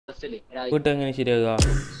വീട്ടെങ്ങനെ ശരിയാകുക?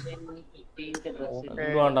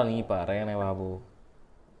 വേണ്ട നീ പറയണേ ബാബു.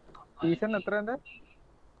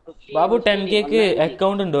 ബാബു 10K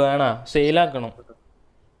അക്കൗണ്ട് ഉണ്ട്, വേണ സെയിലാക്കണം.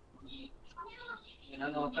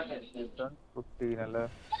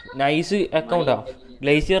 നൈസ് അക്കൗണ്ടാ,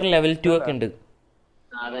 ഗ്ലേസിയർ ലെവൽ 2 ഒക്കെ ഉണ്ട്.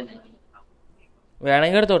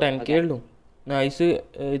 വേണമെങ്കിൽ എടുത്തോ, 10K ഉള്ളൂ. നൈസ്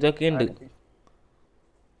ഇതൊക്കെ ഉണ്ട്,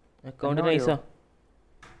 അക്കൗണ്ട് നൈസാ.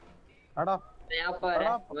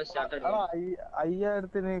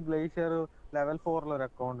 5000 ഗ്ലേസിയർ ലെവൽ 4 ഒരു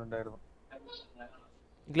അക്കൗണ്ട് ഉണ്ടായിരുന്നു.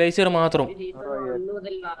 ഗ്ലേസിയർ മാത്രം?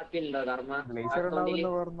 ഗ്ലേസിയർ ഉണ്ടാവുന്ന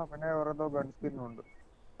പറഞ്ഞ പിന്നെ ഓരോ ഗൺ സ്കിന്നും ഉണ്ട്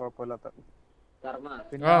കുഴപ്പമില്ലാത്ത.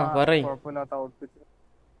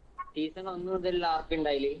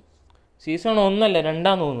 സീസൺ 1 അല്ല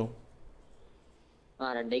 2 തോന്നുന്നു.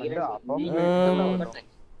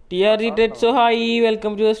 TRG Tetsu, hi,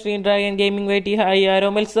 welcome to the stream. Dragon Gaming Whitey, hi.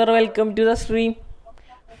 Romel sir, welcome to the stream.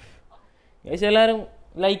 Guys, എല്ലാരും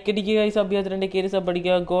ലൈക്ക് അടിക്കുക, സബ് ചെയ്യാത്തിട്ടുണ്ട്, കയറി സബ്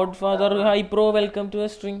അടിക്കുക. God father, high pro, welcome to the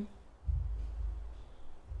stream.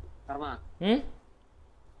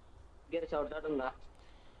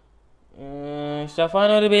 Shafan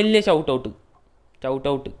ഒരു വലിയ shout out.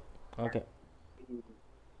 Okay,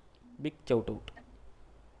 big shout out.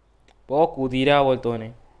 പോ കുതിര പോലത്തോനെ,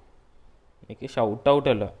 എനിക്ക് shout out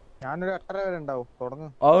അല്ല. ഞാനൊരു 8:30 വരെ ഉണ്ടാവും.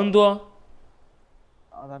 അതെന്തുവാ?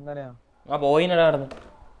 അതങ്ങനെയാ. പോയിനടാ നടന്ന്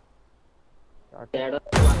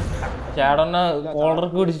ചേട്ടനെ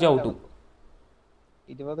കോളർക്ക് പിടിച്ച് ചവിട്ടും.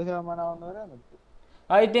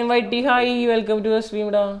 20% hi, welcome to the stream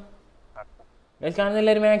ഡാ. കാണുന്ന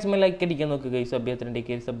എല്ലാവരും മാക്സിമം ലൈക്ക് അടിക്കാൻ നോക്കുക ഗൈസ്. സബ്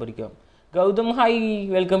 32 സബ് അടിക്കാം. Gautam hi,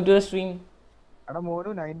 welcome to the stream.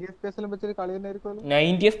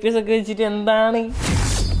 90 FPS ഒക്കെ വെച്ചിട്ട് എന്താണ്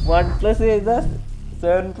OnePlus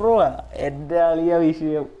 7 Pro എന്റെ ആളിയ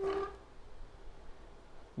വിഷയം.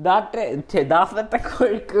 ദാസത്തെ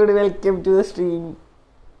Kozhikode, welcome to the stream.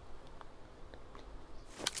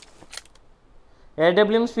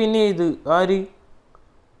 AWM spin ചെയ്ത് ആര്?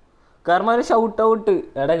 കർമാര് ഷൗട്ട് ഔട്ട്.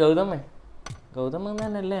 എടാ ഗൗതമേ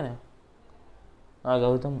തന്നെയല്ലേ?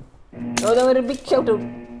 ഗൗതം ഒരു ബിഗ് ഷൗട്ട് ഔട്ട്.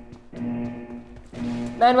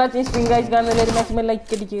 ഞാൻ watching stream guys. കാണുന്നവരും maximum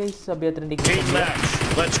like അടിക്കുക ഗൈസ്. സബ് 32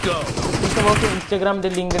 ഇൻസ്റ്റാഗ്രാമിന്റെ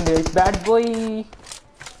ലിങ്ക് ഉണ്ട് guys. Bad boy,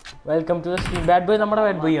 welcome to the stream. Bad boy നമ്മുടെ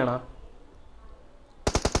ബാഡ് ബോയ് ആണോ?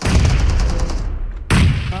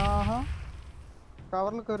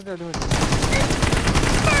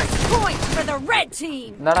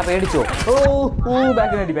 എന്താടാ പേടിച്ചോ?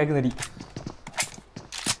 ബാക്ക് നടി.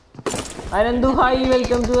 Ananthu hi,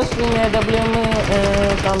 welcome to the stream. AWM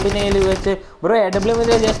കമ്പനിയിൽ വെച്ച് ബ്രോ. AWM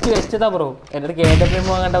ജസ്റ്റ് വെച്ചതാ ബ്രോ. എൻ്റെ അടുത്ത് AWM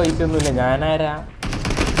വാങ്ങേണ്ട പൈസ ഒന്നുമില്ല. ഞാനാരാ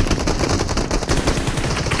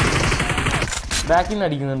ബാക്കിൽ നിന്ന്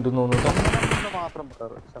അടിക്കുന്നുണ്ട് തോന്നുന്നു.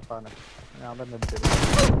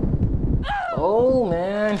 ഓ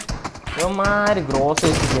മാൻ, ഇവന്മാര് ഗ്രോസ്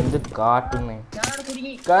വെച്ചിട്ട് എന്ത് കാട്ടുന്നേ.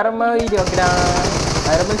 കർമ്മ വീഡിയോ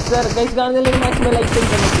സർ ഗൈസ്. കാണുന്നില്ല മാക്സിമം ലൈക്ക്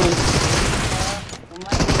അടിക്കാൻ.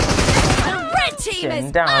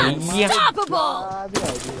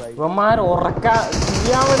 ഇവന്മാർ ഉറക്കാൻ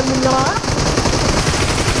വിടുന്നില്ലടാ.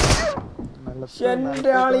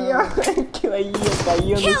 എന്റെ ആളിയാ, എനിക്ക് വയ്യ,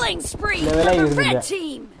 കയ്യൊന്നും ലെവലായി വരുന്നില്ല.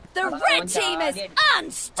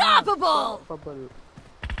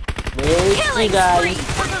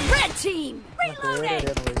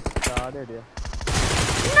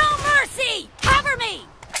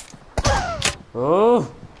 ഓ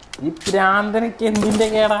ഈ പ്രാന്തനക്ക് എന്തിന്റെ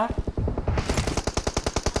കേടാ?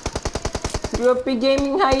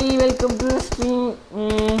 Gaming hi, welcome to stream.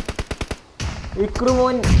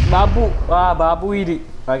 ഇക്രുമോൻ Babu, Babu ഇരി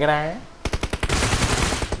പകരാ.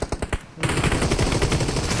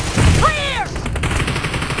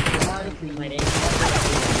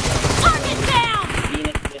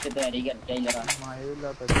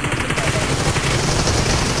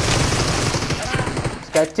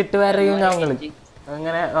 സ്കെച്ചിട്ട് വരയും ഞങ്ങള്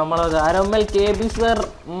അങ്ങനെ. നമ്മള് ആരോമൽ KB സർ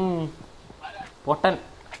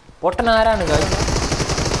പൊട്ടൻ ആരാണ്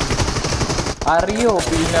അറിയോ?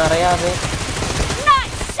 പിന്നെ അറിയാതെ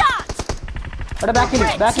ബാക്കിൽ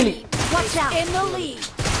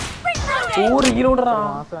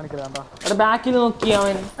ബാക്കിൽ നോക്കി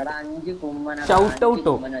അവൻ ഷൗട്ട്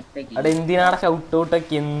ഔട്ടോ. അവിടെ എന്തിനാണ് ഷൗട്ട്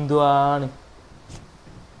ഔട്ടൊക്കെ? എന്തുവാണ്?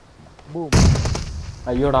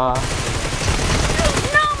 അയ്യോടാ,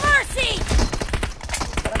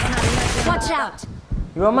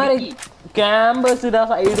 ഇവന്മാരെ ക്യാമ്പസ് ഇതാ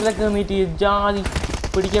സൈഡിലൊക്കെ നിന്നിട്ട് ജാതി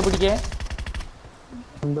പിടിക്കേ.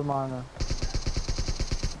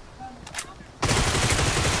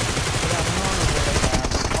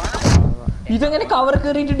 ഇതെങ്ങനെ കവർ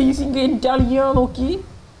കയറിയിട്ട് DC കയറ്റാളിയാ നോക്കി.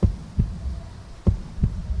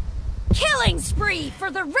 Killing spree for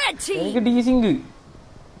the red team. എനിക്ക് ഡീസിങ്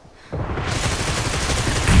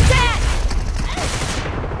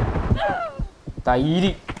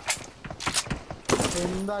തൈര്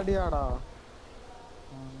എന്താടിയാടാ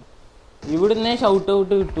ഇവിടുന്ന് ഷൗട്ട്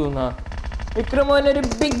ഔട്ട് കിട്ടുന്ന വിക്രമോനൊരു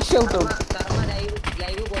ബിഗ് ഷൗട്ട് ഔട്ട്.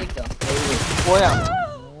 പോയാ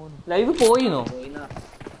ലൈവ് പോയിന്നോ?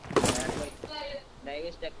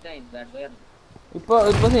 ഇപ്പൊ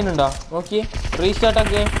സീനുണ്ടോ? നോക്കി റീസ്റ്റാർട്ട്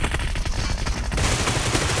ആക്കേ.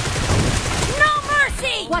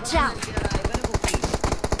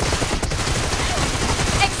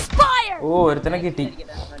 ഓ ഒരുത്തനെ കിട്ടി.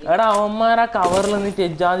 എടാ അവന്മാരാ കവറിൽ നിന്നിട്ട്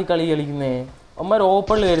എജാതി കളി കളിക്കുന്നേ. അവന്മാർ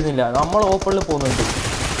ഓപ്പണിൽ വരുന്നില്ല, നമ്മൾ ഓപ്പണിൽ പോകുന്നുണ്ട്.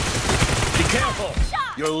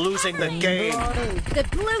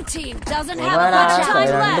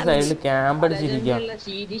 രണ്ട് സൈഡിൽ ക്യാമ്പ് അടിച്ചിരിക്കാം.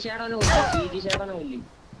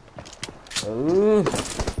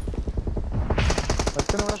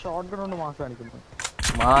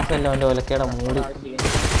 മാസല്ല അവന്റെ ഒലക്കയുടെ മൂട്.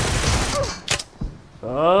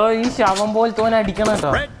 ഈ ശവം പോലെ തോനെ അടിക്കണം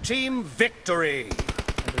കേട്ടോ.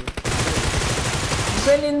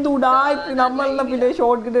 ഇവൻ എന്തുടാ നമ്മളെ പിന്നെ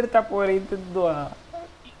ഷോട്ട് ഗൺ എടുത്താ പോരെ. ഇതെന്തുവാ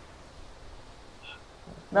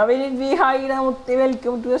Naveen V hide Muthi.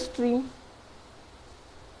 Welcome to the stream.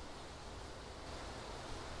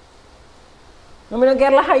 നമ്മുടെ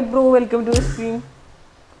Kerala hi bro welcome to the stream.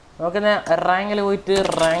 നമുക്കെന്നാ റാങ്കിൽ പോയിട്ട്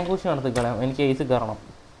റാങ്ക് പുഷ് നടത്തിക്കളയാം. എനിക്ക് ഏസ് കയറണം.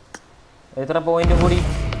 എത്ര പോയിന്റ് കൂടി?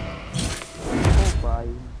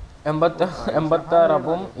 86.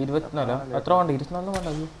 അപ്പം 24. എത്ര വേണ്ട? 24 വേണ്ട.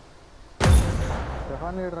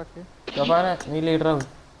 സ്റ്റെഫാനെ നീ ലീഡറാവും.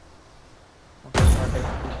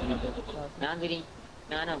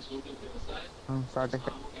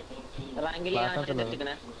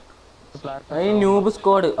 ന്യൂബ്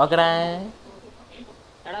സ്ക്വാഡ് ഓക്കെടാ.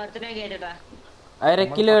 1/2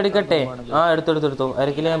 കിലോ എടുക്കട്ടെ? ആ എടുത്തെടുത്തെടുത്തോ.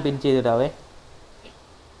 1/2 കിലോ ഞാൻ പിൻ ചെയ്തിട്ടാവേ.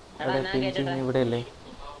 ഇവിടെ അല്ലേ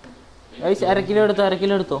 1/2 കിലോ എടുത്തോ. 1/2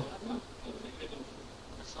 കിലോ എടുത്തോ.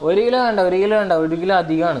 1 കിലോ വേണ്ട, 1 കിലോ വേണ്ട. 1 കിലോ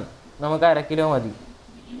അധികമാണ്. നമുക്ക് 1/2 കിലോ മതി.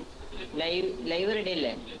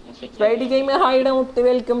 ഫ്രൈഡേ ഗെയിമർ ഹൈഡ് മുത്ത്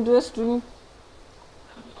welcome to the stream.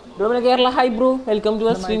 Kerala hi bro welcome to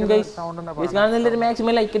the stream guys. Guys കാണുന്നില്ല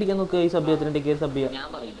മാക്സിമം ലൈക്ക് അടിക്കാൻ നോക്കുക. ഈ സബ് ചെയ്യാത്തിൻ്റെ സബ് ചെയ്യാം.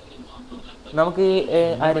 നമുക്ക്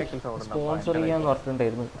സ്പോൺസർ ചെയ്യാന്ന്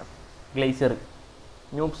പറഞ്ഞിട്ടുണ്ടായിരുന്നു ഗ്ലേസർ.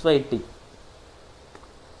 ന്യൂബ്സ് വൈറ്റി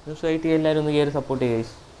എല്ലാവരും ഒന്ന് കയറി സപ്പോർട്ട് ചെയ്യുക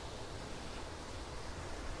ഗൈസ്.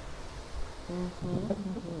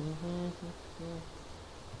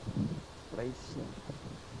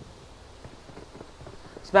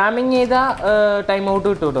 സ്പാമിങ് ചെയ്ത ടൈം ഔട്ട്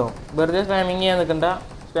കിട്ടും കേട്ടോ. വെറുതെ സ്പാമിങ് ചെയ്യാൻ നിൽക്കണ്ട.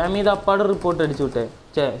 സ്പാം ചെയ്ത അപ്പാട് റിപ്പോർട്ട് അടിച്ചു വിട്ടെ.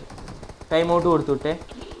 ടൈം ഔട്ട് കൊടുത്തു വിട്ടെ.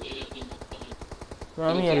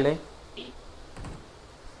 സ്പാമിങ് അല്ലേ.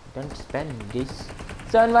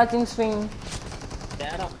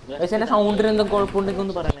 സൗണ്ടിന് എന്താ കുഴപ്പമുണ്ടെങ്കിൽ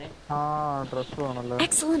ഒന്ന് പറയണേ.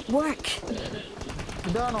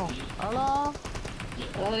 ഇതാണോ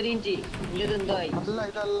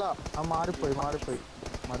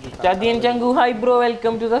ചതിയൻ ചങ്കു hi bro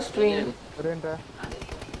welcome to the stream.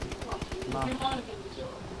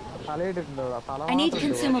 I need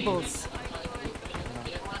consumables.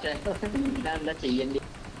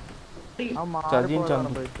 ചതിയൻ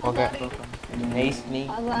Chanku okay nice. നീ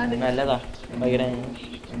നല്ലതാ ഭയങ്കര.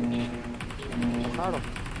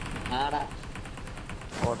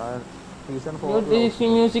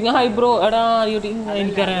 Music hi bro. എടാ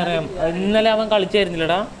എനിക്കറിയാം. ഇന്നലെ അവൻ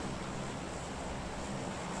കളിച്ചായിരുന്നില്ലടാ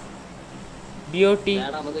BOT.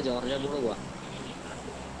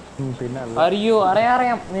 അറിയോ?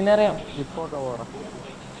 അറിയാം നിന്നറിയാം.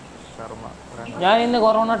 ഞാൻ ഇന്ന്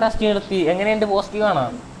കൊറോണ ടെസ്റ്റ് നടത്തി. എങ്ങനെയുണ്ട്? പോസിറ്റീവ് ആണോ?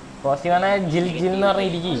 പോസിറ്റീവ് ആണെ ജിൽ എന്ന് പറഞ്ഞ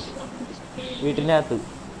ഇരിക്കും വീട്ടിൻ്റെ അകത്ത്.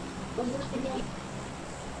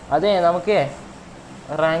 അതെ നമുക്ക്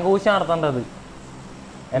റാങ്ക് പൂശ നടത്തേണ്ടത്.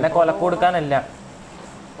 എന്നെ കൊലക്ക് കൊടുക്കാനല്ല.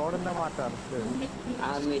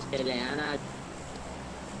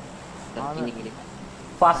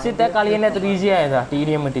 ഫസ്റ്റത്തെ കളി തന്നെ 3G ആയതാ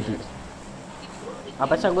TDM ഇട്ടിട്ട്.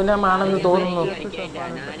 അപ്പൊ ശകുനമാണെന്ന് തോന്നുന്നു.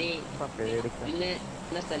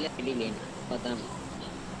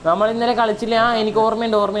 നമ്മൾ ഇന്നലെ കളിച്ചില്ല. എനിക്ക്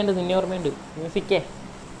ഓർമ്മയുണ്ട്. നിന്നെ ഓർമ്മയുണ്ട്. മ്യൂസിക്കേ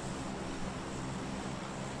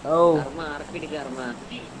ഓ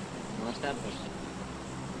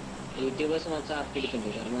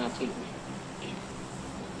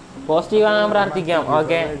പോസിറ്റീവ് ആകാൻ പ്രാർത്ഥിക്കാം.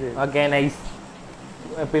 Okay nice.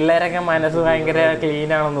 പിള്ളേരൊക്കെ മനസ്സ് ഭയങ്കര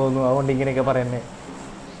ക്ലീൻ ആണെന്ന് തോന്നുന്നു. അതുകൊണ്ട് ഇങ്ങനെയൊക്കെ പറയുന്നത്.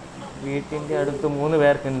 വീട്ടിൻ്റെ അടുത്ത് 3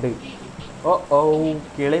 പേർക്കുണ്ട്. ഓ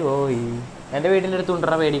കിളി പോയി. എൻ്റെ വീട്ടിൻ്റെ അടുത്ത്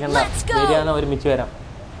ഉണ്ടറ പേടിക്കണ്ട. വരികയാണ് ഒരുമിച്ച് വരാം.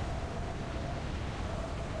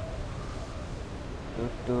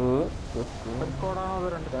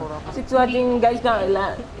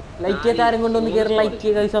 ലൈക്ക് ചെയ്യാത്ത ആരും കൊണ്ടൊന്ന് കയറി ലൈക്ക്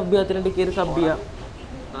ചെയ്യുക, സബ് ചെയ്യാത്തിട്ടുണ്ട് കയറി സബ് ചെയ്യുക.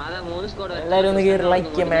 എല്ലാവരും ഒന്ന് കയറി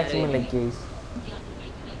ലൈക്ക് ചെയ്യുക, മാക്സിമം ലൈക്ക് ചെയ്യുക.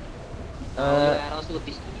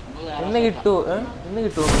 ഇന്ന് കിട്ടുമോ? ഇന്ന്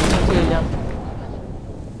കിട്ടുമോ? ചെയ്യാം.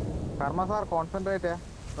 കർമ്മ സാർ കോൺസെൻട്രേറ്റ്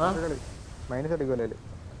മൈനസ് അടിക്കൂലേ?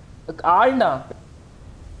 ആളുണ്ടാ?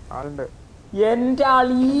 ആളുണ്ട്. എന്റെ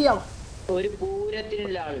ആളിയ ഒരു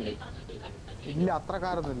പൂരത്തിനുള്ള ആളുണ്ട്. ഇല്ല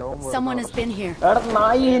അത്രക്കാരൊന്നുമില്ല. എടാ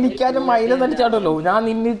നായി എനിക്കാരും മൈനസ് അടിച്ചാടല്ലോ. ഞാൻ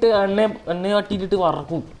നിന്നിട്ട് എണ്ണ കട്ടിട്ട്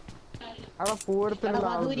വറക്കും.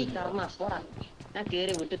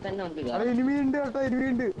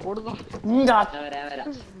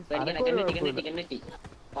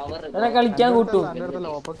 കളിക്കാൻ കൂട്ടും.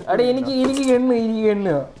 എടാ എനിക്ക് എണ്ണ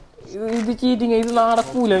ഇത് ചീറ്റിങ്, ഇത്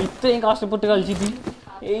നടക്കൂല. ഇത്രയും കഷ്ടപ്പെട്ട് കളിച്ചിട്ട്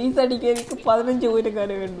എയ്സ് അടിക്കാൻ എനിക്ക് 15 പോയിട്ടൊക്കെ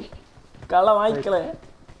വേണ്ടു. കള വായിക്കളെ.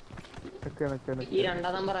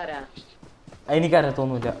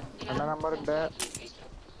 എനിക്കറിയത്തൊന്നുമില്ല.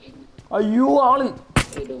 അയ്യോ ആള്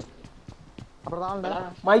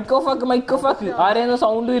മൈക്ക് ഓഫ് ആക്ക്. ആരെയും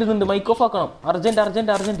സൗണ്ട് വരുന്നുണ്ട്. മൈക്ക് ഓഫ് ആക്കണം.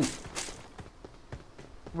 അർജന്റ്.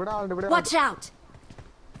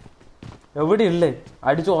 എവിടെയുള്ളേ?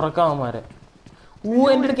 അടിച്ചു ഉറക്കാവന്മാരെ.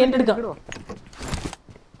 എന്റെ എടുക്കാം.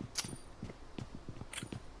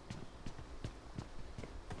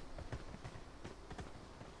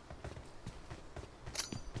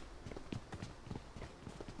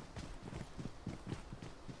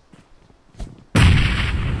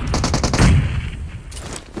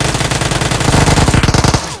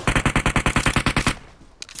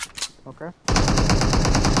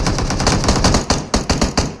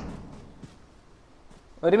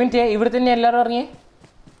 ഒരു മിനിറ്റ്, ഇവിടെ തന്നെ എല്ലാരും ഇറങ്ങിയേ.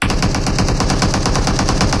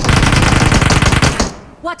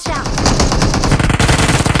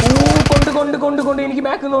 കൊണ്ട് എനിക്ക്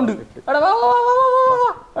ബാക്ക് നിന്നുണ്ട്.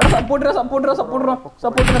 സപ്പോർട്ടിനെ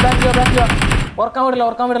ബാക്ക് ഓർക്കാൻ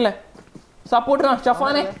വിടല്ലേ. സപ്പോർട്ടിനാ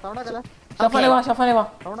ഷഫാനെ വാ.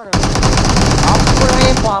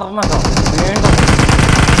 അപ്പോഴേ പറഞ്ഞോ വേണ്ട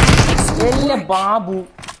എല്ലാ ബാബു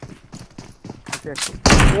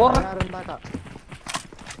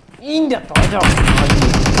ഇന്റെ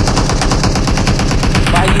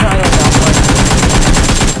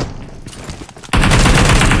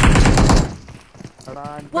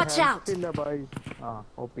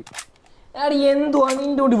എന്തുവാ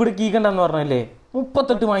നിന്റെ കൂടെ ഇവിടെ കീക്കണ്ടെന്ന് പറഞ്ഞല്ലേ?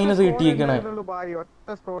 38 മൈനസ് കിട്ടിയേക്കണേ.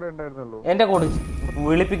 എന്റെ കൂടെ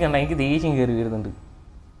വിളിപ്പിക്കണ്ട, എനിക്ക് ദേഷ്യം കയറി വരുന്നുണ്ട്.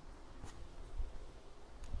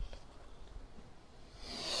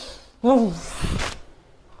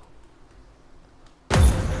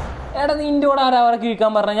 എടാ നിന്റെ കൂടെ ആരാ അവരെ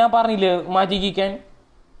കീക്കാൻ പറഞ്ഞ? ഞാൻ പറഞ്ഞില്ലേ മാറ്റി കീക്കാൻ.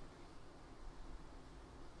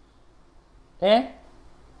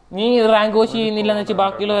 നീ റാങ്ക് വാഷ് ചെയ്യുന്നില്ലെന്ന് വെച്ച്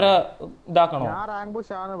ബാക്കിയുള്ളവരെ ഇതാക്കണോ?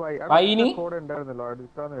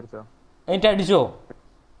 എന്നിട്ട് അടിച്ചോ?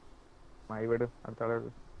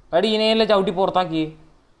 അടി ഇനയല്ലേ ചവിട്ടി പുറത്താക്കി.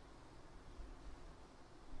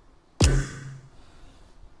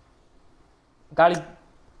 കളി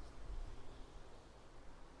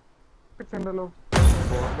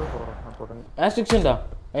ഉണ്ടാ?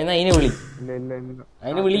 എന്നാ അതിനെ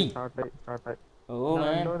വിളി.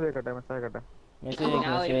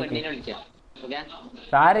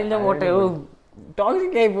 സാരില്ല പോട്ടെ.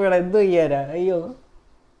 ടോക്സിക് ആയി പോയടാ, എന്തോ ചെയ്യാനാ. അയ്യോ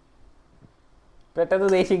പെട്ടെന്ന്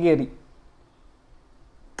ദേഷ്യം കയറി.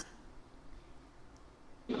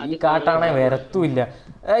 ഈ കാട്ടാണെ വരത്തുമില്ല.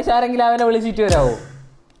 ആരെങ്കിലും അവനെ വിളിച്ചിട്ട് വരാവോ?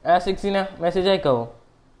 A6നെ മെസ്സേജ് അയക്കാവോ?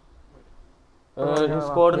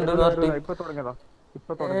 സ്ക്വാഡ് ഉണ്ട്.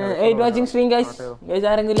 Watching stream guys.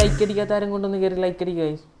 ആരെങ്കിലും ലൈക്ക് അടിക്കാത്ത ആരും കൊണ്ടൊന്ന് കയറി ലൈക്ക് അടിക്കുക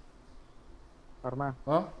ഗൈസ്.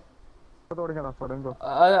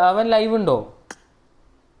 അവൻ ലൈവ് ഉണ്ടോ?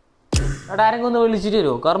 അവിടെ ആരെങ്കിലും ഒന്ന് വിളിച്ചിട്ട്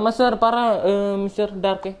വരുമോ? കർമ്മ സാർ പറ. മിസ്റ്റർ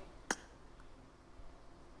ഡാർക്കെ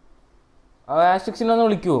A6നെ ഒന്ന്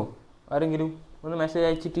വിളിക്കുവോ? ആരെങ്കിലും ഒന്ന് മെസ്സേജ്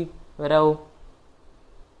അയച്ചിട്ട് വരാവോ?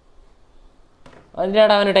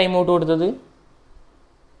 അതിൻ്റെയാണ് അവന് ടൈം ഔട്ട് കൊടുത്തത്.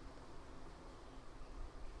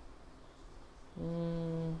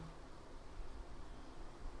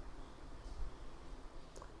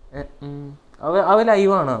 അവ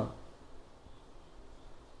ലൈവാണോ?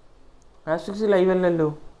 A6 ലൈവ് അല്ലല്ലോ.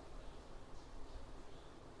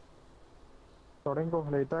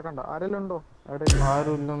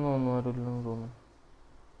 ആരുമില്ലെന്ന് തോന്നുന്നു.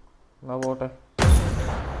 എന്നാ പോട്ടെ.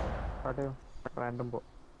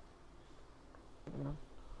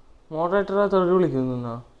 മോഡറേറ്ററാ തെറി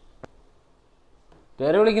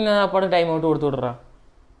വിളിക്കുന്ന അപ്പാടെ ടൈം ഔട്ട് കൊടുത്തു വിടറാ.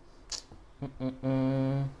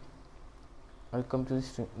 Welcome to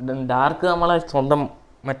stream. ഡാർക്ക് നമ്മളെ സ്വന്തം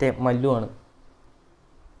മറ്റേ മല്ലുവാണ്.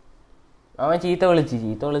 അവൻ ചീത്ത വിളിച്ച്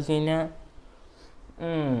കഴിഞ്ഞാൽ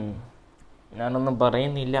ഞാനൊന്നും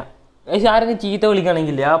പറയുന്നില്ല. പക്ഷെ ആരെങ്കിലും ചീത്ത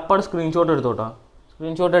വിളിക്കുകയാണെങ്കിൽ അപ്പാടെ സ്ക്രീൻഷോട്ട് എടുത്തോട്ടാ.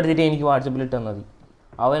 സ്ക്രീൻഷോട്ട് എടുത്തിട്ട് എനിക്ക് വാട്സപ്പിൽ ഇട്ടാൽ മതി.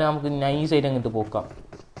 അവനെ നമുക്ക് നൈസായിട്ട് അങ്ങോട്ട് പോക്കാം.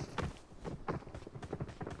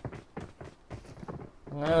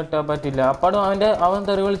 അങ്ങനെ വിട്ടാൽ പറ്റില്ല. അപ്പാടും അവൻ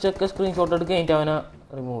തെറി വിളിച്ചൊക്കെ സ്ക്രീൻഷോട്ട് എടുക്കുക, കഴിഞ്ഞിട്ട് അവനെ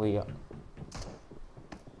റിമൂവ് ചെയ്യാം.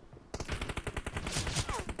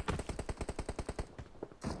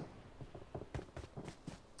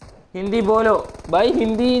 हिंदी बोलो भाई,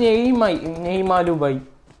 हिंदी नहीं मालूम भाई.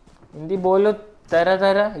 हिंदी बोलो तारा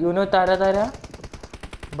तारा, यू नो तारा तारा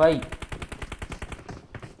भाई.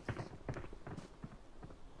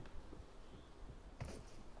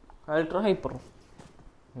 Ultra hyper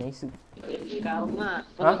nice.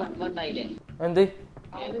 എന്ത്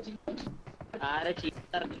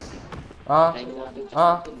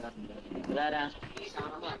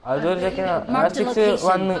അതൊരു സെക്കൻഡ്. ആസിക്സ്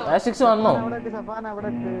വന്നോ?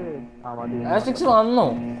 ആസിക്സ് വന്നോ?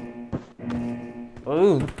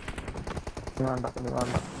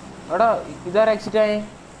 എടാ ഇതാരാ എക്സിറ്റ് ആയേ?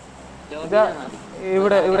 ഇതാ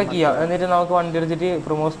ഇവിടെ കിയാ. എന്നിട്ട് നമുക്ക് വണ്ടി എടുത്തിട്ട്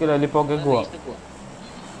പ്രൊമോസ്കിലോ ലിപ്പോക്കെ പോവാം.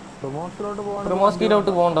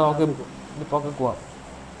 പ്രൊമോസ്കിലോട്ട് പോകണ്ട, നമുക്ക് ലിപ്പോക്കെ പോവാം.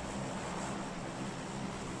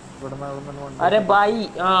 അരെ ബായി,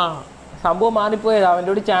 ആ സംഭവം മാറിപ്പോയതാ. അവൻ്റെ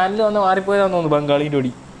കൂടി ചാനൽ വന്ന് മാറിപ്പോയതാന്ന് തോന്നുന്നു, ബംഗാളിൻ്റെ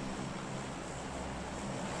കൂടി.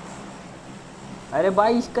 अरे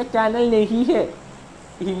भाई इसका चैनल नहीं है,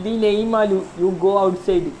 हिंदी नहीं मालूम, यू गो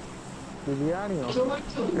आउटसाइड.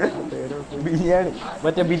 ബിരിയാണി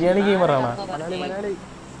മറ്റേ ബിരിയാണി ഗെയിമറാണ്.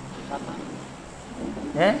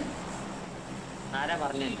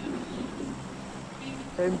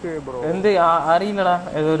 എന്ത് അറിയില്ലടാ,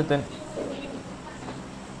 ഏതൊരുത്തൻ.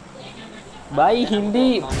 ഭായ് ഹിന്ദി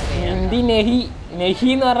നെഹി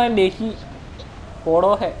എന്ന് പറഞ്ഞാൽ നെഹി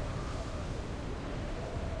പോടോ ഹെ.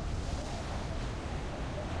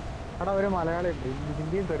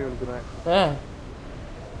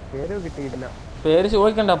 പേര്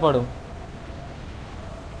ചോദിക്കണ്ട അപ്പാടും.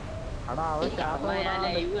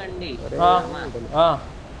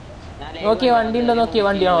 നോക്കിയ വണ്ടി ഉണ്ടോ? നോക്കിയ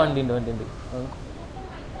വണ്ടിയാണോ? വണ്ടിയുണ്ട്.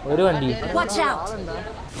 ഒരു വണ്ടി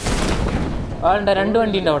ആളുണ്ട്, 2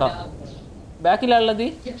 വണ്ടി ഉണ്ട് അവിടെ. ബാക്കിലുള്ളത്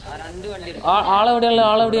ആളെവിടെയുള്ള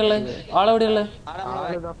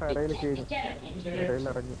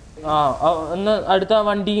ഒന്ന് അടുത്ത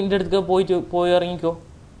വണ്ടിന്റെ അടുത്ത് പോയി ഇറങ്ങിക്കോ.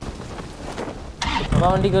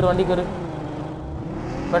 വണ്ടി കയറി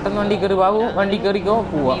പെട്ടെന്ന് വണ്ടി കയറി ബാബു, വണ്ടി കയറിക്കോ,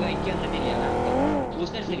 പോവാ.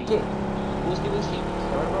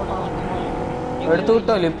 എടുത്തു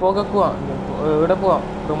കിട്ടുമല്ലോ. ഇപ്പൊക്കെ പോവാം. ഇവിടെ പോവാം,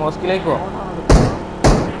 മോസ്കിലേക്ക് പോവാം.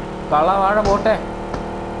 കള വാഴ പോട്ടെ,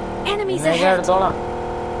 എടുത്തോളാം.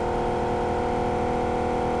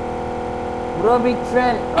 Bro big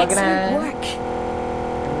fan. Big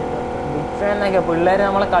fan എന്നൊക്കെ പിള്ളേര്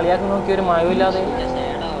നമ്മളെ കളിയാക്കി നോക്കി ഒരു മയമില്ലാതെ.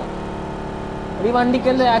 ഈ വണ്ടിക്ക്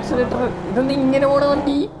എന്താ ആക്സിലേറ്റർ? ഇതെന്താ ഇങ്ങനെ പോണ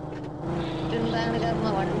വണ്ടി?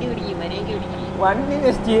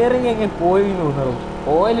 വണ്ടിന്റെ സ്റ്റിയറിംഗ് എങ്ങനെ പോയി തോന്നുന്നു.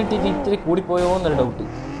 ഓയിലിട്ടിട്ട് ഇച്ചിരി കൂടി പോയോന്നൊരു ഡൗട്ട്.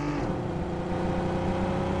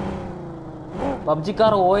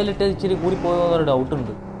 പബ്ജിക്കാർ ഓയിലിട്ട് ഇച്ചിരി കൂടി പോയോന്നൊരു ഡൗട്ട്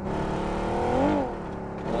ഉണ്ട്.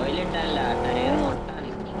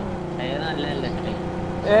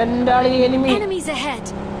 എന്റെ ആളി എനിമി.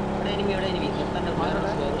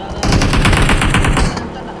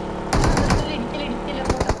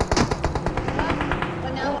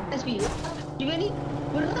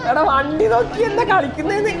 എടാ വണ്ടി നോക്കി എന്താ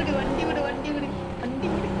കളിക്കുന്നേന്ന്.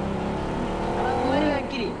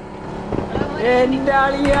 എന്റെ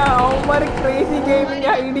ആളിയ അവന്മാര് ക്രേസി ഗെയിമിന്റെ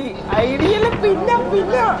ഐഡിയല്ല. പിന്നെ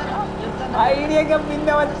ഐഡിയൊക്കെ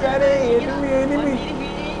പിന്നെ വച്ചാലേ എനിമി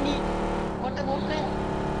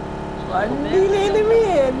വണ്ടിയിലെ എനിമി.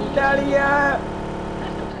 എന്റെ ആളിയ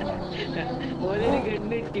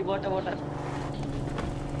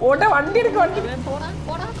പോട്ടെ, വണ്ടി എടുക്ക.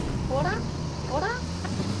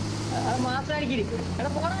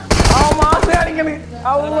 മാസം കാണിക്കണ്.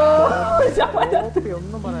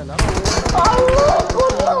 ഒന്നും പറയല.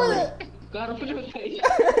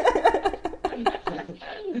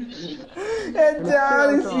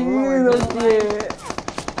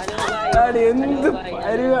 എന്ത്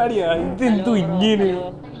പരിപാടിയാ ഇതെന്തു ഇങ്ങനെ?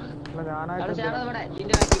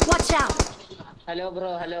 ഹലോ ബ്രോ,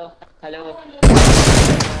 ഹലോ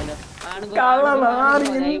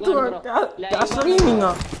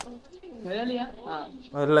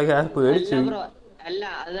പേടിച്ചു. അല്ല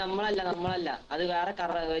അത് നമ്മളല്ല അത് വേറെ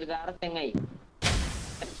തെങ്ങായി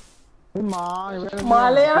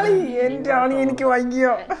മലയാളി. എന്റെ ആണി എനിക്ക്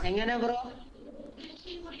വൈകിയോ. എങ്ങനെ ബ്രോ?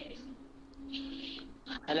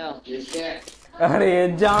 ഹലോ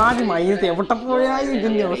ജാതി മയ്യത്ത് എവിടെ പോയാൽ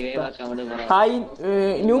ഇതിന്റെ അവസ്ഥ. ഹായ്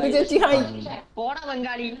ന്യൂക്ക് ചേച്ചി, ഹായ്. പോടാ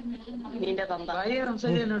ബംഗാളി നിന്റെ തന്ത.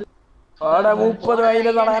 അവിടെ 30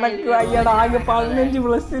 വൈന് തടനക്ക് അയ്യടാ ആകെ 15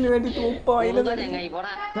 പ്ലസിന് വേണ്ടി 30 വൈന്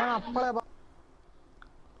ഞാൻ അപ്പളെ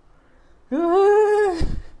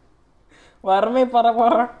വർമ്മ പറ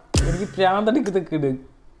എനിക്ക് പ്രാന്തടിക്കത്തൊക്കെ ഇട്.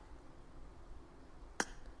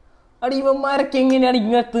 അടി ഇവന്മാരൊക്കെ എങ്ങനെയാണ്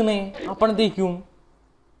ഇങ്ങെത്തുന്നേ അപ്പഴത്തേക്കും?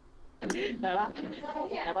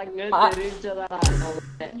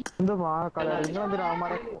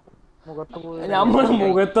 നമ്മളെ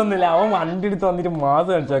മുഖത്തൊന്നുമില്ല, അവൻ വണ്ടി എടുത്ത് വന്നിട്ട്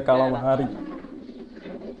മാസം കാണിച്ച കള മാറി.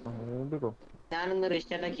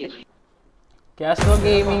 കാസ്ട്രോ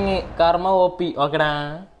ഗെയിമിങ് കർമ്മ ഓപ്പി ഓക്കെടാ.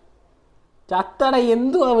 ചത്തട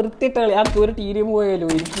എന്തുവാ വൃത്തിയിട്ട കളി. ആ ഒരു ടീരിയം പോയാലോ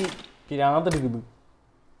എനിക്ക് ഭ്രാന്തെടുക്കുന്നു.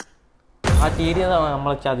 ആ ടീരിയ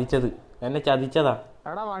നമ്മളെ ചതിച്ചത്, എന്നെ ചതിച്ചതാ.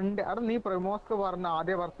 എടാ വണ്ടി എടാ നീ പ്രമോസ്ക്ക് പറഞ്ഞ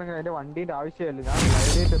ആദ്യ പറഞ്ഞെങ്കിൽ അതിന്റെ വണ്ടീന്റെ ആവശ്യമില്ല, ഞാൻ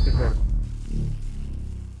ഫ്ലൈറ്റ് എത്തിക്കായിരുന്നു.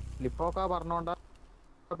 ലിപ്പോക്ക പറഞ്ഞോണ്ടാ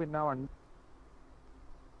പിന്നെ വണ്ടി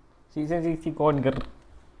സീസൺ 6 കോൺഗർ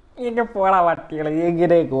എന്നെ പോളാ പട്ടികളെ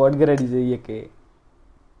എങ്ങനെ കോൺഗർ അടിച്ചൊക്കെ.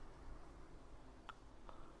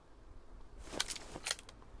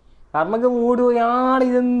 നമുക്ക് മൂട് പോയാണ്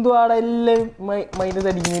ഇതെന്തോ ആടെ എല്ലാം മൈനസ്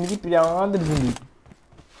അടിക്കുന്നു. എനിക്ക് ഭ്രാന്തെടുക്കുന്നു.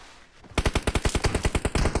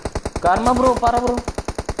 കർമ്മ ബ്രോ പറ ബ്രോ.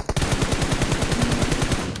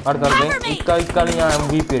 അടുത്ത ഇക്കളി ഞാൻ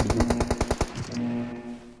MVP അടിക്കും.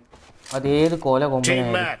 അതേത് കോല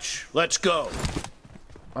കൊമ്പന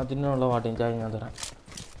അതിനുള്ള വാട്ടിയും ചായ ഞാൻ തരാം.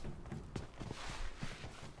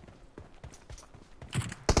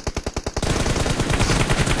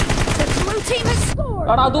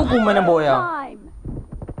 എടാ അതും കുമ്മനം പോയാ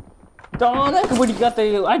താനൊക്കെ പിടിക്കാത്ത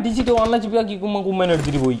അടിച്ചിട്ട് 1 HP ആക്കി കുമ്മൻ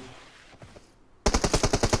എടുത്തിട്ട് പോയി.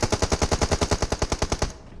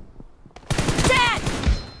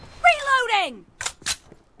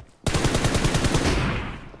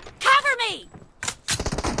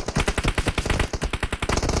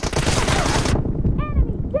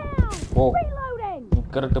 പോ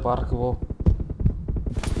നിക്കറിട്ട് പാർക്ക് പോ.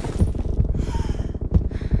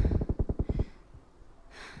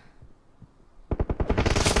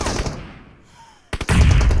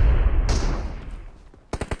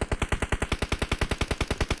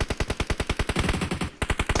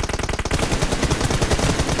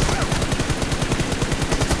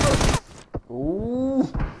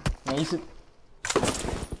 Nice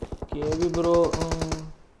KV bro.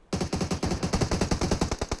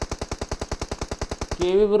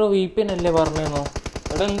 KV bro VPN അല്ലേ പറഞ്ഞോ?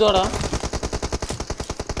 എടാ എന്തുവാടാ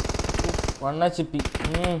 1 HP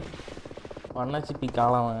 1 HP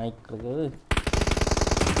കാളമായിക്കത്.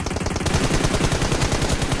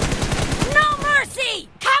 No mercy!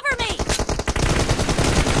 Cover me!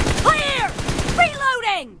 Clear!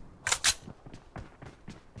 Reloading!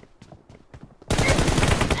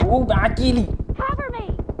 ഓ ബാക്കിലി. Cover me!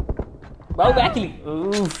 ബാ ബാക്കിലി.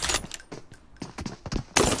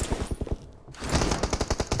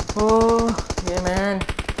 Oh, yeah man.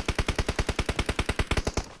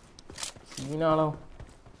 സീനാണോ?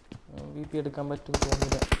 MVP എടുക്കാൻ പറ്റും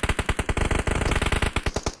തോന്നില്ല.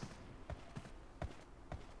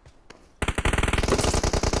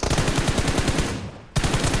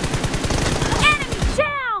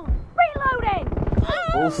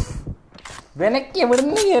 വെനക്ക്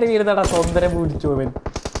എവിടുന്ന് കയറി വീരുന്നടാ സ്വന്തരം പിടിച്ചോ അവൻ.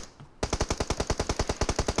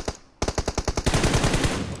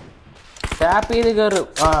 ടാപ്പ് ചെയ്ത് കയറും.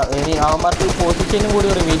 ഇനി അവന്മാർക്ക് പൊസിഷനും കൂടി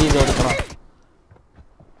റിവീൽ ചെയ്ത് കൊടുക്കണം.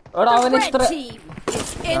 എടാ അവൻ ഇത്ര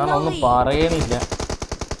ഞാനൊന്നും പറയണില്ല.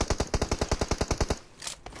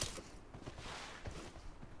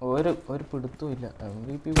 ഒരു പിടുത്തവും ഇല്ല.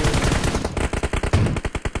 MVP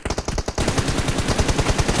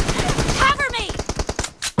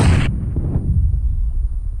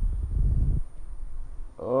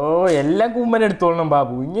ഓ എല്ലാം കുമ്മൻ എടുത്തോളണം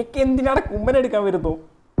ബാബു. ഇങ്ങക്ക് എന്തിനാണ് കുമ്മൻ എടുക്കാൻ വരുന്നു?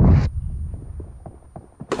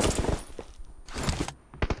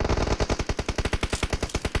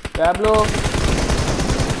 Pablo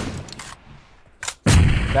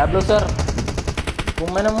sir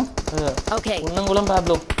Kummanam Kunnamkulam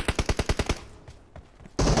Pablo.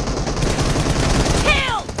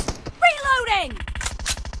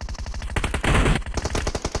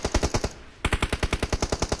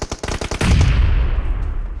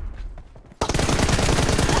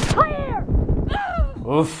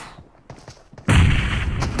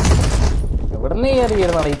 എവിടുന്ന് കയറി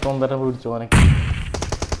വരുന്നതാണ് ഈ തൊന്തരം പിടിച്ചോനൊക്കെ.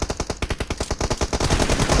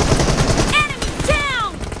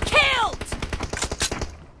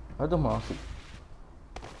 അത് മാസി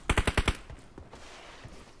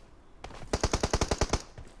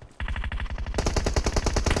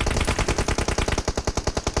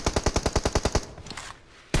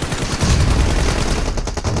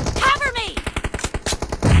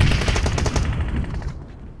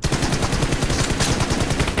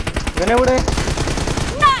അവനെവിടെ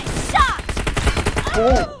Nice shot!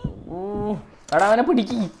 എടാ അവനെ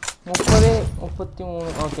പിടിക്ക് 30 33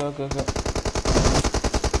 ഓക്കെ ഓക്കെ ഓക്കെ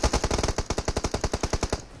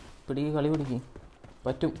പിടിക്ക് കളി പിടിക്ക്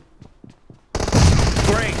പറ്റും.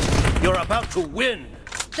 Great! You're about to win!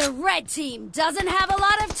 The red team doesn't have a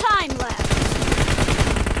lot of time left.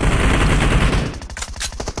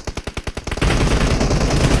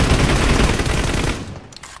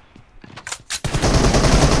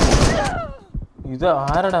 ഇത്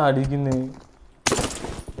ആരടാ അടിക്കുന്നത്?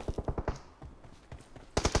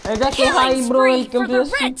 Killing spree for the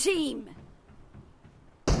red team.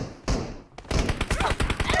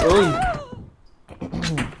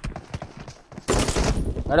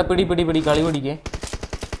 എടാ പിടി പിടി പിടി കളി പിടിക്കേ.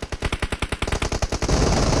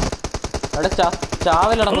 എടാ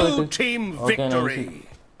ചാവലടം പോയിട്ട്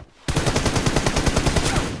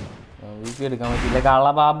വീട്ടിൽ എടുക്കാൻ പറ്റില്ല. കള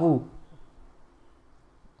ബാബു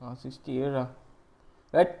അസിസ്റ്റ് 7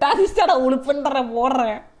 8 അസിസ്റ്റാടാ. ഉളുപ്പണ്ടറ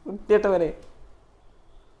പോറേ വൃത്തിയിട്ടവരെ.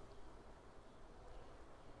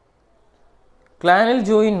 ക്ലാനിൽ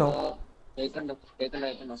ജോയിനോ?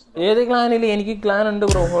 ഏത് ക്ലാനിൽ? എനിക്ക് ക്ലാൻ ഉണ്ട്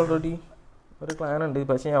ബ്രോ. ഓൾറെഡി ഒരു ക്ലാൻ ഉണ്ട്.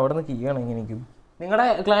 പക്ഷെ അവിടെ നിന്ന് കീയണം എനിക്കും. നിങ്ങളുടെ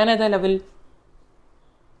ക്ലാൻ ഏതാ level?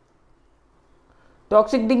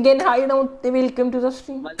 Toxic Dinkan high doubt welcome to the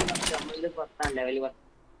stream.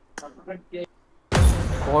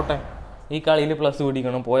 പോട്ടെ, ഈ കളിയിൽ പ്ലസ്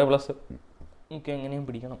പിടിക്കണം. പോയ പ്ലസ് എനിക്ക് എങ്ങനെയും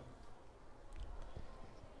പിടിക്കണം.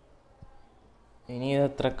 ഇനി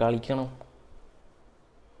എത്ര കളിക്കണം?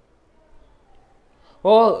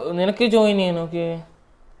 ഓ നിനക്ക് ജോയിൻ ചെയ്യണം. Okay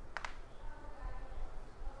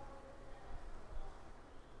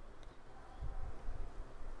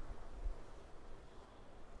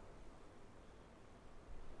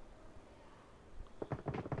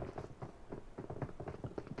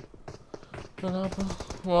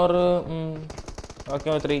okay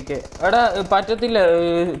 3K. എടാ പറ്റത്തില്ല,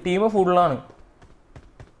 ടീം ഫുള്ളാണ്.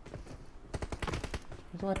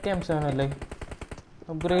 ഇത് മറ്റേ അംശമാണല്ലേ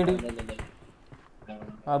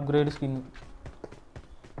അപ്ഗ്രേഡ് സ്കിൻ.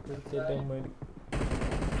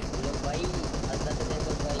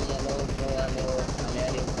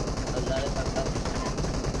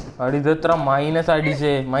 അടി ഇതെത്ര മൈനസ്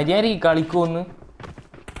അടിച്ചേ. മര്യാദ കളിക്കുമെന്ന്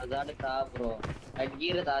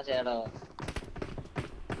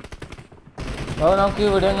നമുക്ക്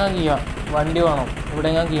ഇവിടെ എങ്ങാൻ ചെയ്യാം. വണ്ടി വേണം. ഇവിടെ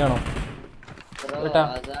എങ്ങാൻ ചെയ്യണം കേട്ടാ.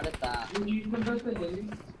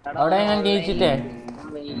 അവിടെ എങ്ങാൻ ജയിച്ചിട്ടേ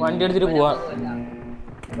വണ്ടി എടുത്തിട്ട് പോവാ.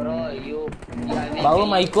 ബാബു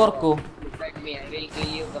മൈക്ക് ഓർക്കൂ.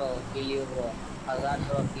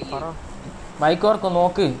 മൈക്ക് ഓർക്കോ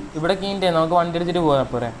നോക്ക്. ഇവിടെ കീണ്ടേ നമുക്ക് വണ്ടി എടുത്തിട്ട് പോയാ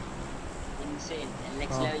പോരെ.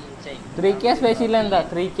 3K സ്പെഷ്യൽ എന്താ?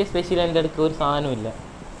 3K സ്പെഷ്യൽ എൻ്റെ അടുക്ക് ഒരു സാധനമില്ല.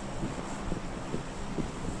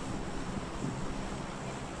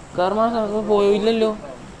 കർമാസ പോയില്ലല്ലോ.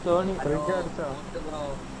 സോണി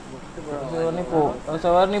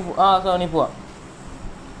പോവാ.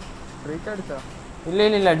 ഇല്ല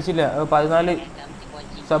ഇല്ല ഇല്ല അടിച്ചില്ല. 14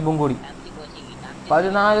 സബും കൂടി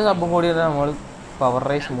നമ്മള് പവർ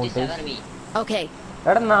റൈസ് മൂട്ടേജ്.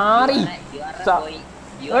 എടാ നാറി,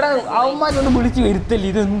 എടാ അവന്മാരൊന്ന് വിളിച്ച് വരുത്തല്ലേ.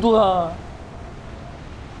 ഇതെന്തുവാ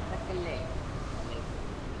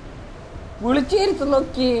വിളിച്ചു വരുത്ത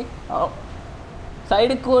നോക്കിയേ.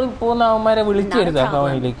 സൈഡിൽ കൂടി പോകുന്ന അവന്മാരെ വിളിച്ചു വരുത്താ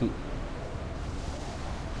ഭവനിലേക്ക്.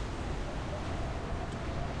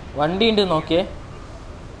 വണ്ടി ഉണ്ട് നോക്കിയേ.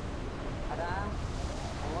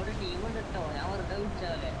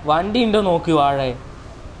 വണ്ടി ഉണ്ടോ നോക്ക്. വാഴ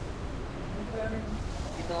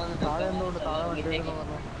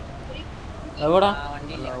എവിടാ?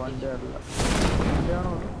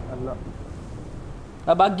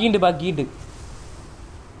 ബഗ്ഗിണ്ട്.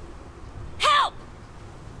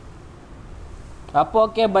 അപ്പൊ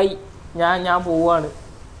ഓക്കെ ബൈ. ഞാൻ പോവാണ്.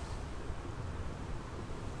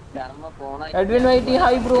 Edwin വൈറ്റി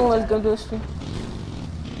hi bro welcome to stream.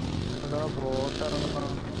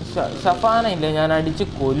 Shafana ഇല്ല, ഞാൻ അടിച്ച്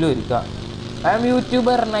കൊല്ലൊരുക്ക. I am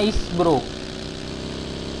YouTuber nice bro.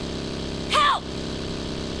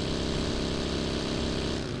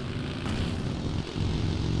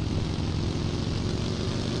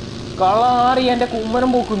 കളാറി എന്റെ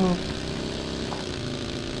കുമ്മനം പോക്കുന്നു.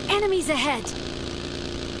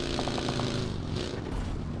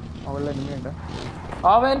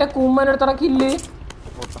 അവൻ എന്റെ കുമ്മനെടുത്തട കില്ല്.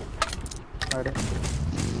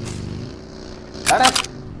 എടാ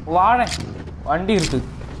വാഴ വണ്ടി എടുത്ത്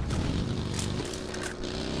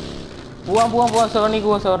പോവാ. സോർണിക്ക്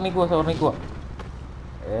പോവാ.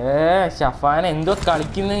 ഷഫാന എന്തോ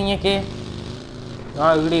കളിക്കുന്ന നീയൊക്കെ.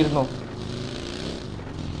 ഇവിടെ ഇരുന്നോ.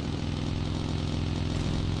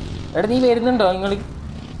 എടാ നീ വരുന്നുണ്ടോ? നിങ്ങൾ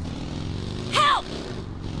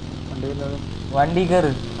വണ്ടി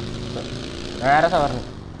കയറ് നേരെ സാറിന്.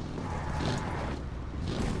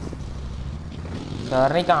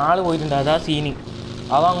 സാറിനേക്ക് ആള് പോയിട്ടുണ്ട്, അതാ സീന്.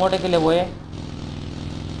 അവ അങ്ങോട്ടേക്കല്ലേ പോയേ?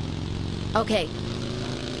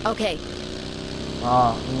 ആ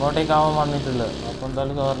ഇങ്ങോട്ടേക്ക് അവൻ വന്നിട്ടുള്ളത്. അപ്പൊ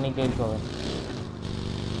എന്തായാലും സാറിനേക്കായിരിക്കും അവൻ.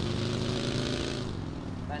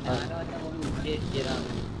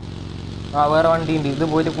 ആ വേറെ വണ്ടി ഉണ്ട്, ഇത്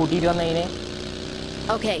പോയിട്ട് കൂട്ടിയിട്ട് വന്നതിനെ.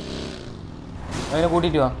 അതിനെ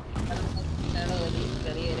കൂട്ടിയിട്ട് വാ.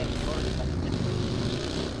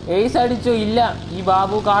 എയ്സ് അടിച്ചോ? ഇല്ല, ഈ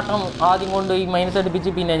ബാബു കാട്ടം ആദ്യം കൊണ്ട് ഈ മൈനസ് അടിപ്പിച്ച്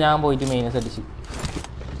പിന്നെ ഞാൻ പോയിട്ട് മൈനസ് അടിച്ച്.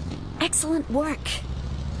 Excellent work.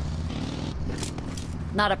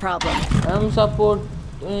 Not a problem. I'm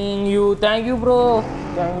supporting you. Thank you bro.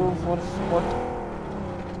 Thank you for support.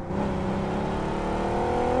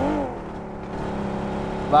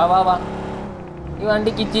 വാ വാ വാ. ഈ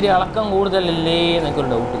വണ്ടിക്ക് ഇച്ചിരി ഇളക്കം കൂടുതലല്ലേ എന്നൊക്കെ ഒരു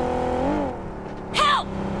ഡൗട്ട്.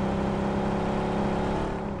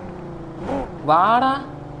 വാടാ.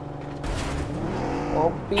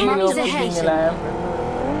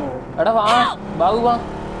 എടാ വാ ബാബു വാ.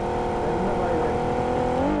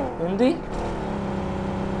 എന്ത്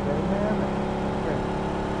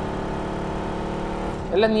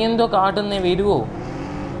അല്ല നീ എന്തോ കാട്ടുന്നേ? വരുവോ?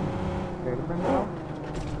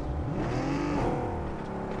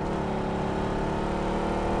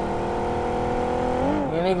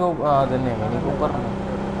 എനിക്ക് അതന്നെ എനിക്ക് പറഞ്ഞു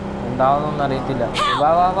എന്താവുന്നൊന്നും അറിയത്തില്ല.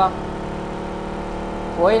 വാ വാ വാ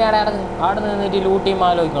പോയി. ഞാൻ ആടെ നിന്നിട്ട് ലൂട്ടിയും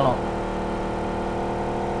ആലോചിക്കണോ?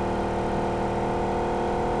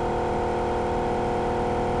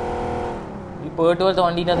 ഈ പേട്ട് പോലത്തെ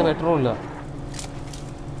വണ്ടീൻ്റെ അകത്ത് പെട്രോൾ ഇല്ല.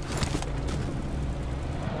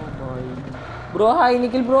 Bro hi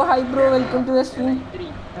Nikhil bro. Hi bro, welcome to the stream.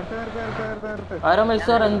 ആരോ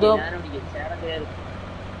മത്സരം എന്തോ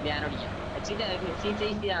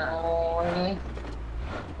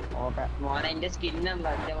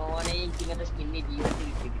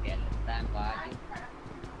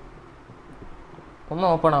ഒന്ന്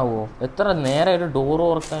ഓപ്പൺ ആവുമോ? എത്ര നേരമായിട്ട് ഡോർ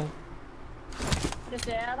തുറക്കാൻ?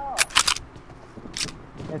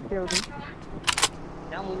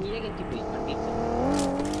 ഞാൻ മുന്നിലേക്ക് എത്തിപ്പോയി.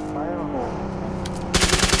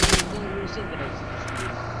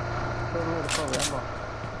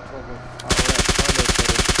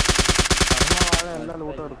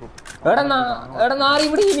 എടാ നാറി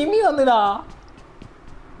ഇവിടെ ഇനിമി വന്നിടാ.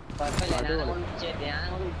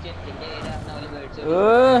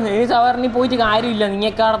 നീ സവർണി പോയിട്ട് കാര്യമില്ല.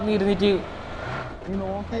 നീക്കാടന്ന് ഇരുന്നിട്ട്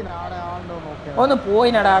ഒന്ന്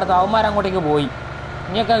പോയിനടാ. അടുത്ത് അവന്മാർ അങ്ങോട്ടേക്ക് പോയി.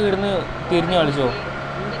 നീയൊക്കെ ഇവിടുന്ന് തിരിഞ്ഞു കളിച്ചോ?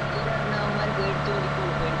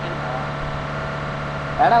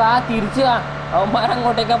 എടാ വാ തിരിച്ചു വാ.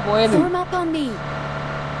 അവന്മാരങ്ങോട്ടേക്കാ പോയത്.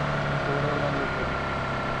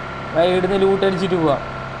 ഇവിടുന്ന് ലൂട്ട് അടിച്ചിട്ട് പോവാ.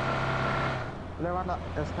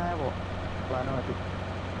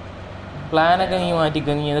 പ്ലാനൊക്കെ നീ മാറ്റിക്ക.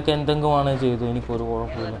 നീ ഇതൊക്കെ എന്തെങ്കിലുമാണ് ചെയ്തു. എനിക്കൊരു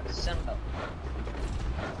കുഴപ്പമില്ല.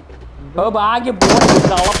 ഭാഗ്യം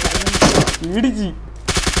ഇടിച്ച്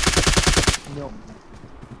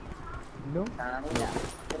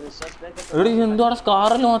എടി എന്തോടെ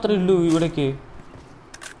സ്കാറിൽ മാത്രമേ ഉള്ളൂ ഇവിടേക്ക്.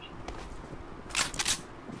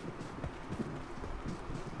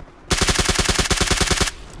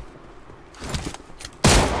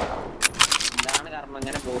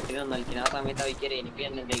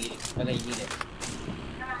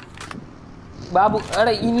 ബാബു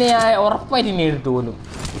എടാ ഇന്നെ ഞാൻ ഉറപ്പായിട്ട് ഇന്നെ എടുത്തു പോലും.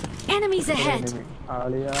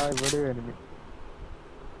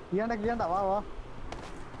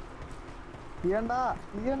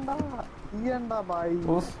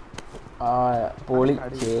 പൊളി.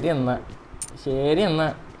 ശരി എന്നാ ശരി എന്നാ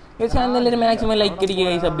ചാനലിൽ മാക്സിമം ലൈക്ക് അടിക്കുക,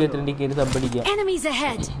 സബ് ചെയ്തിട്ടുണ്ടെങ്കിൽ സബ് അടിക്കുക.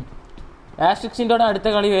 ആസ്ട്രിക്സിൻ്റെ കൂടെ അടുത്ത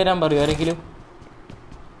കളി വരാൻ പറയൂ ആരെങ്കിലും.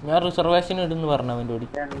 ഞാൻ റിസർവേഷൻ ഇടുന്നു പറഞ്ഞു അവൻ്റെ കൂടി.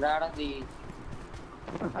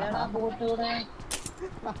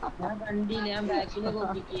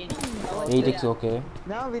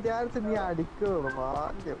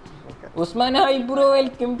 Usman hi bro,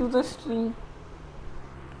 welcome to the stream.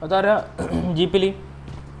 അതാരാ ജീപ്പില്?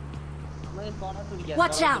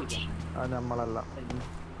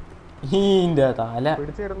 ഈന്റെ തല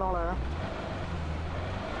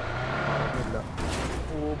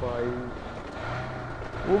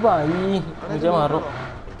മാറും.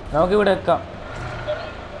 നമുക്ക് ഇവിടെ വെക്കാം.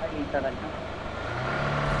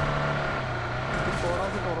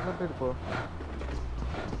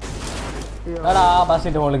 എടാ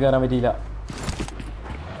ബസ്സിന്റെ മുകളിൽ കയറാൻ പറ്റിയില്ല.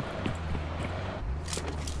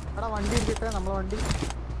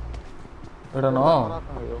 ഇടണോ?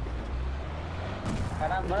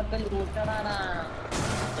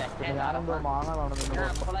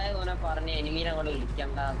 പറഞ്ഞ എനിമീനെ അങ്ങോട്ട്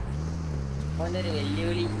വിളിക്കണ്ട. അവന്റെ ഒരു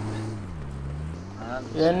വെല്ലുവിളി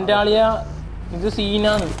എന്റെ ആളിയ ഇത്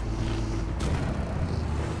സീനാണ്.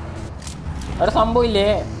 അവിടെ സംഭവം ഇല്ലേ,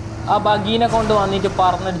 ആ ബഗീനെ കൊണ്ട് വന്നിട്ട്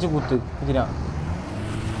പറന്നടിച്ച് കുത്ത് ഇതിനാ.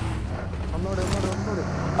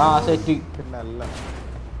 ആ സെറ്റ്.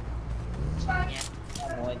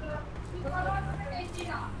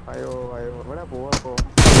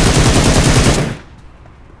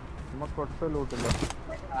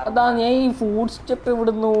 അതാ ഞാൻ ഈ ഫുഡ് സ്റ്റെപ്പ്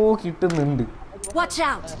ഇവിടുന്ന് കിട്ടുന്നുണ്ട്.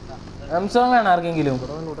 വേണം ആർക്കെങ്കിലും.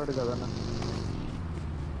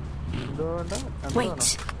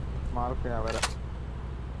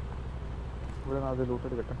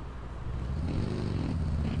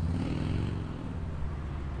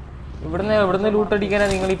 ഇവിടുന്ന് ലൂട്ടടിക്കാനാ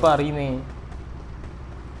നിങ്ങൾ ഈ പറയുന്നേ?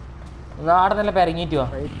 നാടെ നല്ല പെരങ്ങിട്ട് വാ.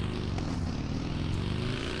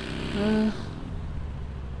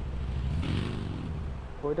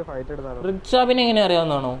 റിക്ഷാബിനെ എങ്ങനെ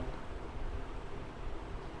അറിയാവുന്നതാണോ?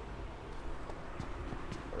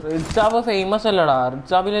 റിക്ഷാബ് ഫേമസ് അല്ലടാ.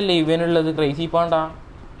 റിക്ഷാബിലല്ലേ ഇവനുള്ളത് ക്രൈസി പാണ്ടാ.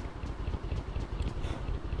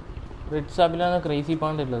 റിക്ഷാബിലാണ് ക്രൈസി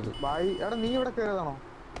പാണ്ട് ഉള്ളത്.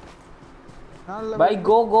 By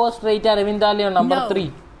go straight അരവിന്ദാലയ number 3.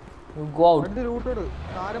 Go out.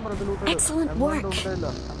 Excellent work.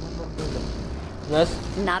 Yes.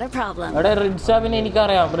 Not a problem. അവിടെ റിഡ്സാബിനെ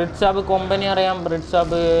എനിക്കറിയാം. റിഡ്സാബ് കൊമ്പനി അറിയാം.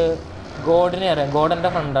 റിഡ്സാബ് ഗോഡിനെ അറിയാം. ഗോഡന്റെ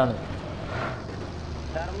ഫ്രണ്ടാണ്.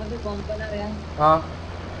 ആ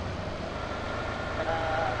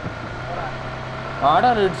ആടാ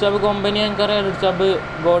റിഡ്സാബ് കൊമ്പനി എനിക്കറിയാം. റിഡ്സാബ്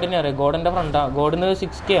ഗോഡിനെ അറിയാം. ഗോഡന്റെ ഫ്രണ്ടാ. ഗോഡിന്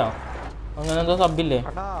 6K അങ്ങനെ എന്തോ സബില്ലേ.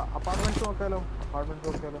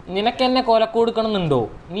 നിനക്ക് എന്നെ കൊലക്ക് കൊടുക്കണമെന്നുണ്ടോ?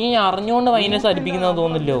 നീ അറിഞ്ഞുകൊണ്ട് മൈനസ് അടിപ്പിക്കുന്നത്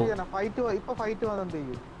തോന്നില്ലോ.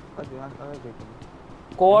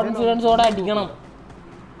 കോൺഫിഡൻസോടെ അടിക്കണം.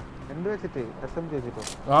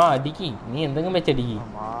 ആ അടിക്കി. നീ എന്തെങ്കിലും വെച്ചടിക്കി.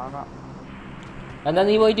 എന്താ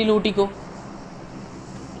നീ പോയിട്ട് ലൂട്ടിക്കോ.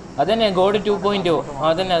 അതന്നെ ഗോഡ് 2.0.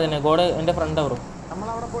 അതന്നെ ഗോഡ് എന്റെ ഫ്രണ്ട് അവറും.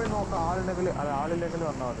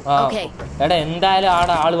 എടാ എന്തായാലും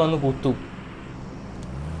ആടെ ആള് വന്ന് കുത്തു.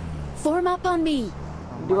 Form up on me.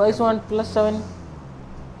 Device 1+7.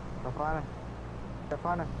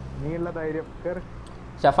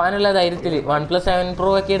 ഷഫാനുള്ള ധൈര്യത്തില് 1+7 Pro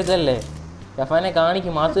ഒക്കെ എടുത്തല്ലേ. ഷഫാനെ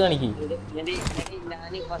കാണിക്കും, മാസ് കാണിക്കും.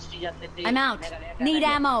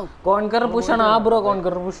 കോൺകർ പുഷാണ്. ആ ബ്രോ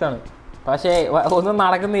കോൺകർ പുഷാണ്. പക്ഷേ ഒന്നും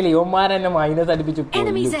നടക്കുന്നില്ല. ഇവന്മാരെന്നെ മൈനസ് അടുപ്പിച്ചു.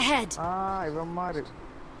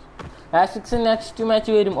 നെക്സ്റ്റ്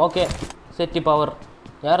മാച്ച് വരും. Okay set power.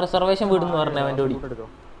 ഞാൻ റിസർവേഷൻ വിടുന്നു പറഞ്ഞു അവൻ്റെ കൂടി.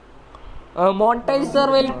 Montage sir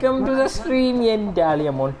welcome to the stream. എൻ്റെ ആളിയ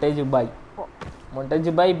മോണ്ടേജ്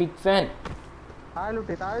ബൈ ബിഗ് ഫാൻ.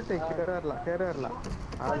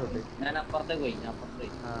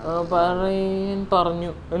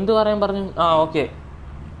 പറഞ്ഞു എന്ത് പറയാൻ പറഞ്ഞു. ആ ഓക്കെ.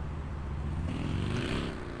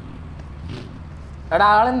 എടാ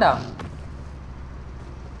ആളെന്താ?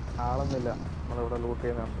 ആളൊന്നുമില്ല. നമ്മളിവിടെ ലൂട്ട്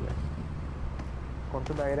ചെയ്യുന്നുണ്ടല്ലേ.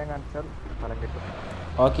 കുറച്ച് ധൈര്യം കാണിച്ചാൽ ഫലം കിട്ടും.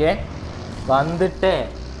 ഓക്കെ വന്നിട്ടേ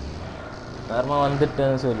വേർമ വന്നിട്ട്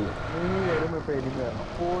സോറി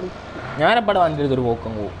ഞാനെപ്പടെ വണ്ടി എടുത്തൊരു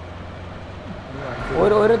പോക്കം പോവും.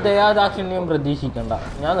 ഒരു ദയാദാക്ഷിണ്യം പ്രതീക്ഷിക്കണ്ട.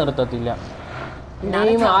 ഞാൻ നിർത്തത്തില്ല.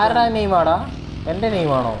 നെയിം ആരുടെ നെയിമാടാ? എന്റെ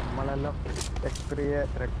നെയിമാണോ?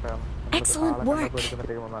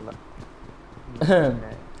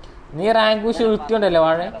 നീ റാങ്ക് പുഷ് നിർത്തിയോണ്ടല്ലേ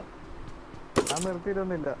വാഴ?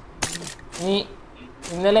 നീ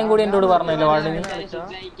ഇന്നലെയും കൂടി എന്നോട് പറഞ്ഞല്ലോ വാഴ. നീ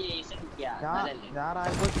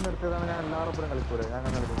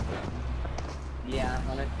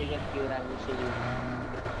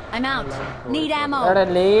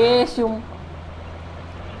ലേശും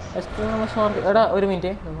എടാ ഒരു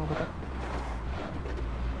മിനിറ്റ് നോക്കട്ടെ.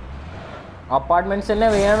 അപ്പാർട്ട്മെന്റ്സ് തന്നെ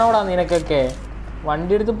വേണോടാ നിനക്കൊക്കെ.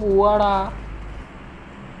 വണ്ടി എടുത്ത് പോവാടാ.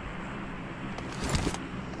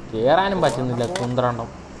 കേറാനും പറ്റുന്നില്ല. കുന്ത്രണ്ടം.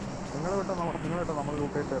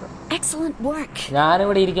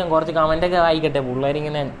 ഞാനിവിടെ ഇരിക്കാൻ കുറച്ച് കമന്റ് ഒക്കെ വായിക്കട്ടെ.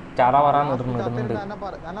 പിള്ളേരിങ്ങനെ ചറ പറയാൻ ഇടുന്നുണ്ട്.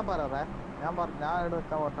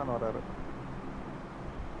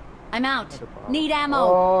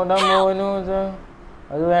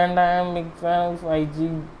 അത് വേണ്ട. Big fan of 5G.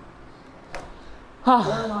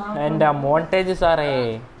 എന്റെ മോണ്ടേജ് സാറേ.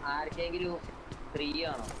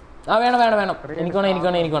 ആ വേണം എനിക്ക്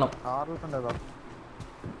വേണം.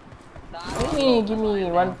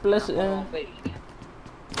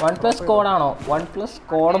 One plus കോഡാണോ? One plus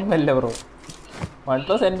കോഡൊന്നല്ല bro. One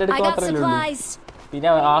plus എൻ്റെ അടുത്ത് മാത്രമല്ലേ ഉള്ളൂ. പിന്നെ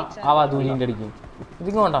ആ വാദൂലിൻ്റെ അടുക്കും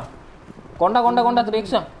ഇതിങ്ങ് കൊണ്ട 3x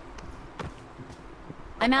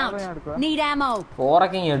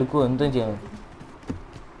 4 എടുക്കുവോ? എന്തും ചെയ്യണം.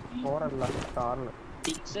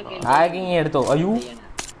 ആകെ എടുത്തോ. അയ്യോ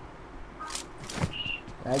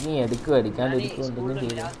നീ എടുക്കും എടുക്കാണ്ടിരിക്കും എന്തെങ്കിലും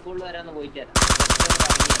ചെയ്തു. സ്കൂളിൽ വരാന്ന് പോയിട്ട്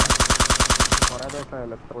കൊറേ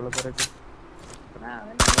ദിവസമായല്ലോ സ്കൂളിൽ കയറിയിട്ട്.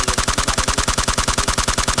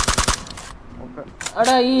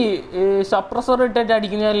 എടാ ഈ സപ്രസർ ഇട്ടിട്ട്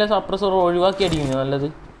അടിക്കുന്നതല്ല സപ്രസർ ഒഴിവാക്കി അടിക്കുന്നത് നല്ലത്.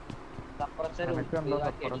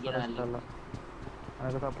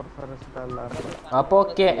 അപ്പൊ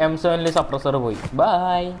ഓക്കെ M7 സപ്രസർ പോയി.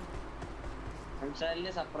 ബൈ.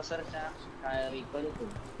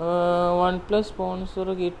 OnePlus സ്പോൺസർ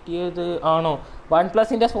കിട്ടിയത് ആണോ?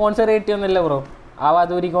 OnePlusന്റെ സ്പോൺസർ കിട്ടിയൊന്നല്ല ബ്രോ. ആ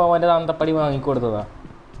വധൂരിക്ക് അവന്റെ തന്തപ്പടി വാങ്ങിക്കൊടുത്തതാ.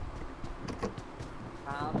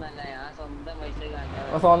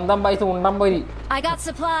 സ്വന്തം പൈസ ഉണ്ടം പോയി.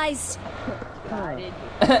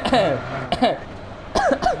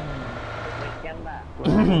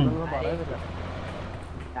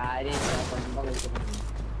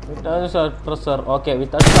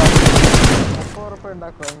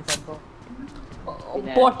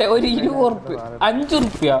 പോട്ടെ ഒരു 20 ഉറുപ്പ്യ 5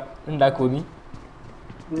 ഉറുപ്പ്യ ഉണ്ടാക്കൂ നീ.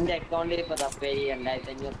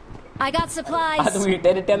 അത്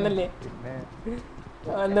വീട്ടുകാരിട്ടല്ലേ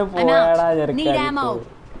അന്ന് പോയാടാ ചെറുക്കാൻ.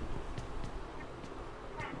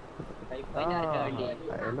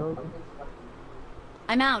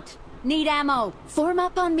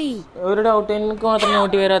 ഒരു ഡൗട്ട് എനിക്ക് മാത്രം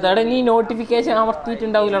നോട്ടി വരാത്ത. എടാ നീ നോട്ടിഫിക്കേഷൻ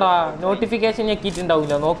അമർത്തിയിട്ടുണ്ടാവില്ലടാ. നോട്ടിഫിക്കേഷൻ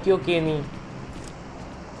ഞെക്കിയിട്ടുണ്ടാവില്ല. നോക്കി നോക്കിയേ നീ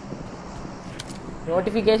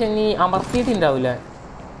നോട്ടിഫിക്കേഷൻ നീ അമർത്തിയിട്ടുണ്ടാവില്ല.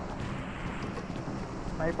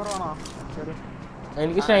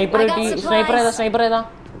 എനിക്ക് സ്നൈപ്പർ കിട്ടി. സ്നൈപ്പർ ഏതാ?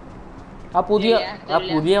 ആ പുതിയ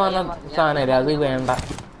വന്ന സാധനം അത് വേണ്ട.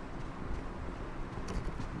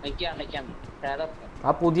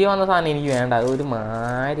 ആ പുതിയ വന്ന സാധനം എനിക്ക് വേണ്ട. അത് ഒരു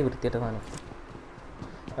മാരി വൃത്തിയായിട്ട സാധനം.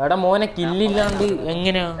 എടാ മോനെ കില്ലില്ലാണ്ട്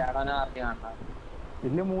എങ്ങനെയാ?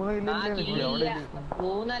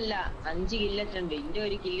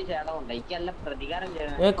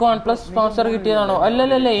 എനിക്ക് OnePlus സ്പോൺസർ കിട്ടിയതാണോ?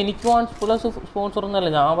 അല്ലല്ല എനിക്ക് OnePlus സ്പോൺസർ ഒന്നല്ല.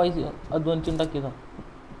 ഞാൻ പൈസ അധ്വാനിച്ചുണ്ടാക്കിയതാ.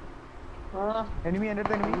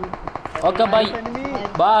 Okay bye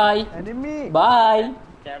bye bye.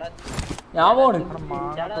 ഞാൻ പോണ്.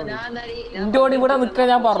 എന്റെ ഓടി ഇവിടെ നിക്ക.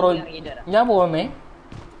 ഞാൻ പറഞ്ഞു ഞാൻ പോന്നേ.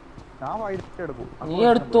 നീ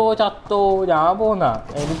എടുത്തോ ചത്തോ ഞാൻ പോന്ന.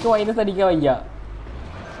 എനിക്ക് വൈനസ് അടിക്കാൻ വയ്യ.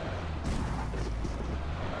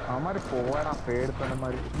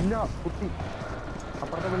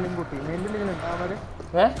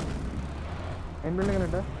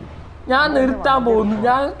 ഞാൻ നിർത്താൻ പോകുന്നു.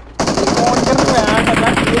 ഞാൻ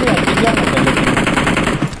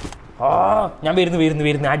ഞാൻ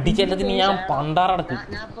വരുന്നു അടിച്ചെല്ലത്തിന് ഞാൻ പണ്ടാറടക്കും.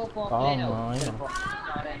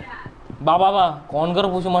 ബാബാ കോൺകർ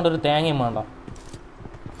പൂശും വേണ്ട ഒരു തേങ്ങയും വേണ്ട.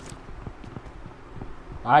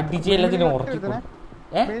 അടിച്ചെല്ലത്തിന് ഉറക്കിക്കോ.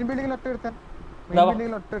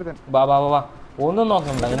 ബാബാ ഒന്നും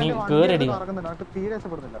നോക്കണ്ട. ഇനി കേറടി.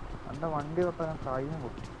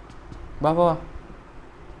 ബാബാ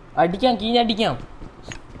അടിക്കാം. കീഞ്ഞടിക്കാം.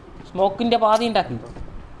 സ്മോക്കിന്റെ പാതി ഉണ്ടാക്കി.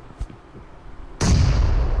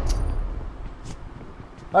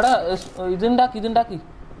 എടാ ഇതുണ്ടാക്കി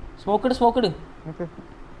സ്മോക്കിട്.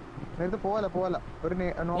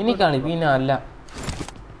 എനിക്കാണ് പിന്നെ അല്ല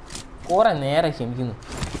കൊറേ നേരെ ക്ഷമിക്കുന്നു.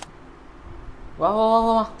 വാ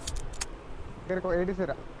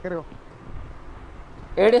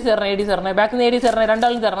ADS തരണേ. ബാക്കിൽ നിന്ന് ADS തരണേ.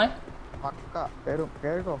 രണ്ടാളും തരണേ.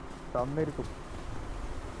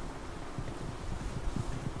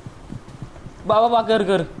 ബാബാ കേറ്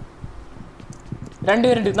 2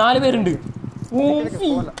 പേരുണ്ട് 4 പേരുണ്ട്.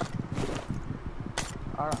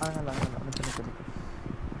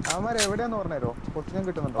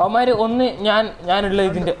 അവന്മാര് ഒന്ന് ഞാനുള്ള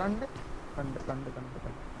ഇതിന്റെ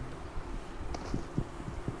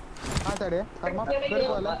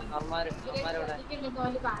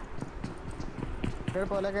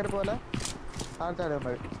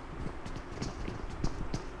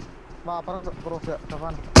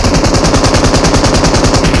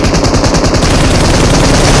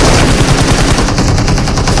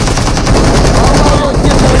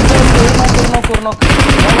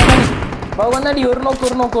വന്നടി. ഒരു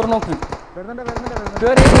നോക്ക്.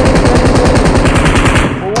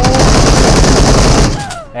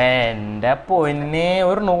 എന്റെ പൊന്നെ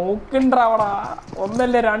ഒരു നോക്കുണ്ടാവടാ.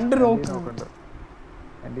 ഒന്നല്ല 2 നോക്കുന്നുണ്ട്.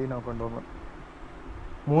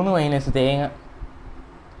 3 മൈനസ് തേങ്ങ.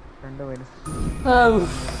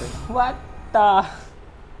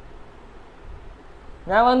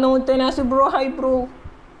 ഞാൻ വന്നു മുത്തനാസ് ബ്രോ. Hi bro.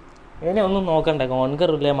 എന്നെ ഒന്നും നോക്കണ്ട.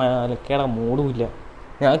 കോൺകറില്ല മലക്കേട മൂടുമില്ല.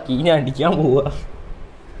 ഞാൻ കീഞ്ഞടിക്കാൻ പോവാ.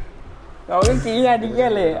 നമുക്ക്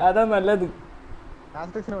കീഞ്ഞടിക്കല്ലേ അതാ നല്ലത്.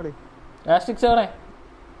 ആസ്റ്റിക്സ്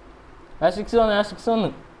വന്ന്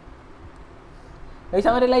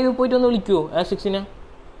അവരെ ലൈവ് പോയിട്ട് ഒന്ന് വിളിക്കുവോ ആസ്റ്റിക്സിനെ?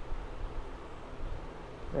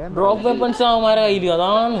 ഡ്രോപ്പ് വെപ്പൺസ് അവന്മാരെ കയ്യില്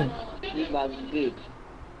അതാണ്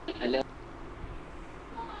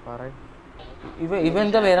ഇവ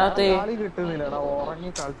എന്താ വരാത്തെ കളി കിട്ടുന്നില്ലടാ ഉറങ്ങി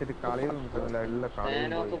കളിച്ചിട്ട് കളിയും കിട്ടുന്നില്ല എല്ലാ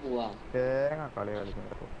കളിയും തേങ്ങ കളി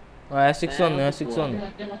കളിക്കുന്നു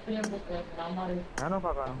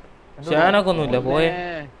ഷാനൊക്കെ ഒന്നുമില്ല പോയെ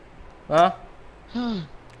ആ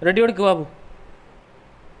റെഡി കൊടുക്ക് ബാബു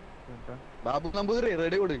ബാബു നമ്പൂതിരി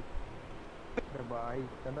റെഡി കൊടു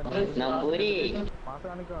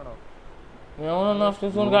ഞാനൊന്ന് ആഫ്റ്റർ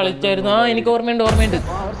സോൺ കളിച്ചായിരുന്നു. ആ എനിക്ക് ഓർമ്മയുണ്ട്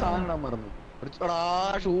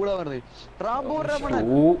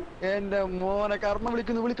എന്റെ മോനെ കർമ്മ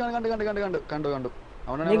വിളിക്കുന്നു വിളിക്കാൻ കണ്ടു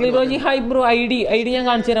ഹൈ ബ്രോ ഐഡി ഞാൻ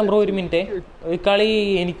കാണിച്ചു തരാം ബ്രോ ഒരു മിനിറ്റ്. കളി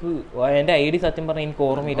എനിക്ക് എന്റെ ഐഡി സത്യം പറഞ്ഞ എനിക്ക്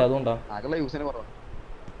ഓർമ്മയില്ല അതുകൊണ്ടാ.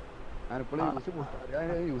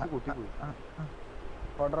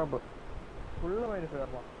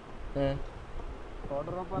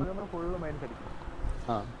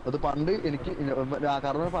 അത് പണ്ട് എനിക്ക്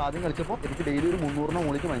കാരണം ആദ്യം കളിച്ചപ്പോ എനിക്ക് ഡെയിലി ഒരു 300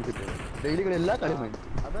 മുകളിലേക്ക് മൈൻഡ് കിട്ടും. ഡെയിലി കളി എല്ലാ കളിയും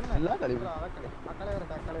എല്ലാ കളിയും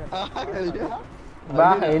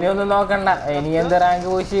ഇനിയൊന്നും നോക്കണ്ട. ഇനി എന്ത് റാങ്ക്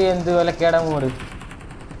പോയി എന്ത് വിലക്കേടാ മൂട്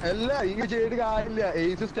അല്ല ഈ ചെയ്തിട്ട് കാര്യമില്ല.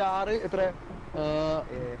 എയ്സ് സ്റ്റാർ എത്ര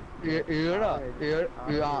 7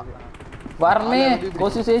 പറഞ്ഞേ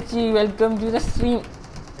കോശി ചേച്ചി വെൽക്കം ടു ദ സ്ട്രീം.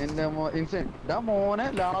 എന്റെ മോനെ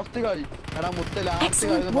ലാസ്റ്റ് കളി എടാ മുത്ത ലാസ്റ്റ്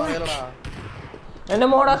കളി പറയലടാ. എന്റെ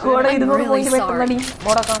മോടാക്കും 200 പോയിന്റ് പെട്ടെന്നടി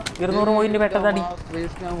മോടാക്കാം 200 പോയിന്റ് പെട്ടെന്നടി.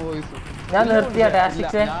 ഞാൻ നിർത്തിയ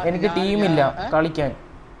ടാസ്റ്റിക്സ് എനിക്ക് ടീമില്ല കളിക്കാൻ.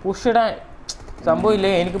 പുഷ് ഇടാൻ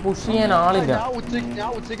സംഭവമില്ലേ, എനിക്ക് പുഷ് ചെയ്യാൻ ആളില്ല.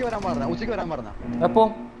 എപ്പോ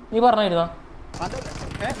നീ പറഞ്ഞിരുന്നാ?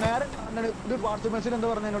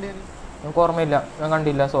 എനിക്ക് ഓർമ്മയില്ല, ഞാൻ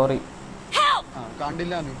കണ്ടില്ല, സോറി.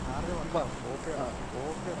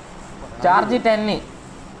 ചാർജ് 10.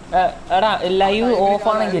 എടാ ലൈവ് ഓഫ്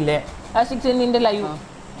ആണെങ്കിലേ നിന്റെ ലൈവ്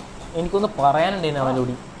എനിക്കൊന്ന് പറയാനുണ്ട്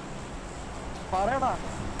അവനോടി.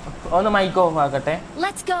 ഒന്ന് മൈക്ക് ഓഫ് ആക്കട്ടെ.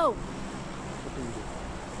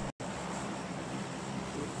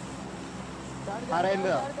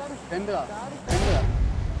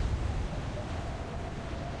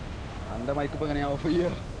 എന്റെ മൈക്ക് ഇപ്പൊ എങ്ങനെയാ ഓഫ് ചെയ്യാ?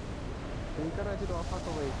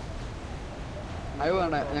 അത്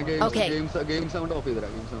വേണ്ട, ഞാൻ ഗെയിം സൗണ്ട് ഓഫ്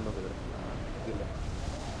ചെയ്തരാം.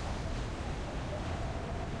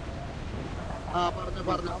 ആ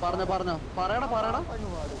പറഞ്ഞോ പറയടാ.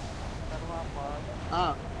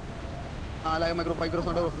 ആ ലൈവ്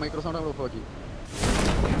മൈക്രോസൗണ്ട് ഓഫ് ആക്കി.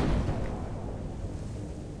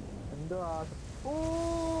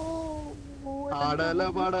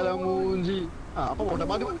 പടല മൂഞ്ചി. അപ്പൊ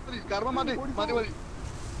മതി കർമ്മ മതി.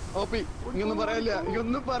 ഓപ്പി ഇങ്ങൊന്നും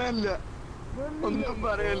പറയാനില്ല.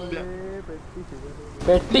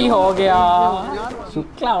 പെട്ടി ഹോ ഗയാ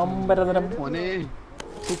ശുക്ല അമ്പരതരം. മോനെ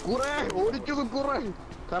സുക്കൂറേ ഓടിക്കു സുക്കൂറേ.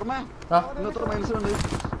 കർമ്മ ഇന്നത്ര മനസ്സിലുണ്ട്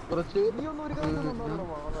കുറച്ച്.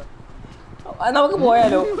 നമുക്ക്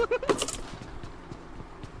പോയാലോ?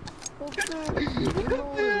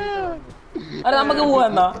 അല്ല നമുക്ക് പോവാ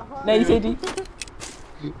നൈസായിട്ട്.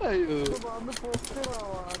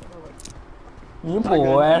 നീ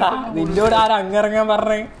പോയടാ, നിന്നോട് ആരും അങ്ങിറങ്ങാൻ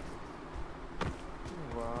പറഞ്ഞേ?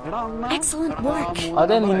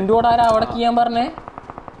 അതെ നിന്നോട് ആരാ അവിടെ ചെയ്യാൻ പറഞ്ഞേ?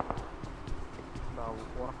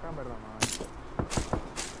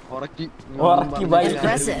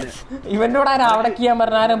 ഇവന്റോട് ആരാ അവിടെ ചെയ്യാൻ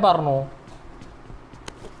പറഞ്ഞ? ആരും പറഞ്ഞോ?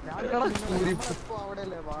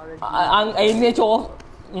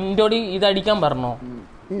 നിന്റോട് ഇതടിക്കാൻ പറഞ്ഞോ?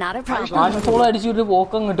 അൺഫോളോ അടിച്ചിട്ട്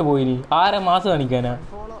പോക്കം ഇങ്ങോട്ട് പോയിനി. ആരെ മാസം കാണിക്കാനാ?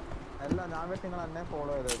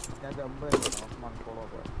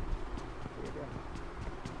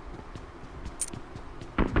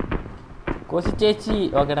 കോശി ചേച്ചി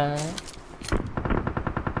ഓക്കെടാ.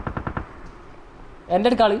 എന്റെ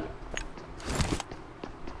അടുക്കള്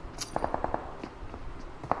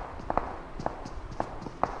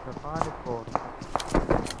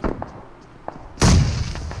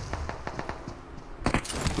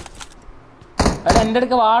എടാ എന്റെ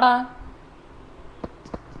അടുക്ക വാടാ,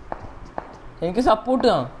 എനിക്ക് സപ്പോർട്ട്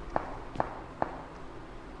ആ.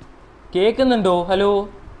 കേക്കുന്നുണ്ടോ? ഹലോ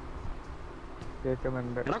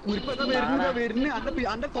കേക്കുന്നുണ്ട്.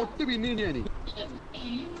 തൊട്ട് പിന്നീട് ഞാന്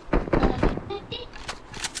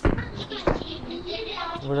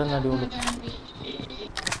ഇവിടെ നടുവുള്ളൂ.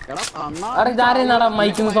 ഇതാരെന്നാടാ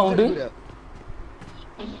മൈക്കിന്ന് സൗണ്ട്?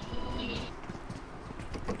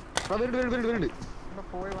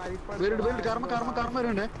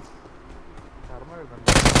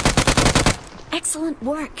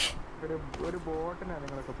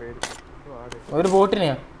 ഒരു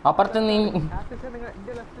ബോട്ടിനെയാ അപ്പുറത്ത് നീ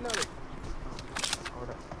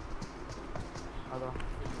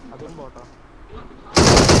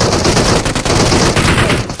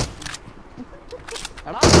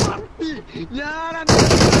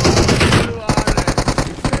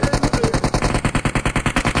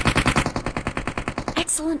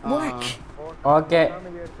Excellent work. Okay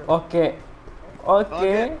okay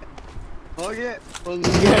okay okay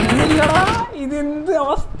ഗണ്ണില്ലടാ ഇതെന്ത്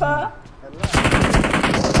അവസ്ഥ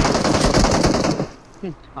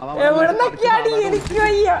എവിടുന്നൊക്കെയാടി എനിക്ക്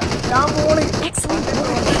വയ്യ ഞാൻ പോണ് Excellent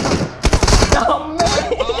work. അമ്മേ.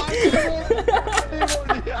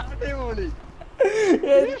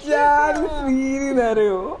 എച്ചാല്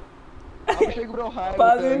സീരിയറിയോ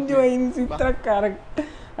 15 മൈനസ് ഇത്ര കറക്റ്റ്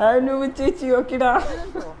അതിന് ചേച്ചി ഓക്കിടാ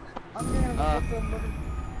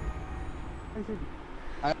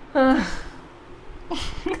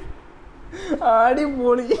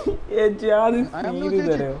അടിപൊളി എച്ചാല്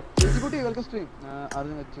സീരിയറിയോ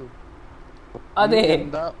അതെ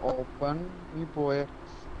എന്താ ഓപ്പൺ നീ പോയ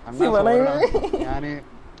ഞാന്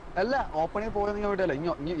അല്ല ഓപ്പണിൽ പോയെന്ന് ഞാൻ വിട്ടല്ല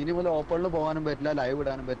ഇനി മുതൽ ഓപ്പണിൽ പോകാനും പറ്റില്ല ലൈവ്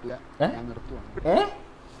ഇടാനും പറ്റില്ല ഞാൻ നിർത്തുവാണ്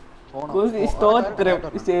സ്തോത്രം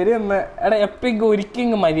ശരി എന്നാ എടാ എപ്പെങ്കിലും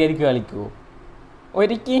ഒരിക്കലും മര്യാദക്ക് കളിക്കുവോ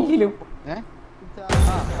ഒരിക്കെങ്കിലും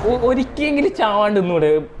ഒരിക്കെങ്കിലും ചാവാണ്ട്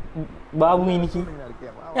ഇന്നൂടെ ബാബു എനിക്ക്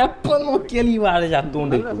എപ്പൊ നോക്കിയാലും ഈ വാഴ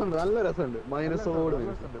ചത്തുകൊണ്ട് നല്ല രസമുണ്ട് മൈനസോട്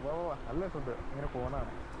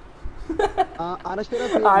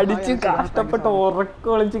അടിച്ച് കഷ്ടപ്പെട്ട്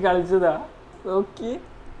ഉറക്കം ഒളിച്ച് കളിച്ചതാ ഓക്കെ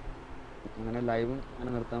അങ്ങനെ ലൈവും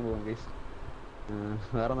അങ്ങനെ നിർത്താൻ പോകും ഗൈസ്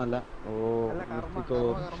വേറെ നല്ല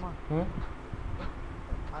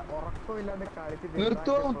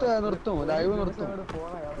നിർത്തും ലൈവ് നിർത്തും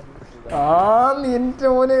ആ നിന്റെ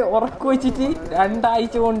മോനെ ഉറക്കം വെച്ചിട്ട് 2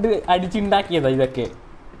 ആഴ്ച കൊണ്ട് അടിച്ചുണ്ടാക്കിയതാ ഇതൊക്കെ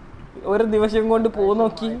ഒരു ദിവസം കൊണ്ട് പോ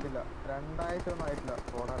നോക്കി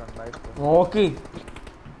നോക്ക്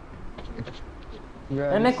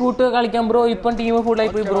എന്നെ കൂട്ടുക കളിക്കാൻ ബ്രോ ഇപ്പം ടീം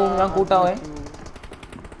ഫുള്ളായി പോയി ബ്രോ ഞാൻ കൂട്ടാവേ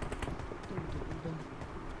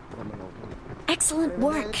Excellent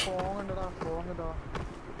work.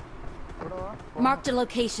 Marked a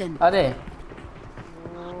location. അതെ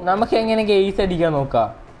നമുക്ക് എങ്ങനെ ഗെയ്സ് അടിക്കാൻ നോക്കാം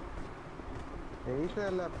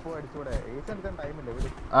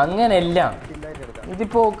അങ്ങനെയല്ല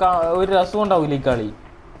ഇതിപ്പോ ഒരു രസം ഉണ്ടാവൂല ഈ കളി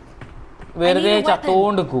വെറുതെ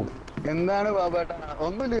ചത്തോണ്ടിക്കും എന്താണ് ബാബേട്ടാ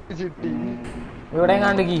ഒന്നുമില്ല ചിട്ടി ഇവിടെ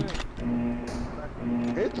കാണ്ടിക്ക്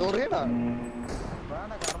ചൊറിയടാ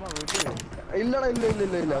ഇല്ലടാ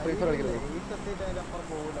ഇല്ല ഫ്രീ ഫയർ കളിക്കുന്നത്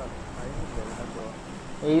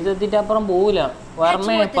എഴുതത്തിട്ട് അപ്പുറം പോവില്ല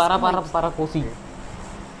വർമ്മേ പറ പറ പറ കോസി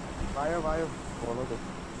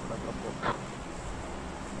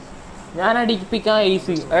ഞാൻ അടിപ്പിക്കാം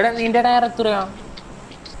എയ്സ് എടാ നിന്റെ ടയർ എത്രയാ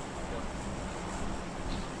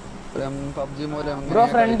പബ്ജി മൂലം ബ്രോ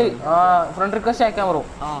ഫ്രണ്ട് റിക്വസ്റ്റ് അയക്കാം ബ്രോ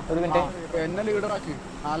ഒരു മിനിറ്റ് എന്നെ ലീഡർ ആക്കി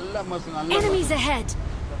നല്ല Enemies ahead.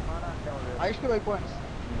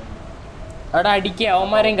 എടാ അടിക്കുക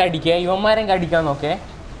അവന്മാരെയും കടിക്കുക ഇവന്മാരെയും കടിക്കാൻ നോക്കേ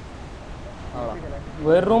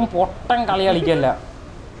വെറും പൊട്ടൻ കളി കളിക്കല്ല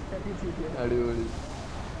അടിപൊളി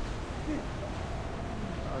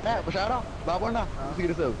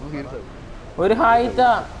ഒരു hi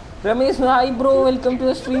Ramesh hi bro welcome to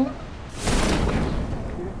the stream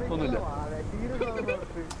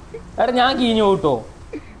എടാ ഞാൻ കീഞ്ഞു കേട്ടോ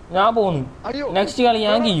ഞാൻ പോന്നു നെക്സ്റ്റ് കളി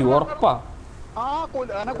ഞാൻ കീഞ്ഞു ഉറപ്പാ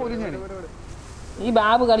ഈ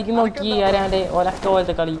ബാബ് കളിക്കുന്ന നോക്കി ആരാന്റെ ഒലക്ക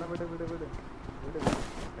പോലത്തെ കളി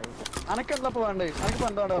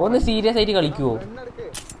ഒന്ന് സീരിയസ് ആയിട്ട് കളിക്കുവോ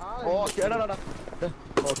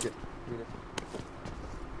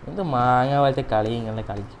എന്ത് മാങ്ങ പോലത്തെ കളി ഇങ്ങനെ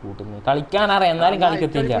കളിച്ച് കൂട്ടുന്നത് കളിക്കാൻ അറിയാം എന്നാലും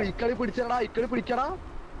കളിക്കത്തില്ല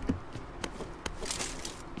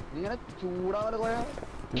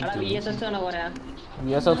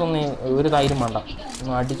ഒന്നും ഒരു കാര്യം വേണ്ട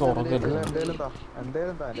അടിച്ച് ഉറക്കരുത്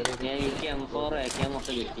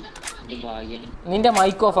നിന്റെ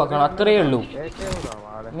മൈക്ക് ഓഫ് ആക്കണം അത്രേ ഉള്ളൂ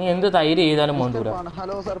നീ എന്ത് തൈര് ചെയ്താലും വേണ്ടൂല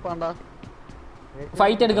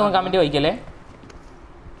ഫൈറ്റ് എടുക്കുമ്പോൾ കമന്റ് വായിക്കല്ലേ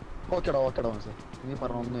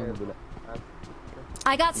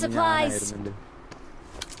I got supplies.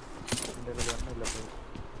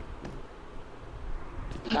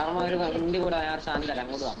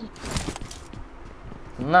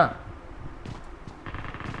 എന്നാ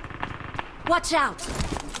Watch out.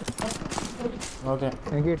 ഓക്കെ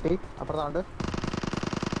എനിക്ക് കിട്ടി അപ്പുറത്താണ്ട്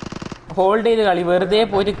ഹോൾഡ് ചെയ്ത് കളി വെറുതെ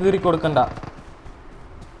പോയിട്ട് കീറി കൊടുക്കണ്ട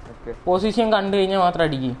പൊസിഷൻ കണ്ടു കഴിഞ്ഞാൽ മാത്രം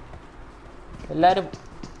അടിക്കും എല്ലാരും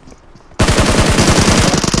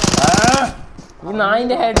ഈ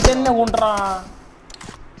നായിന്റെ ഹെഡ് തന്നെ കൊണ്ടാ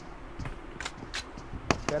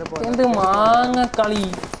എന്ത് മാങ്ങ കളി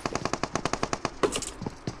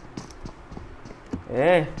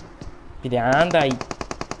ഭ്രാന്തായി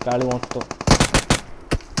കളി മൊത്തം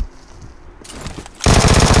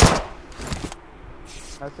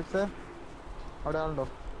അവിടെ ആളുണ്ടോ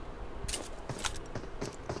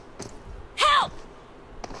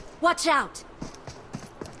Watch out!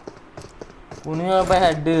 കുനിഞ്ഞപ്പോ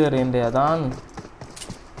ഹെഡ് കയറിയന്റെ അതാണ്.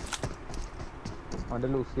 അവന്റെ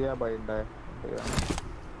ലൂസിയ ബൈൻഡേ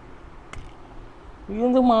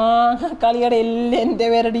ഇത് മാങ്ങ കളിയുടെ എല്ലാം എന്റെ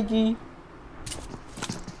പേരടിക്ക്.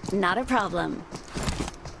 Not a problem.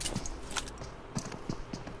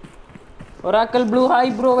 Oracle blue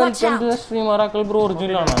hi bro, welcome to the stream. Oracle bro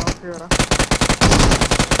original ആണോ?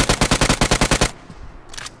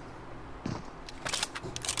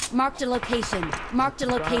 Marked a location. Marked a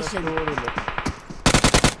location.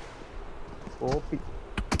 OP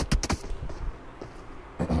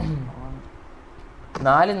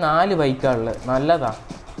 4 ബൈക്കാണുള്ളത്. നല്ലതാ,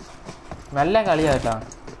 നല്ല കളിയാട്ടാ.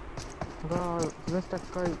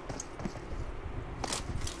 സ്റ്റക്കായി.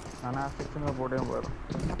 ഞാൻ ആ സെക്ഷനിൽ പോടാൻ പോയത്.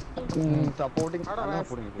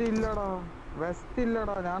 വെസ്റ്റ്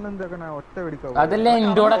ഇല്ലടാ. ഞാൻ എന്തൊക്കെ ഒറ്റ പിടിക്കാം. അതല്ലേ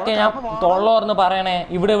എൻ്റെോടൊക്കെ ഞാൻ തൊള്ളോർന്ന് പറയണേ.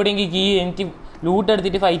 ഇവിടെ എവിടെയെങ്കിൽ കീ എനിക്ക് ലൂട്ട്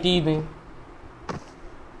എടുത്തിട്ട് ഫൈറ്റ് ചെയ്ത്.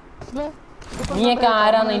 നീയൊക്കെ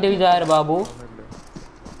ആരാന്ന് നിന്റെ വിചാരം ബാബു?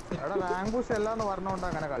 റാങ്കൂസ് എല്ലാന്ന് പറഞ്ഞോണ്ട്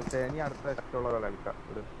അങ്ങനെ കളിച്ചേ. ഇനി അടുത്ത ഇഷ്ടമുള്ള കളിക്കാം.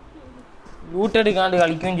 ലൂട്ട് എടുക്കാണ്ട്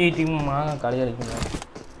കളിക്കുകയും ചെയ്തിട്ട് മാങ്ങ കളി കളിക്കുന്നത്.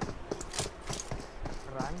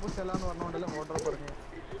 റാങ്കൂസ് എല്ലാന്ന് പറഞ്ഞോണ്ടല്ലേ ഓർഡർ പറഞ്ഞു.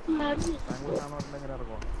 റാങ്കൂസ് ആണെന്ന് പറഞ്ഞിട്ട് എങ്ങനെ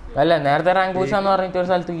ഇറങ്ങും? അല്ല, നേരത്തെ റാങ്ക് പൂഷാന്ന് പറഞ്ഞിട്ട് ഒരു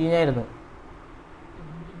സ്ഥലത്ത് കീഞ്ഞായിരുന്നു.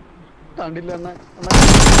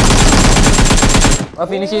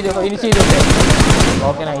 ഫിനിഷ് ചെയ്തു.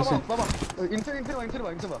 Okay, nice.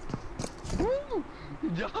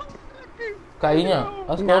 കഴിഞ്ഞ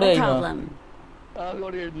സ്കോഡ് കഴിഞ്ഞോ?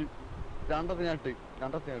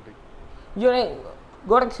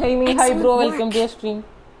 Hi bro, welcome to stream.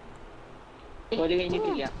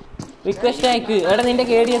 Request അയക്ക്. എടാ നിന്റെ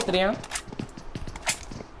കേടി എത്രയാ?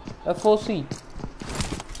 FOC.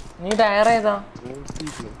 നീ ടയർ ഏതാ?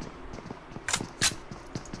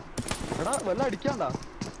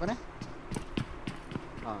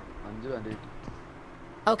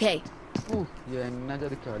 Okay.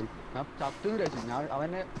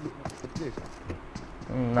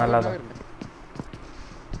 നല്ലതാ.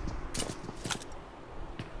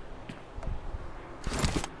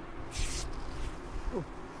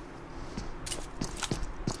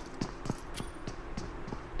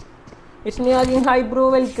 Hi bro,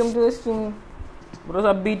 welcome to stream. Bro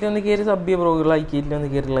sub ചെയ്തിട്ട് ഒന്ന് കയറി സബ് ചെയ്യാം. ബ്രോ ലൈക്ക് ചെയ്തിട്ട് ഒന്ന്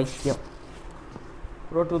കയറി ലൈക്ക് ചെയ്യാം.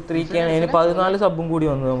 ബ്രോ 2-3 അതിന് 14 സബും കൂടി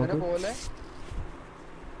വന്നു നമുക്ക്.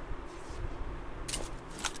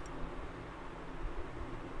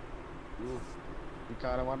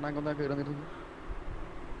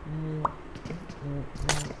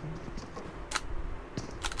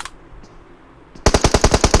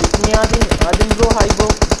 Bro hi bro.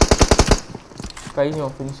 കഴിഞ്ഞോ?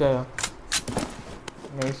 ഫിനിഷായോ?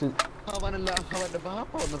 നൈസ്.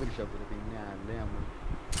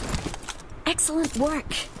 Excellent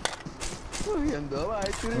work.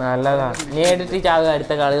 നല്ലതാ. നീ എടുത്ത് ചാകുക.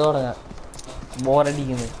 അടുത്ത കളി തുടങ്ങാം.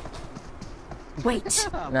 ബോറടിക്കുന്നു.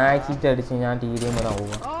 നാക്സിറ്റ് അടിച്ച് ഞാൻ TDM വരാൻ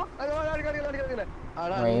പോവാ.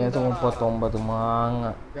 -39 മാങ്ങ.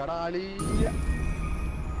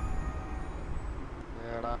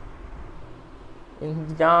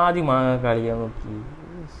 ജാതി മാങ്ങ കളിയാൻ നോക്കി.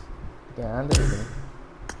 ഞാൻ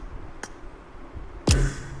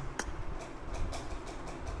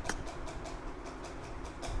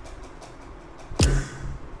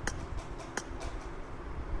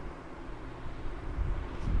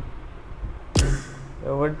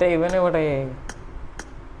എവിടെ ഇവനെവിടെ?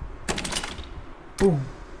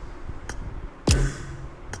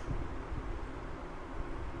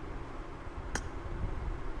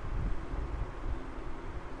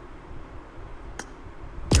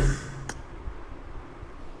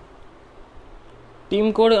 ടീം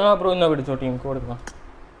കോഡ് ബ്രോ എന്നാ പിടിച്ചോ. ടീം കോഡ് എടുക്കാം.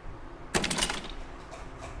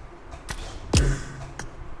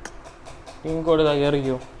 ടീം കോഡ് ഇതാ,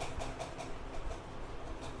 കയറിക്കോ.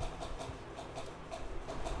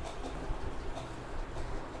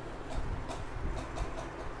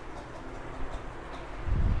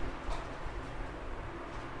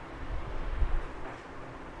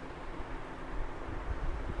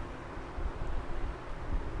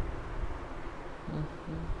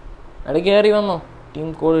 അവിടെ കയറി വന്നോ. ടീം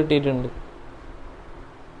കോഡ് ഇട്ടിട്ടുണ്ട്.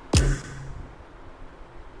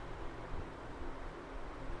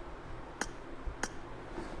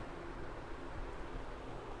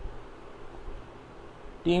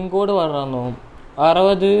 ടീം കോഡ് പറഞ്ഞോ.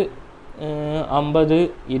 60 50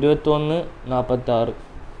 21 46.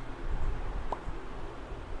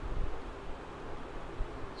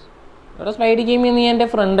 ഇവിടെ സ്ലൈഡ് ഗെയിമിൽ നീ എൻ്റെ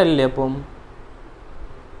ഫ്രണ്ട് അല്ലേ? അപ്പം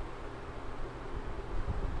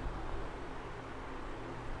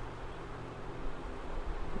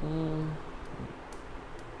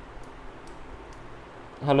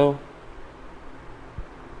ഹലോ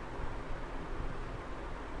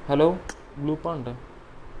ഹലോ ബ്ലൂ പാണ്ട്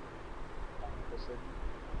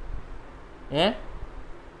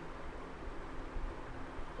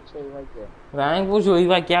റാങ്ക് പുഷ്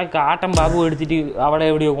ഒഴിവാക്കി ആ കാട്ടൻ ബാബു എടുത്തിട്ട് അവിടെ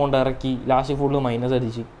എവിടെയോ കൊണ്ട് ഇറക്കി ലാസ്റ്റ് ഫുള്ള് മൈനസ്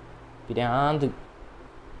അടിച്ച് ഭ്രാന്ത്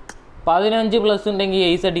 15+ ഉണ്ടെങ്കിൽ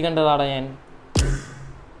എയ്സ് അടിക്കേണ്ടതാടാ ഞാൻ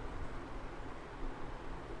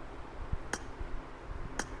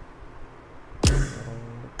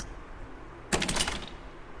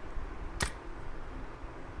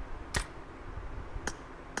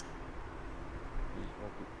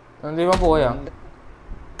എന്തിവൻ പോയാ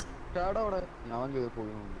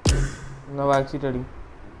എന്നാ വാക്സിറ്റ് അടി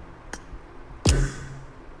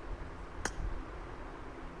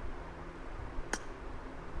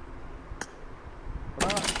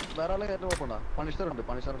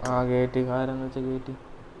ആ കേട്ടി കാരെന്ന് വെച്ചാൽ കേട്ടി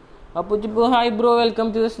അപ്പൊ ഇപ്പൊ hi bro welcome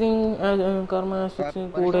to the stream കർമ്മ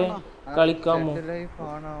കൂടെ കളിക്കാമോ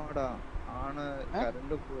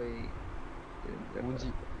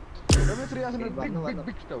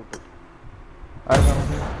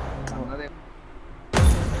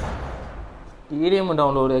TDM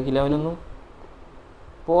ഡൗൺലോഡ് ആക്കില്ല അവനൊന്നും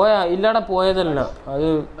പോയാ ഇല്ലാടാ പോയതല്ല അത്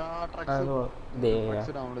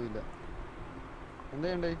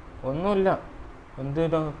ഒന്നുമില്ല എന്ത്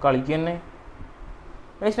കളിക്കന്നെ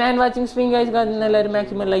വാച്ചിങ് സ്ട്രീം ഗൈസ് എല്ലാവരും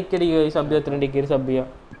മാക്സിമം ലൈക്ക് അടിക്കുക സബ് എത്രണ്ട് കയറി സബ്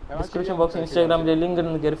ചെയ്യുക ഡിസ്ക്രിപ്ഷൻ ബോക്സ് ഇൻസ്റ്റാഗ്രാമിലെ ലിങ്ക്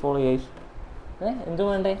ഇടുന്ന കയറി ഫോളോ ഗൈസ് എന്ത്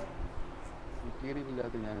വേണ്ടേ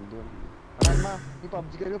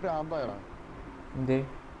എന്തേ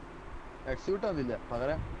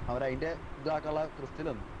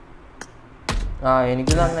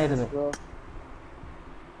എനിക്ക് തന്നായിരുന്നു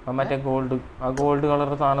മറ്റേ ഗോൾഡ് ആ ഗോൾഡ് കളർ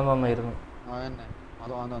സാധനം തന്നായിരുന്നു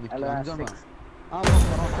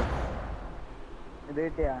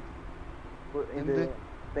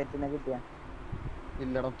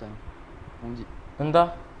എന്താ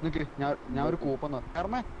ഞാൻ ഒരു കൂപ്പൺ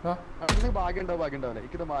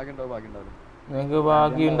നിങ്ങക്ക്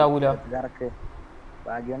ഭാഗ്യം ഉണ്ടാവൂല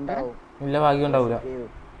ഇല്ല ഭാഗ്യം ഉണ്ടാവൂല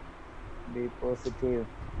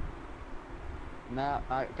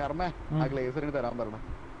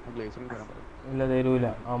ഇല്ല തരൂല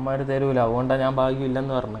അമ്മമാര് തരൂല അതുകൊണ്ടാ ഞാൻ ഭാഗ്യം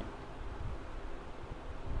ഇല്ലെന്ന് പറഞ്ഞേ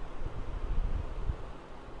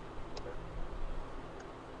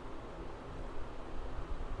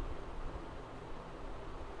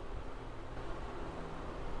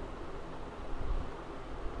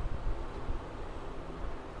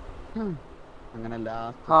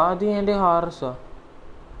ആദ്യം എന്റെ ഹാർസാ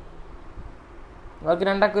നിങ്ങൾക്ക്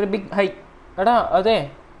രണ്ടാക്കും ഒരു ബിഗ് ഹൈ എടാ അതെ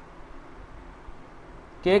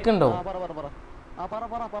കേക്കുണ്ടോ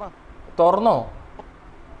തുറന്നോ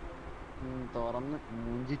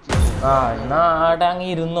ആ എന്നാ ആടെ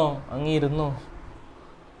അങ്ങിരുന്നോ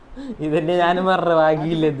ഇതന്നെ ഞാനും പറഞ്ഞ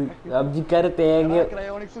ഭാഗ്യമില്ലത് അബ്ജിക്കാര് തേങ്ങ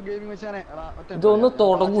ഇതൊന്ന്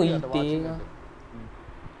തുടങ്ങൂ ഈ തേങ്ങ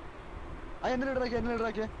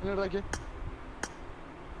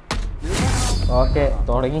ഓക്കെ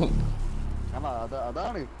തുടങ്ങി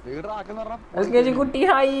കുട്ടി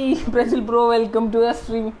hi പ്രസിൽ bro welcome to the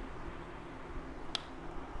stream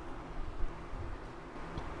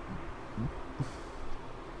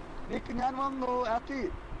ഞാൻ വന്നു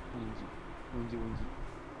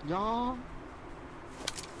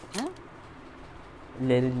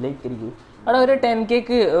അവിടെ ഒരു 10K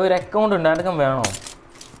ഒരു അക്കൗണ്ട് ഉണ്ട് അടക്കം വേണോ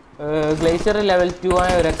ഗ്ലേസർ ലെവൽ 2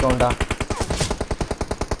 ആയ ഒരു അക്കൗണ്ടാ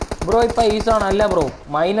ബ്രോ ഇപ്പൊ ഈസാണ് അല്ല ബ്രോ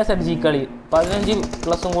മൈനസ് അടിച്ച് ഈ കളി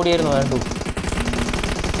 15+ കൂടിയായിരുന്നു വേണ്ടു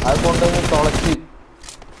അത് കൊണ്ടുവന്ന് തുളച്ച്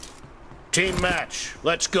Team match,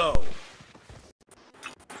 let's go.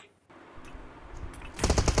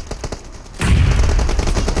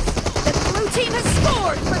 The blue team has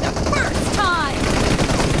scored for the first time.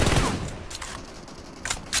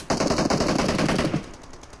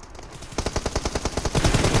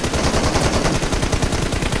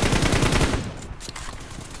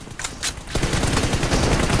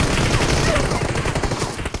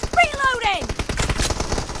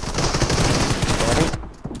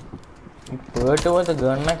 പേട്ട് പോലത്തെ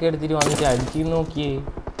ഗണ്ണൊക്കെ എടുത്തിട്ട് വന്നിട്ട് അടിച്ചു നോക്കിയേ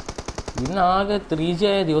ഇന്നാകെ 3G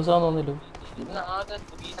ആയ ദിവസമാണെന്ന് തോന്നില്ലോ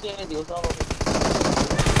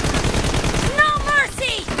No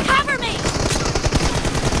mercy! Cover me!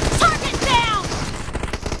 Target down!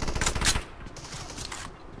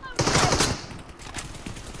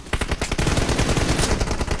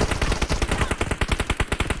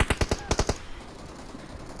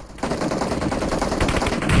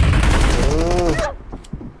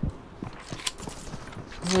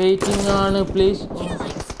 Waiting ആണ് പ്ലീസ്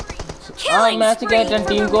ആ മാച്ച് കയറ്റാൻ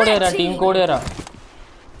ടീം കോഡ് തരാം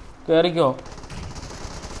കേറിക്കോ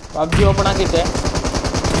പബ്ജി ഓപ്പൺ ആക്കിയിട്ടേ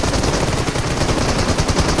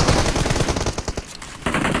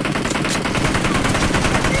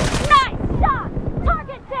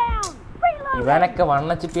ഇവനൊക്കെ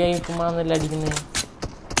വണ്ണച്ചിപ്പിയായിരിക്കുമ്പോഴാന്നല്ല അടിക്കുന്നത്.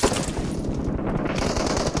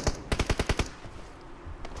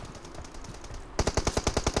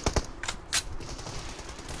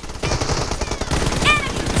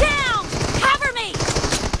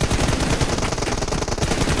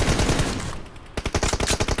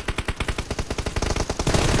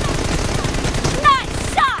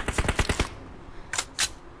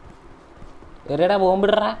 എവിടെടാ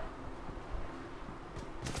ബോംബിടറാ?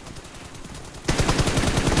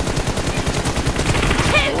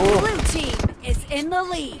 Blue team is in the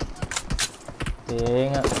lead.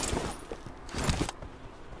 തേങ്ങ.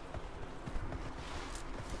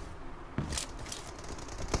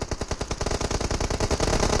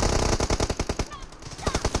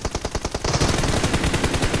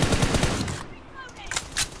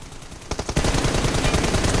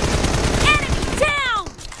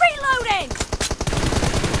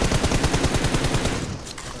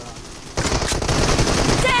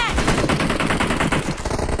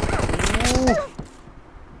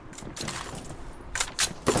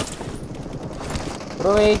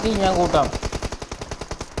 ബ്രോ വെയിറ്റ് ഞാൻ കൂട്ടാം.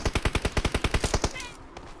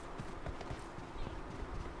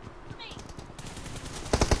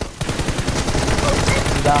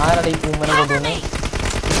 ഇതാരട ഈ കുമ്മനെ കൊണ്ടുവന്ന്?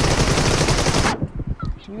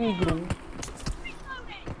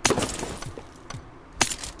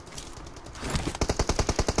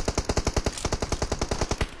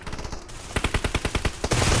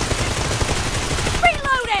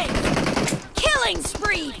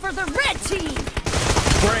 Spree for the red team.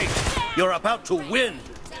 Great! You're about to win!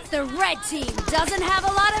 The red team doesn't have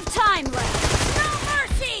a lot of time left. No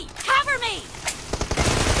mercy! Cover me!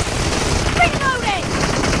 Reloading!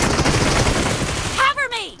 Cover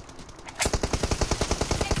me!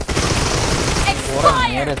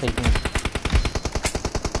 Expired!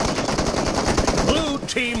 Blue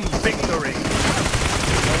team victory!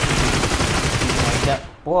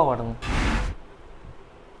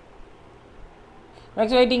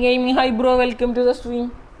 Next waiting gaming. Hi bro, welcome to the stream.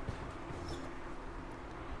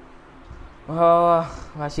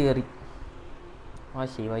 വാശി കയറി.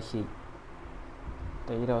 വാശി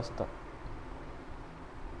തൈരവസ്ഥ.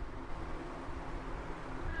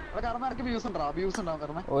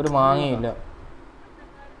 ഒരു മാങ്ങയില്ല.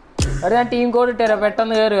 എടാ ഞാൻ team code ഇട്ടുതരാം,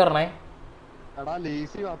 പെട്ടെന്ന് കയറി വരണേ.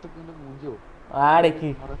 ആടേക്ക്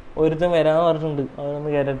ഒരുത്തും വരാൻ പറഞ്ഞിട്ടുണ്ട്,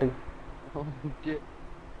 അതൊന്ന് കേരട്ട്.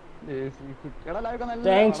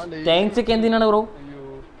 താങ്ക്സ് ഒക്കെ എന്തിനാണ് ബ്രോ?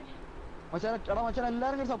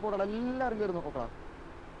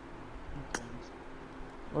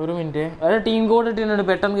 ഒരു മിനിറ്റ്, അതെ ടീം കോഡ് ഇട്ടിട്ടുണ്ട്,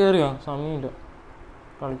 പെട്ടെന്ന് കയറിയോ? സമയമില്ല,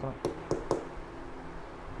 കളിക്കണം.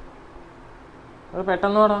 അത്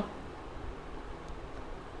പെട്ടെന്ന് വേടാ.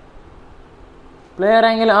 പ്ലെയർ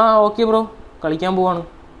ആങ്കിൽ ഓക്കെ ബ്രോ, കളിക്കാൻ പോവാണ്.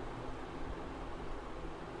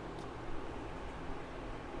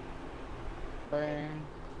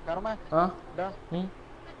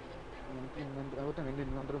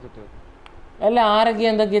 അല്ല ആരൊക്കെ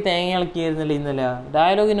എന്തൊക്കെയാ തേങ്ങ ഇളക്കിയായിരുന്നല്ലേ ഇന്നലെ?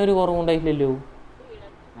 ഡയലോഗിന് ഒരു കുറവുണ്ടായില്ലല്ലോ.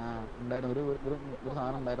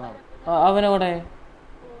 അവനവിടെ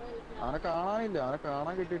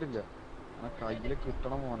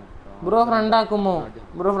ബ്രോ ഫ്രണ്ടാക്കുമോ?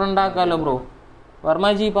 Bro ഫ്രണ്ടാക്കാലോ bro.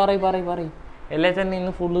 വർമാജി പറയ്. എല്ലാ തന്നെ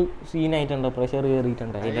ഇന്ന് ഫുള്ള് സീനായിട്ടുണ്ടോ? പ്രഷർ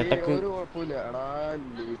കയറിയിട്ടുണ്ടോ? ഇരട്ടക്ക്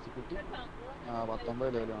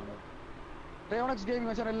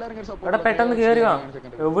എടാ പെട്ടെന്ന് കേറിയോ?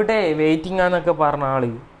 എവിടെ വെയിറ്റിംഗ് ആന്നൊക്കെ പറഞ്ഞ ആള്.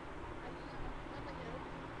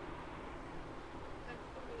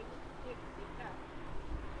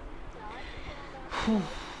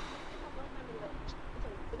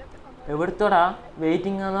 എവിടുത്തോടാ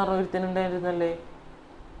വെയിറ്റിംഗ് ആന്ന് പറഞ്ഞ ഒരുത്തനുണ്ടായിരുന്നല്ലേ?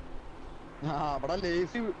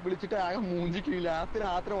 വിളിച്ചിട്ട് ആകെ മൂഞ്ചിക്ക് രാത്രി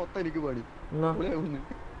ഒത്ത എനിക്ക് പണി.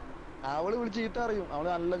 അവള് വിളിച്ച് ചീത്ത അറിയും. അവള്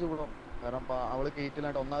നല്ല ചൂടം. കാരണം അവള്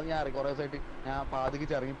കേറ്റിലായിട്ട് ഒന്നാമത് ഞാൻ കുറെ ദിവസമായിട്ട് ഞാൻ പാതിക്ക്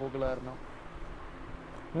ഇറങ്ങി പോക്കുള്ള കാരണം.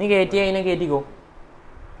 നീ കയറ്റി അതിനെ കയറ്റിക്കോ.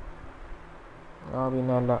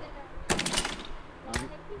 പിന്നെ അല്ല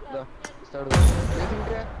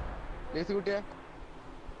കുട്ടിയെ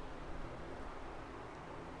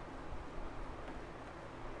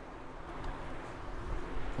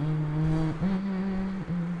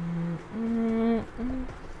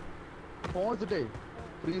ഫോണിച്ചിട്ടേ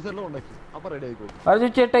ഫ്രീസറിലും ഉണ്ടാക്കി. അപ്പൊ റെഡി ആയിക്കോ.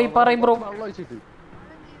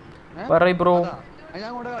 ബ്രോ ഞാൻ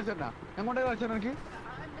കൊണ്ടേ കളിച്ചാ എനിക്ക്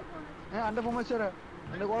എന്റെ ഫോൺ വെച്ചാ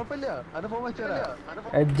എന്റെ കുഴപ്പമില്ല. എന്റെ ഫോൺ വെച്ചാ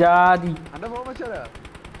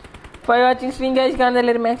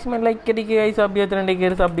കാണുന്നല്ലേ മാക്സിമം ലൈക്ക് അടിക്കുക. സബ്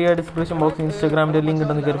ചെയ്യാൻ സബ് ചെയ്യുക. ഡിസ്ക്രിപ്ഷൻ ബോക്സ് ഇൻസ്റ്റാഗ്രാമിന്റെ ലിങ്ക്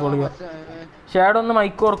ഉണ്ടെന്ന് കയറി ഫോളോ ചെയ്യുക. ഷാഡോ ഒന്ന്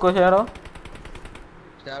മൈക്ക് ഓർക്കോ.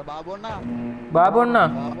 ബാബു അണ്ണാ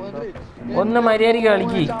ഒന്ന് മര്യാദയ്ക്ക്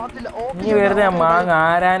കളിക്ക്. നീ വെറുതെ മാങ്ങ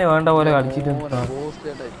ആരാന് വേണ്ട പോലെ കളിച്ചിട്ട്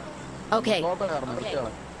Okay.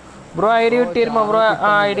 Bro ID കിട്ടിയിരുമ്പോ bro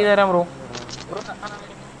ID തരാം ബ്രോ.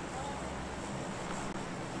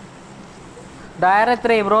 ഡയർ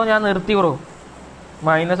എത്രയായി ബ്രോ? ഞാൻ നിർത്തി ബ്രോ,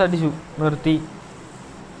 മൈനസ് അടിച്ചു നിർത്തി.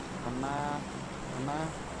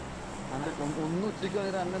 ഒന്ന് ഉച്ചയ്ക്ക്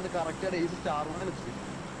വന്നിട്ട് അന്നെ കറക്റ്റ് ഡേറ്റ് സ്റ്റാർ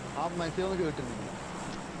ആ മെസ്സേജ് ഒന്ന് കേട്ടിരുന്നില്ല.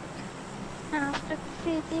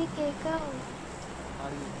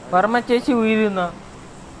 വർമ്മ ചേച്ചി ഉയരുന്ന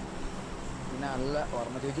പിന്നെ അല്ല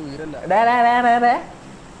ഓർമ്മ ചേച്ചി ഉയരല്ല.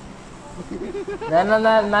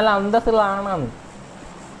 നല്ല അന്തസ്സുള്ള ആണാണ്.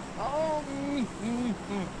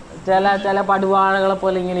 ചില പടുവാഴകളെ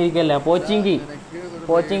പോലെ ഇങ്ങനെ ഇരിക്കല്ല.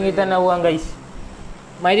 പോച്ചിങ്കി തന്നെ പോവാൻ കൈസ്.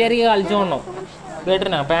 മര്യാദയ്ക്ക് കളിച്ചോണോ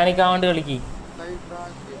കേട്ടിനാ? പാനിക് ആവാണ്ട് കളിക്ക്.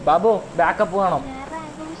 ബാബു ബാക്കപ്പ് വേണം.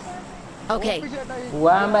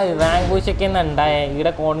 പോവാൻ റാങ്ക് പൂശൊക്കെ ഉണ്ടായേ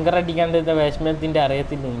ഇവിടെ കോൺകർ അടിക്കാണ്ട് വിഷമത്തിന്റെ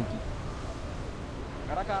അറിയത്തില്ല എനിക്ക്.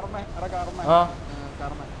 ആ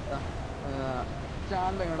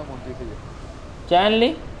ചാനല്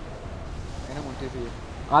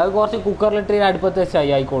അത് കുറച്ച് കുക്കറിലിട്ട് അടുപ്പത്ത്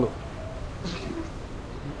വെച്ചായി ആയിക്കോളും.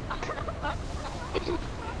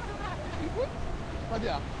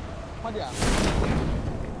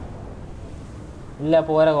 ഇല്ല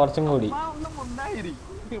പോരാ, കുറച്ചും കൂടി.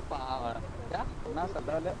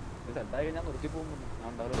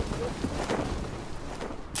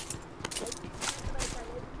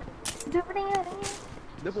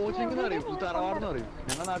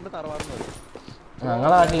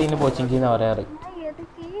 ഞങ്ങളെ നാട്ടിൽ ഇതിന് പോച്ചിങ്കി എന്നാ പറയാറ്.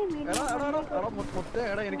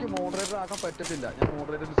 എനിക്ക് മോഡറേറ്റർ ആക്കാൻ പറ്റത്തില്ല. ഞാൻ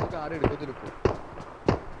മോഡറേറ്റർ ലിസ്റ്റ് ആരും എടുക്കത്തില്ല.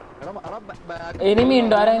 എനിമി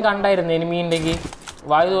ഉണ്ടോ? ആരെയും കണ്ടായിരുന്നു? എനിമി ഉണ്ടെങ്കിൽ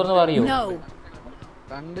വായു തുറന്ന് പറയൂ.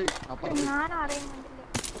 കണ്ട്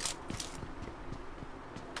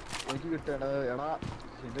എനിക്ക് കിട്ടണ എടാ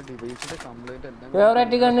എന്റെ ഡിവൈസിന്റെ കംപ്ലൈന്റ് എല്ലാം.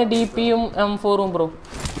 Favourite gun DP-യും M4-ഉം bro.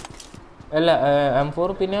 അല്ല M4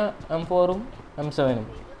 പിന്നെ M4-ഉം M7-ഉം.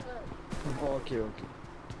 Okay okay.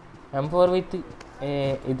 M4 വിത്ത്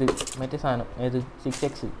ഇത് മറ്റേ സാധനം ഏത്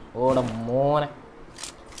 6X. ഓടെ മോനെ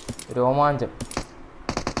രോമാഞ്ചം.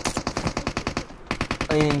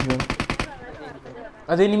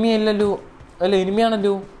 അത് എനിമി അല്ലല്ലോ. അല്ല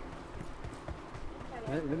എനിമിയാണല്ലോ.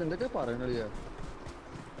 എന്തൊക്കെ പറയണില്ല.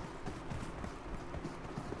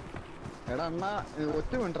 എടാ അണ്ണ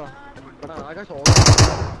ഒറ്റ മിനിറ്റാ ഇവിടെ ആകെ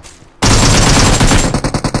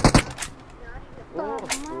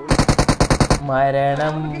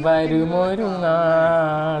മരണം വരുമൊരു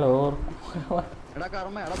നാളോർ. എടാ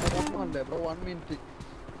കർമ്മ എടാ പോസ്റ്റല്ലേ ബ്രോ 1 മിനിറ്റ്.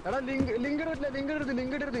 എടാ ലിങ്ക്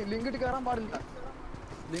ഇട്ട് കയറാൻ പാടില്ല.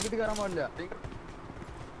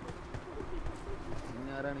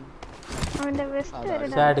 ആരാണ്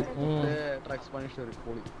ട്രക്സ് പണിഷർ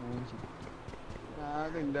പൊളി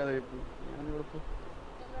ആകെ ഇല്ലാതെ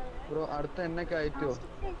ബ്രോ അടുത്ത എന്നെ കയറ്റോ?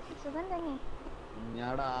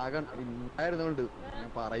 ഞാടെ ആകെ ഉണ്ടായിരുന്നോണ്ട് ഞാൻ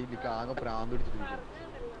പറയില്ല. ആകെ പ്രാന്ത് പിടിച്ചിട്ട്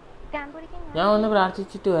ഞാൻ ഒന്ന്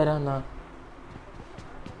പ്രാർത്ഥിച്ചിട്ട് വരാം എന്നാ.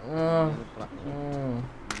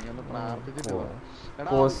 പ്രാർത്ഥിച്ചിട്ട്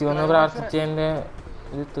കോസി ഒന്ന് പ്രാർത്ഥിച്ചതിന്റെ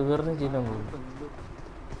ഇത് തീർന്നു ചെയ്ത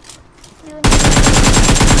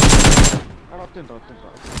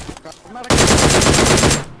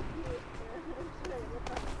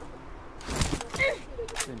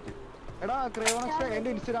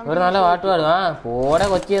ഒരു നല്ല പാട്ട് പാടും. ആ പോടെ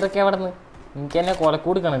കൊച്ചി ഇറക്കി അവിടെ നിന്ന് എനിക്ക് എന്നെ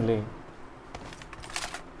കൊലക്കൂടിക്കണല്ലേ.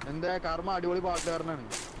 എന്താ കർമ്മ അടിപൊളി പാട്ടുകാരനാണ്.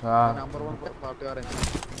 നമ്പർ 1 പാട്ടുകാരൻ.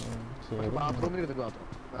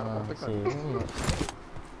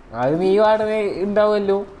 അത് നീ പാടുന്ന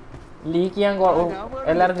ഉണ്ടാവുമല്ലോ. ലീക്ക് ചെയ്യാൻ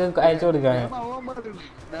എല്ലാവർക്കും അയച്ചു കൊടുക്കാൻ.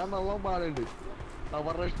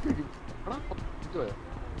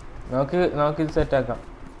 നമുക്ക് ഇത് സെറ്റാക്കാം.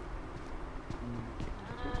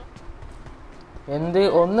 എന്ത്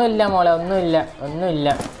ഒന്നുമില്ല മോളെ, ഒന്നുമില്ല.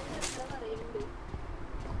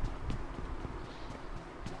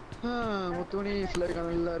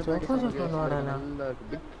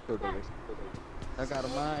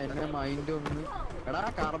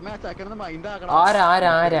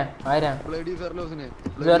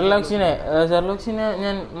 ജെർലോക്സിനെ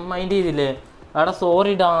ഞാൻ മൈൻഡ് ചെയ്തില്ലേ. അവിടെ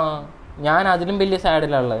സോറിടാ, ഞാൻ അതിലും വലിയ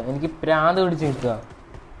സൈഡിലുള്ളത്. എനിക്ക് പ്രാന്ത് പിടിച്ച് നിൽക്കുക.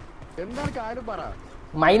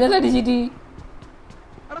 മൈനസ് അടിച്ചിട്ട്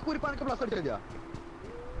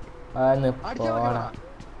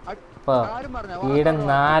ഈടെ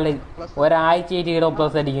 4 ഒരാഴ്ചയായിട്ട് ഈടെ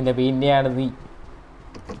പ്ലസ് അടിക്കണ്ടേ. പിന്നെയാണ് നീ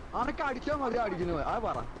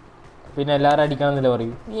പിന്നെ എല്ലാരും അടിക്കണമെന്നില്ല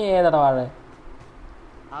പറയൂ. നീ ഏതടാ വാഴ?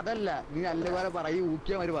 അതല്ല നീ നല്ല പോലെ പറയൂ.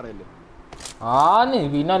 ഊക്കിയമാര് പറയല്ലോ. ആന്ന്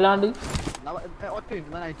പിന്നെ അല്ലാണ്ട് ഒറ്റ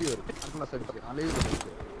മിനിറ്റ് ഞാൻ നൈറ്റ് കയറും എനിക്ക് പ്ലസ് അടിക്കാം അല്ലെങ്കിൽ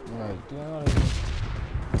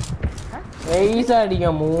ഏസ്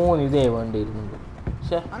അടിക്കാൻ 3 ഇതേ വേണ്ടിയിരുന്നുണ്ട്.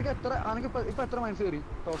 പക്ഷെ എനിക്ക് എത്ര ഇപ്പൊ എത്ര മൈൻസ് കയറി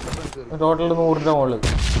ടോട്ടൽ 100ന്റെ മുകളിൽ.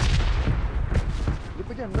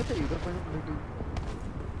 ഇതിപ്പോ എന്താ ചെയ്തപ്പോ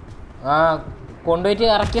ആ കൊണ്ടുപോയിട്ട്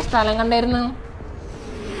ഇറക്കിയ സ്ഥലം കണ്ടായിരുന്നു.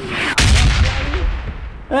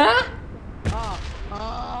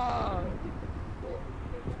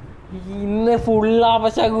 ഇന്ന് ഫുള്ള്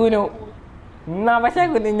അപശകുനോ. ഇന്ന്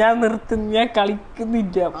അപശകുന. ഞാൻ നിർത്തുന്നു, ഞാൻ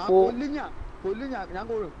കളിക്കുന്നില്ല.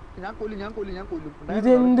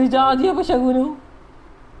 ഇതെന്ത് ജാതി അപശകുനോ?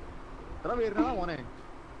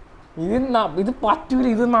 ഇത് പറ്റൂല,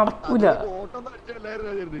 ഇത് നടക്കൂല.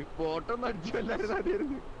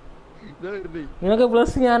 നിനക്ക്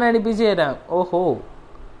പ്ലസ് ഞാൻ അടിപ്പിച്ചു തരാം. ഓഹോ,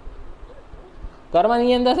 കാരണം നീ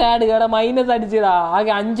എന്താ സാഡ് കേടാ, മൈനസ് അടിച്ചതാ.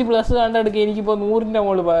 ആകെ 5 പ്ലസ് കണ്ടെടുക്ക. എനിക്കിപ്പോ 100ന്റെ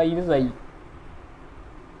മുകളിൽ മൈനസായി.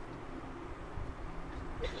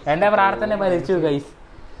 എന്റെ പ്രാർത്ഥന ഫലിച്ചു ഗൈസ്.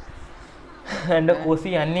 എന്റെ കൊസി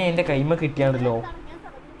അന്നെ എന്റെ കൈമ കിട്ടിയാണല്ലോ.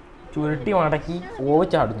 ചുരുട്ടി മടക്കി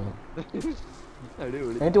ഓച്ചാടുന്നു.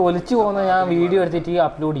 എന്നിട്ട് ഒലിച്ചു പോകുന്ന ഞാൻ വീഡിയോ എടുത്തിട്ട്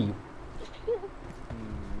അപ്ലോഡ് ചെയ്യും.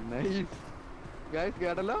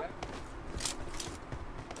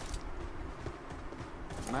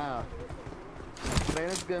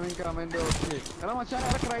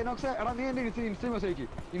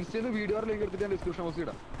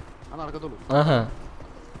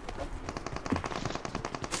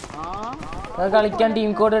 കളിക്കാൻ ടീം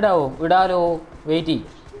കോഡ് ഇടാലോ. വെയിറ്റ് ചെയ്യ്.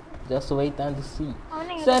 Just wait and see.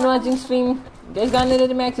 So I'm watching stream. Guys,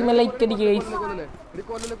 കാണുന്നതിന് മാക്സിമം ലൈക്ക് അടിക്കുക guys.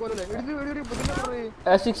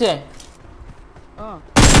 6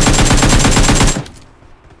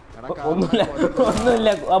 ഒന്നുമില്ല.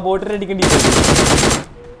 ആ ബോട്ടിൽ അടിക്കേണ്ടി.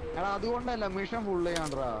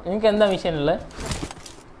 എനിക്ക് എന്താ മിഷൻ ഉള്ളത്?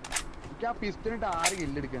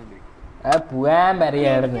 പോവാൻ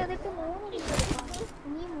പറയായിരുന്നു.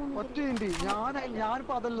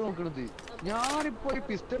 ഞാനിപ്പോ അതല്ല നോക്കണത്. ഞാനിപ്പോ ഒരു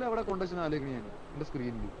പിസ്റ്റൽ എവിടെ കൊണ്ടുവച്ചാൽ ആലോചിക്കണ ഞാൻ എന്റെ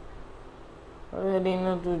സ്ക്രീനിൽ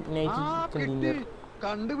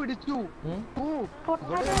കണ്ടുപിടിച്ചു.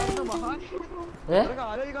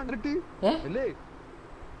 കാലായി കണ്ടിട്ട് അല്ലേ?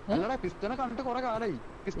 അല്ലടാ, പിസ്റ്റനെ കണ്ടിട്ട് കൊറേ കാലായി.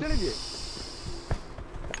 പിസ്റ്റലില്ലേ?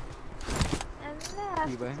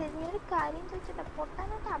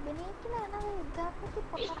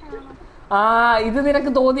 ആ ഇത്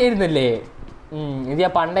നിനക്ക് തോന്നിയായിരുന്നല്ലേ? ഇത്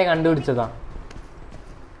ഞാൻ പണ്ടേ കണ്ടുപിടിച്ചതാ.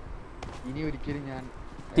 ഇനി ഒരിക്കലും ഞാൻ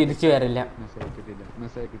തിരിച്ചു വരില്ല.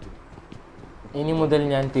 ഇനി മുതൽ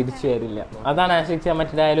ഞാൻ തിരിച്ചു വരില്ല. അതാണ് ആശിച്ച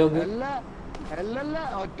മറ്റേ ഡയലോഗ്.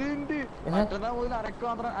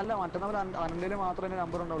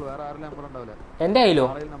 എന്റെ കയ്യിലോ?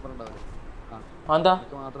 എന്താ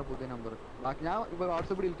പുതിയ നമ്പർ ഞാൻ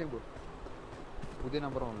വാട്സാപ്പിൽ പുതിയ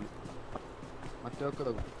നമ്പർ ഓൺലി മറ്റൊക്കെ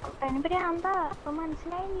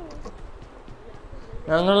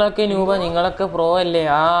ഞങ്ങളൊക്കെ ന്യൂബ, നിങ്ങളൊക്കെ പ്രോ അല്ലേ?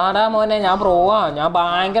 ആടാ മോനെ, ഞാൻ പ്രോവാ. ഞാൻ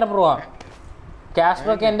ഭയങ്കര പ്രോവാ.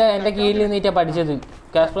 കാസ്ട്രോക്കെ എന്റെ കീഴിൽ നിന്നിട്ടാ പഠിച്ചത്.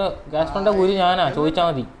 കാസ്ട്രോന്റെ ഗുരു ഞാനാ, ചോദിച്ചാ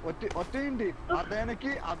മതി.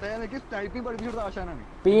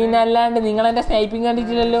 പിന്നല്ലാണ്ട് നിങ്ങൾ എന്റെ സ്നൈപ്പിംഗ്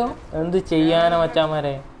കണ്ടിട്ടില്ലല്ലോ. എന്ത് ചെയ്യാനാ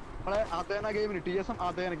മച്ചാമാരെ?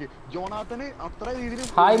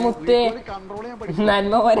 ഹായ് മുത്തേ,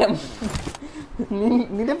 നന്മമരം.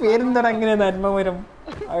 നിന്റെ പേരെന്താ ഇങ്ങനെ നന്മമരം?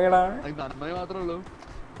 അകടാ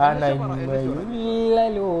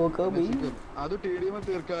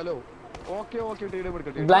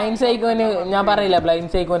ബ്ലൈൻഡ് സൈക്കോന് ഞാൻ പറയില്ല.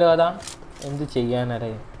 ബ്ലൈൻഡ് സൈക്കോന്റെ കഥ എന്ത്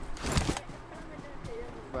ചെയ്യാനറിയാം.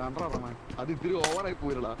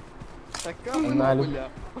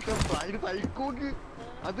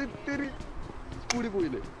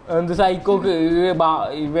 എന്ത് സൈക്കോക്ക്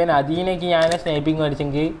ഇവൻ അതീനക്ക് ഞാൻ സ്നൈപ്പിംഗ്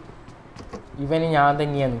പഠിച്ചെങ്കിൽ ഇവന് ഞാൻ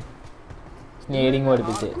തന്നെയാണ് സ്നേഡിങ്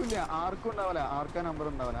പഠിപ്പിച്ചത്.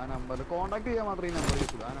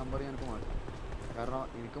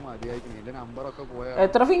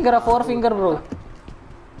 എത്ര ഫിംഗറാ? 4 ഫിംഗർ ബ്രോ.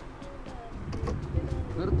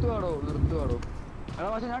 നിർത്തുവാടോ.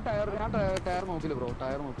 പക്ഷെ ഞാൻ ടയർ നോക്കില്ല ബ്രോ.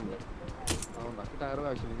 ടയർ നോക്കില്ല. ടയർ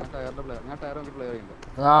ആവശ്യമില്ല. ഞാൻ ടയർ നോക്കി പ്ലെയർ ചെയ്യുന്നുണ്ട്.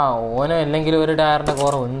 ആ ഓനോ അല്ലെങ്കിലും ഒരു ടയറിന്റെ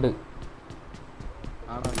കുറവുണ്ട്.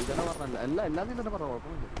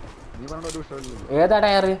 ഏതാ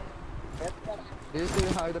ടയർ?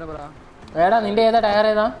 ഏടാ നിന്റെ ഏതാ ടയർ?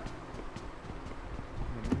 ഏതാ?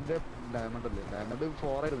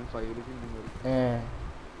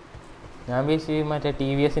 ഞാൻ വിചാരിച്ചു മറ്റേ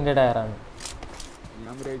TVSന്റെ ടയറാണ്.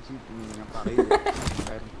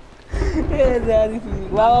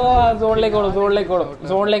 സോണിലേക്ക്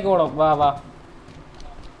പോണം. വാ.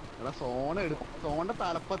 സോണിന്റെ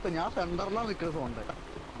തലപ്പത്ത് ഞാൻ സെന്ററിലാണ് നിൽക്കുന്നത്.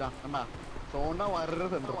 സോണിന്റെ വരര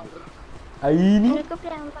സെന്റർ.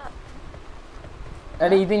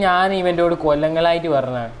 എടാ ഇത് ഞാൻ ഇവൻ്റെോട് കൊല്ലങ്ങളായിട്ട്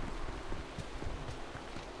പറഞ്ഞ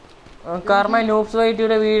കർമ്മ നൂബ്സ്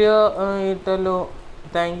വൈറ്റിയുടെ വീഡിയോ ഇട്ടല്ലോ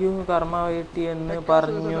താങ്ക് യു കർമ്മ വൈറ്റി എന്ന്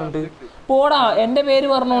പറഞ്ഞുകൊണ്ട് പോടാ എൻ്റെ പേര്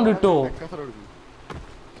പറഞ്ഞോണ്ട് ഇട്ടോ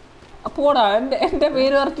പോടാ എൻ്റെ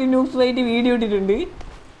പേര് പറഞ്ഞ് നൂബ്സ് വൈറ്റ് വീഡിയോ ഇട്ടിട്ടുണ്ട്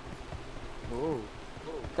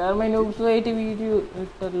കർമ്മ noobs white video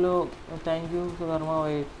ഇട്ടല്ലോ thank you കർമ്മ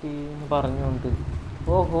വൈറ്റി എന്ന് പറഞ്ഞുകൊണ്ട്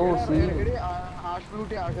ഓഹോ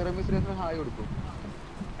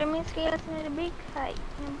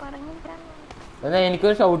എന്നാ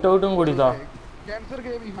എനിക്കൊരു ഷൗട്ട് ഔട്ടും കൂടിതാ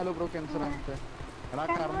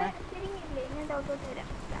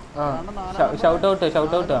ഷൗട്ട്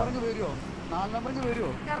ഔട്ടാ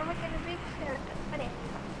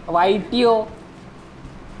വൈറ്റിയോ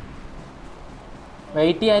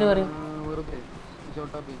വൈറ്റി ആര് പറയും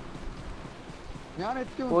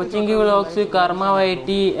കോച്ചിങ് വ്ളോഗ്സ് കർമ്മ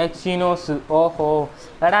വൈറ്റി എക്സിനോസ് ഓഹോ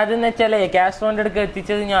എടാ അതെന്ന് വെച്ചാലേ കാസ്ട്രോന്റെ അടുക്ക്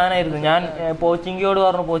എത്തിച്ചത് ഞാനായിരുന്നു ഞാൻ പോച്ചിങ്കിയോട്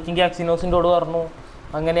പറഞ്ഞു പോച്ചിങ്കി എക്സിനോസിൻ്റെോട് പറഞ്ഞു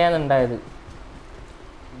അങ്ങനെയാണ് ഉണ്ടായത്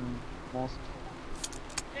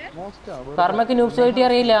കർമ്മക്ക് നൂബ്സ് വൈറ്റി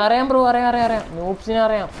അറിയില്ല അറിയാം ബ്രോ അറിയാം നൂബ്സിനെ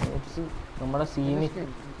അറിയാം നൂബ്സ് നമ്മുടെ സീനി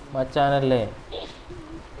മച്ചാനല്ലേ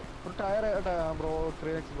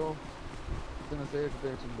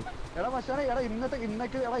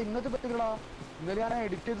ഇന്നലെ ഞാൻ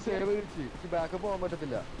എഡിറ്റ് ചെയ്ത് സേവ് ചെയ്ത് ബാക്കപ്പ് പോകാൻ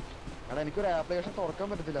പറ്റത്തില്ല എടാ എനിക്കൊരു ആപ്ലിക്കേഷൻ തുറക്കാൻ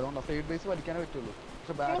പറ്റത്തില്ല അതുകൊണ്ട് സൈഡ് ബേസ് വലിക്കാനേ പറ്റുള്ളൂ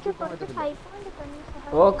പക്ഷെ ബാക്കപ്പ് പോകാൻ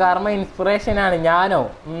പറ്റത്തില്ല ഓ കർമ്മ ഇൻസ്പിറേഷൻ ആണ് ഞാനോ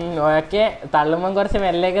ഓക്കെ തള്ളുമ്പം കുറച്ച്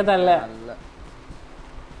മെല്ലൊക്കെ തള്ള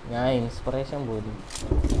ഞാൻ ഇൻസ്പിറേഷൻ പോലും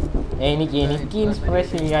എനിക്ക്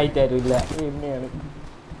ഇൻസ്പിറേഷൻ ആയിട്ടാരുമില്ല എന്നെയാണ്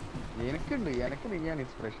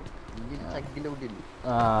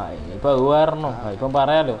ആ ഇനിയിപ്പൊ വേറണോ ഇപ്പം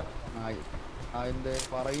പറയാലോ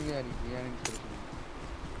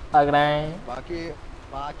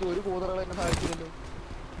ബാക്കി ഒരു കൂതറകളെ എന്നെ സഹായിച്ചില്ലല്ലോ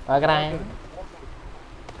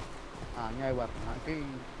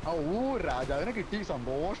രാജാവിനെ കിട്ടി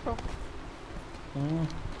സന്തോഷം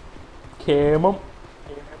ക്ഷേമം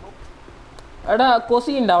എടാ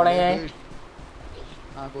കൊസി ഉണ്ടോ അവിടെ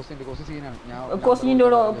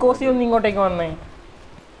കോസി ഒന്ന് ഇങ്ങോട്ടേക്ക് വന്നേ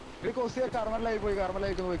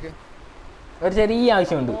ഒരു ചെറിയ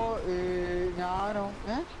ആവശ്യമുണ്ട് ഞാനോ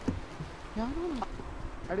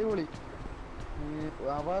അടിപൊളി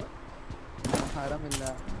അവർ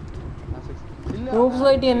നൂബ്സ്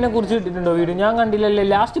വൈറ്റി എന്നെ കുറിച്ച് ഇട്ടിട്ടുണ്ടോ വീഡിയോ ഞാൻ കണ്ടില്ലല്ലേ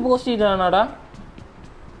ലാസ്റ്റ് പോസ്റ്റ് ചെയ്തതാണോടാ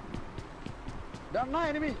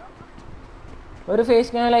ഒരു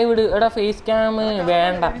ഫേസ് ക്യാം ലൈവ് ഇട് എടാ ഫേസ് ക്യാം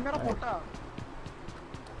വേണ്ട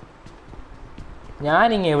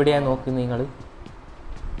ഞാനിങ്ങ എവിടെയാ നോക്കുന്നത് നിങ്ങള്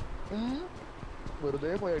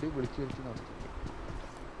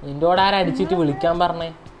നിന്നോട് ആരടിച്ചിട്ട് വിളിക്കാൻ പറഞ്ഞേ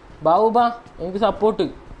ബാബുബാ എനിക്ക് സപ്പോർട്ട്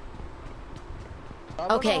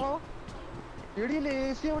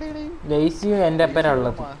ലേസിയും എന്റെ അപ്പനാ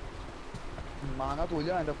ഉള്ളത്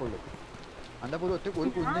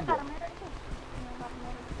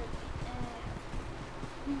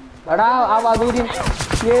എടാ ആ വധൂരി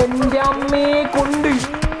എന്റെ അമ്മയെ കൊണ്ട്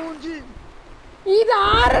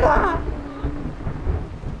ഇതാരടാ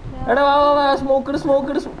എടാ സ്മോക്ക്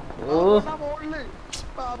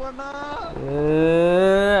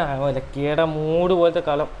ഒലക്കിയുടെ മൂട് പോലത്തെ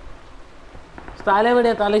കലം സ്ഥലം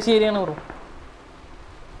എവിടെയാ തലശ്ശേരിയാണ് ബ്രോ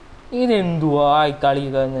ഇതെന്തുവാ ഈ കളി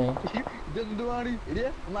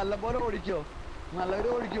നല്ലപോലെ ഓടിക്കോ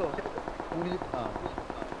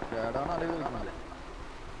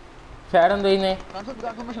ഷാഡ് എന്ത് ചെയ്യുന്നേ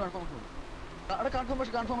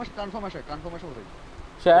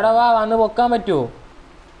ഷാഡ വാ വന്ന് പൊക്കാൻ പറ്റുമോ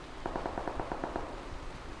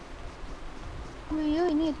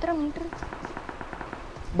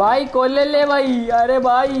ബായ് കൊല്ലല്ലേ ബായ് അരെ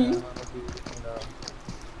ബായ്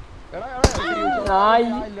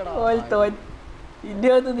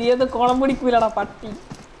ഇന്ത്യ നീ അത് കുളം പിടിക്കൂലടാ പട്ടി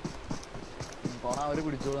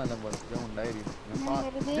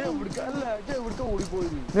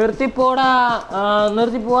നിർത്തിപ്പോടാ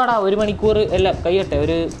 1 മണിക്കൂർ അല്ല കഴിയട്ടെ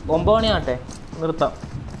ഒരു 9 മണി ആട്ടെ നിർത്താം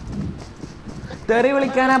തെറി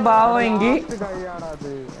വിളിക്കാനാ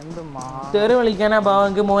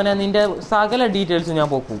ഭാവമെങ്കിൽ മോനെ നിന്റെ സകല ഡീറ്റെയിൽസ് ഞാൻ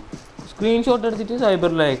പൊക്കും സ്ക്രീൻഷോട്ട് എടുത്തിട്ട്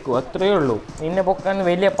സൈബറിൽ അയക്കും അത്രയേ ഉള്ളൂ നിന്നെ പൊക്കാൻ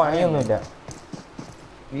വലിയ പണിയൊന്നുമില്ല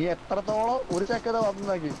നീ എത്രത്തോളം ഒരു സെക്കൻഡ്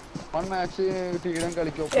വന്നാക്കി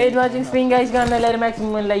എല്ലാവരും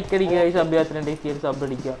മാക്സിമം ലൈക്ക് അടിക്കുക സബ് ചെയ്യാത്തിനുണ്ടെങ്കിൽ സബ്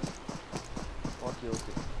അടിക്കുക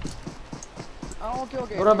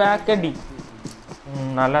ബാക്ക് അടി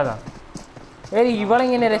നല്ലതാ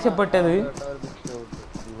ഇവളെങ്ങനെ രക്ഷപ്പെട്ടത്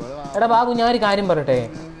എടാ ബാബു ഞാനൊരു കാര്യം പറയട്ടെ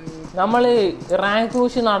നമ്മള് റാങ്ക്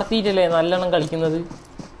പുഷ് നടത്തിയിട്ടല്ലേ നല്ലോണം കളിക്കുന്നത്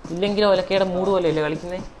ഇല്ലെങ്കിൽ ഒലക്കയുടെ മൂട് പോലെയല്ലേ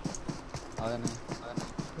കളിക്കുന്നത്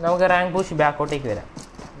നമുക്ക് റാങ്ക് പുഷ് ബാക്കോട്ടേക്ക് വരാം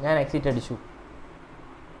ഞാൻ എക്സിറ്റ് അടിച്ചു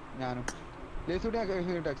ഞാനും ലേസൂട്ടി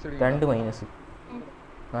 2 മൈനസ്.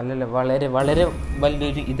 നല്ല വളരെ വളരെ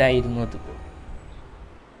വലിയൊരു ഇതായിരുന്നു അത്.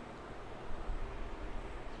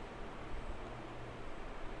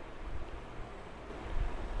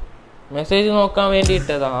 മെസ്സേജ് നോക്കാൻ വേണ്ടി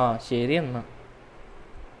ഇട്ടതാ. ശരി എന്നാ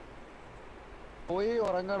പോയി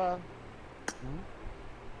ഉറങ്ങടാ.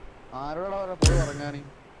 ആരോടാ പോയി ഉറങ്ങാന്?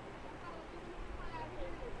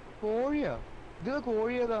 കോഴിയാ ഇത്?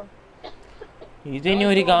 കോഴിയേതാ? ഇതിനി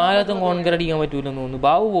ഒരു കാലത്തും കോൺകർ അടിക്കാൻ പറ്റൂലെന്ന് തോന്നുന്നു.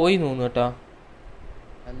 ബാബു പോയി തോന്നുന്നു കേട്ടാ.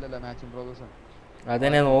 അല്ലല്ല മാച്ചിങ് പ്രോഗ്രസ്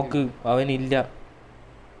അതന്നെ നോക്ക്, അവനില്ല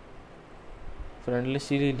ഫ്രണ്ട്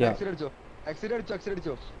ലിസ്റ്റിലില്ല.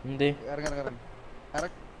 എന്തേ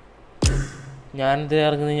ഞാനെന്ത്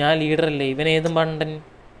ഇറങ്ങുന്നത്? ഞാൻ ലീഡറല്ലേ? ഇവൻ ഏതും പണ്ടൻ.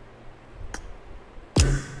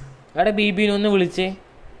 എടാ ബിബിനെ ഒന്ന് വിളിച്ചേ.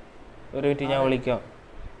 ഒരു മിനിറ്റ് ഞാൻ വിളിക്കാം.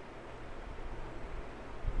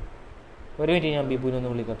 ഒരു മിനിറ്റ് ഞാൻ ബിബുവിനെ ഒന്ന്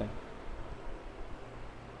വിളിക്കട്ടെ.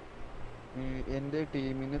 എന്റെ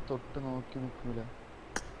ടീമിന് തൊട്ട് നോക്കി നിൽക്കൂല.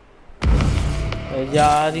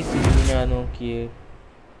 ജാതി സീനാ നോക്കിയേ.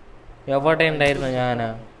 എവിടെ ഉണ്ടായിരുന്ന ഞാനാ?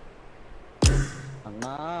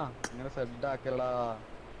 അണ്ണാ ഇങ്ങനെ സെഡ് ആക്കലടാ.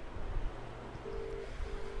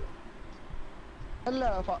 അല്ല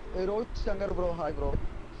Rohit Shankar bro, hi bro.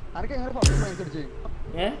 ആരൊക്കെ എങ്ങനെ ഫസ്റ്റ് മൈൻഡ് അടിച്ച്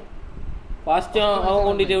ഫാസ്റ്റ് അവൻ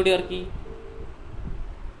കൊണ്ടിട്ട് എവിടെ ഇറക്കി?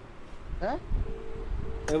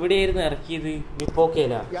 എവിടെയായിരുന്നു ഇറക്കിയത്?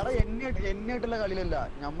 ഇപ്പോക്കേല എന്നായിട്ടുള്ള കളിയിലല്ല,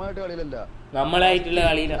 നമ്മളായിട്ട് കളിയിലല്ല, നമ്മളായിട്ടുള്ള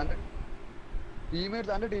കളിയില.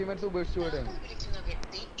 ടീമേറ്റ്സ് അന്റെ ടീമേറ്റ്സ് ഉപേക്ഷിച്ചു പോയിട്ടാണ്.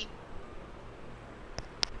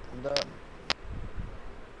 എന്താ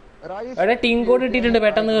എടാ ടീം കോഡ് ഇട്ടിട്ടുണ്ട്,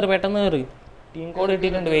 പെട്ടെന്ന് കയറി പെട്ടെന്ന് കയറി. ടീം കോഡ്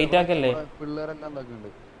ഇട്ടിട്ടുണ്ട്, വെയിറ്റ് ആക്കല്ലേ. പിള്ളേരെല്ലാം ഉണ്ടാക്കുന്നുണ്ട്.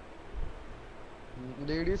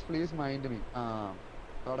 Ladies please mind me. ആ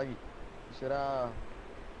തുടങ്ങി. ഈശ്വരാ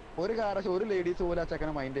ഒരു കാരണം ഒരു ലേഡീസ് പോലും ആ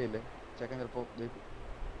ചെക്കനെ മൈൻഡ് ചെയ്യില്ലേ. ചെക്കൻ ചിലപ്പോ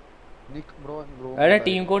എടാ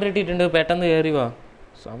ടീം കോഡ് ഇട്ടിട്ടുണ്ട്, പെട്ടെന്ന് കയറി വാ,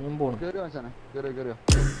 സമയം പോണു. കേറിയോ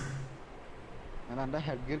ഞാൻ എന്റെ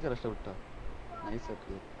ഹെഡ് ഗിയർ ചില ഇഷ്ടപ്പെട്ടോ. നൈസ്.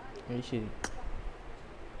 ശരി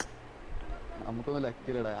നമുക്കൊന്നും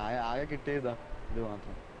ലക്കില്ലടാ, ആകെ കിട്ടിയതാ ഇത്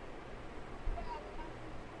മാത്രം.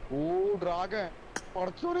 ഓ ഡ്രാഗൺ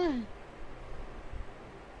പടച്ചോനെ,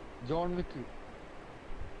 ജോൺ വിക്ക്.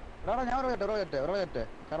 എടാ ഞാൻ ഒരേ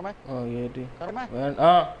കർമ്മേ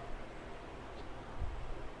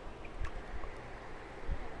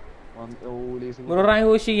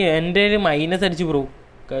എന്റെ മൈനസ് അടിച്ചു ബ്രോ.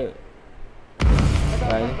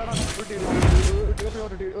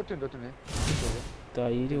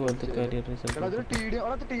 തൈര് പോലത്തെ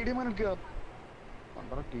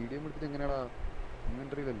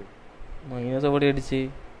മൈനസ് എവിടെ അടിച്ച്?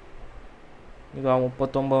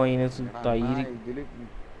 39 മൈനസ് തൈര്.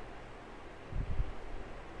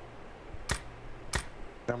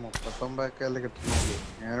 39 കിട്ടുന്നുള്ളൂ.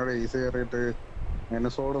 ഞാനിവിടെ ഈസി കയറിയിട്ട്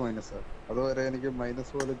മൈനസോട് മൈനസ്. അതുവരെ എനിക്ക്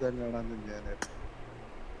മൈനസ് പോലും ഞാൻ കാണാൻ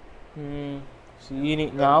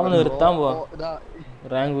ഞാൻ നിർത്താൻ പോവാ.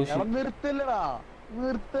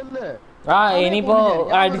 ഇനിയിപ്പോ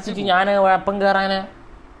അടിച്ചിട്ട് ഞാൻ അപ്പം കേറാനാ.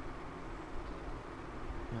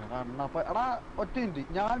 ഒറ്റ മിനിറ്റ്,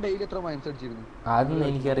 ഞാൻ ഡെയിലി എത്ര മൈനസ് അടിച്ചിരുന്നു? അതൊന്നും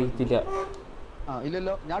എനിക്കറിയത്തില്ല.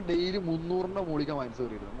 ഇല്ലല്ലോ, ഞാൻ ഡെയിലി 300ന്റെ മുകളിൽ മൈനസ്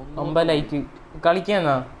കയറിയിരുന്നു. 9 ലൈക്ക്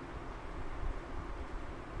കളിക്കാന്നാ.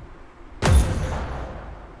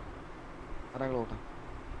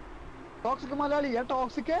 ടോക്സിക് മലയാളി,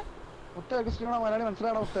 ടോക്സിക് മുത്ത ക്രിസ്ത്യനോ മലയാളി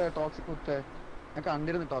മനസ്സിലാണോ? മുത്ത ടോക്സിക് മുത്ത ഞാൻ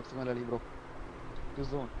കണ്ടിരുന്നു. Toxic Malayali bro.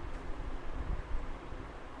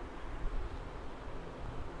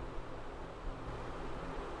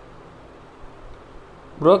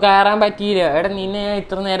 ബ്രോ കയറാൻ പറ്റിയില്ല. എടാ നിന്നെ ഞാൻ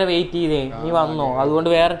ഇത്ര നേരം വെയിറ്റ് ചെയ്തേ, നീ വന്നോ? അതുകൊണ്ട്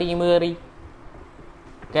വേറെ ടീം കയറി.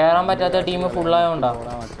 കയറാൻ പറ്റാത്ത ടീം ഫുള്ളായോണ്ടാ.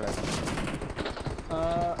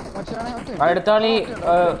 അടുത്താളി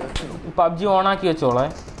പബ്ജി ഓണാക്കി വെച്ചോളെ.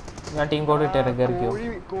 ഞാൻ ടീം കോഡ് ഇട്ടേരാ, കയറിക്കോ.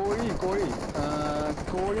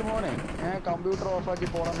 കോഴി മോനെ, കമ്പ്യൂട്ടർ ഓഫ് ആക്കി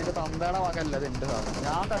പോണം. നിന്റെ തന്തയുടെ മകല്ല അത് എന്റെ സാധനം.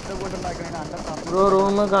 ഞാൻ കഷ്ടപ്പെട്ടുണ്ടാക്കണ ബ്രോ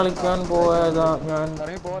റൂം കളിക്കാൻ പോയതാ ഞാൻ.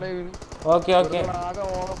 പോലെ ഓക്കെ ഓക്കെ. ആകെ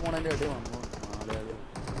ഓളെ പോണേന്റെ അടി വന്നു.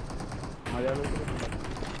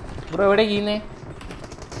 ബ്രോ എവിടെ ചെയ്യുന്നേ?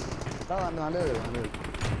 നല്ലത്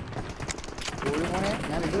കോഴി മോനെ.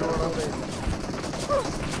 ഞാൻ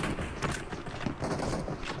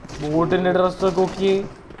ബോട്ടിന്റെ ഡ്രസ് നോക്കി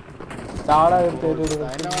താഴെ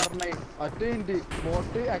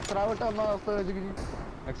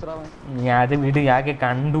ഞാൻ വീട് ഞാക്കെ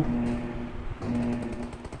കണ്ടു.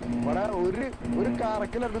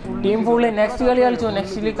 Team full. നെക്സ്റ്റ് കളി കളിച്ചോ,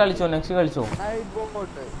 നെക്സ്റ്റ് കളിച്ചോ.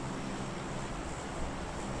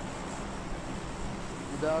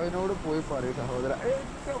 പിതാവിനോട് പോയി പറയൂ സഹോദര.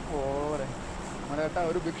 പോരെ മലേട്ടാ,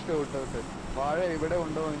 ഒരു ബിഗ് ഷോ ഇട്ടോട്ട് വാഴ ഇവിടെ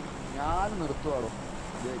ഉണ്ടോ? ഞാൻ നിർത്തുവാടോ.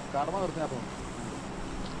 കർമ്മ നിർത്തിനകത്ത്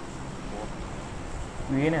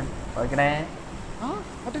വീണ് ഓക്കേ. ആ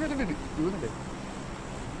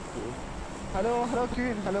hello hello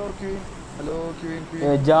queen hello queen hello queen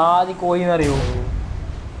ജാതി കോയിന്നറിയോ?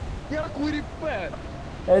 കുരിപ്പ്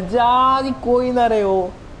ജാതി കോയിന്നറിയോ?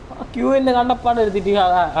 ക്യൂവിന്റെ കണ്ടപ്പാട് എടുത്തിട്ട്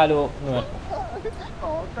ഹലോ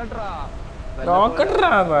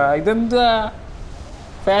നോക്കട്ടാ. ഇതെന്താ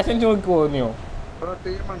ഫാഷൻ ഷോക്ക് പോകുന്നോ?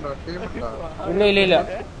 ഇല്ല ഇല്ല ഇല്ല.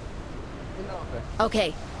 Okay.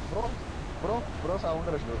 ബ്രോ സൗണ്ട്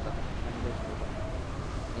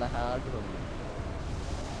നല്ല ഹാർഡ് തോന്നി.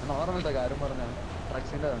 നോർമലത്തെ കാര്യം പറഞ്ഞാണ്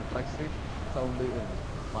ട്രക്സിന്റെ ട്രക്സി സൗണ്ട്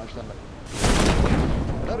മാഷല്ല.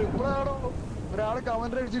 റിപ്ലൈ ആണോ ഒരാള്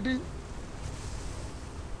കമന്റ് അടിച്ചിട്ട്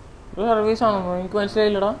സർവീസ് ആണോ? എനിക്ക്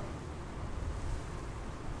മനസ്സിലായില്ലടാ.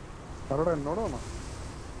 എന്നോടാണോ?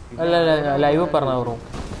 അല്ല അല്ല ലൈവ് പറഞ്ഞ ബ്രോ.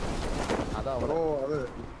 അതാ ബ്രോ അത്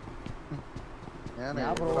ഞാൻ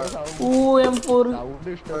ബ്രോ സൗണ്ട്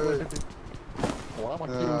ഇഷ്ടപ്പെട്ടിട്ട്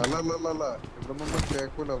അല്ലല്ലല്ല ഇവിടൊന്നും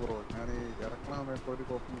കേക്കൂല ബ്രോ. ഞാൻ ഈ ഇറക്കണ ഒരു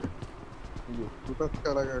കോപ്പി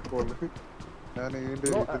കേക്കുള്ളു. ഞാൻ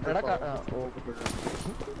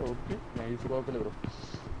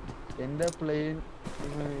എന്റെ പ്ലെയിൻ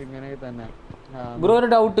ഇങ്ങനെ തന്നെ ബ്രോ ഒരു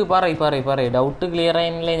ഡൗട്ട് പറയ് ഡൗട്ട് ക്ലിയർ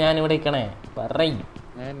ആയില്ലേ? ഞാൻ ഇവിടെ ഇരിക്കണേ പറയ്.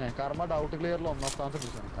 കർമ്മ ഡൗട്ട് ക്ലിയറിൽ 1ാം സ്ഥാനത്ത്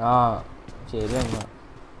പിടിച്ചാണ്. ആ ശരി എന്നാ.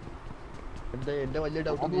 എന്റെ വലിയ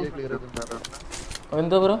ഡൗട്ട് ക്ലിയർ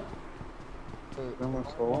എന്താ ബ്രോ?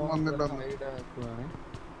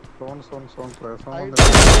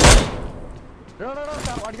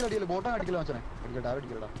 അടിക്കല ബോട്ടാ അടിക്കല മച്ചനെ അടിക്കട്ടെ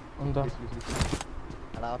അടിക്കലടാ. എന്താ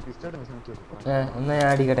അടിക്കലേന്ന് എന്നാ ഞാൻ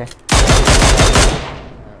അടിക്കട്ടെ.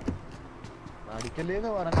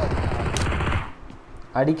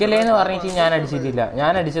 അടിക്കല്ലേന്ന് പറഞ്ഞിട്ട് ഞാൻ അടിച്ചിട്ടില്ല.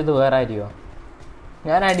 ഞാൻ അടിച്ചത് വേറെ ആരെയോ.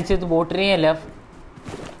 ഞാൻ അടിച്ചത് ബോട്ടിനെ അല്ല,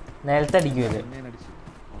 നിലത്തടിക്കുമല്ലേ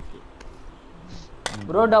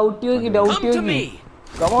bro. Doubt ചോദിക്കി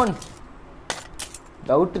come on.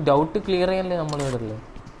 Doubt clear ചെയ്യാനല്ലേ നമ്മൾ ഇവിടെ ഉള്ളത്.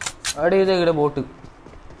 അവിടെ ചെയ്ത ഇവിടെ ബോട്ട്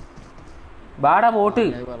ബാടാ ബോട്ട്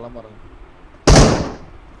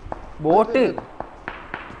ബോട്ട്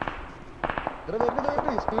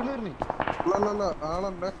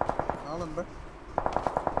ആളുണ്ട്.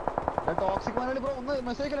 ടോക്സിക് മാനാളി ബ്രോ ഒന്ന്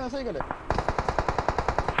മെസ്സേജ് അയക്കല്ലേ.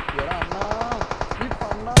 എടാ അണ്ണാ ഈ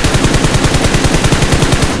പണ്ടാ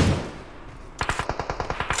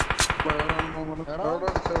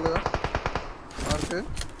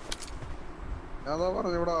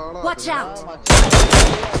Watch out!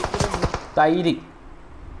 തൈര്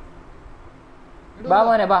ബാ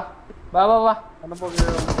മോനെ ബാ ബാ ബാ ബാ.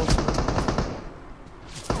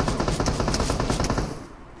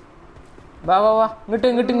 വാ വാ വാ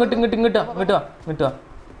ഇങ്ങോട്ട്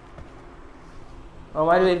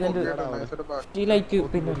അവന്മാര് വരുന്നുണ്ട്.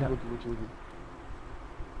 പിന്നെ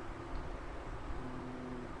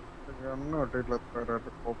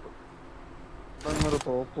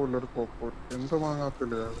എന്ത്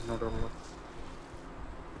വാങ്ങാത്തില്ല എന്നോടുള്ള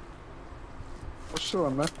പുഷ്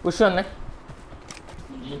വന്നേ.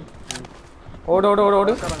 ഓട്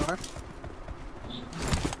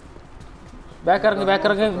ബാക്ക് ഇറങ്ങി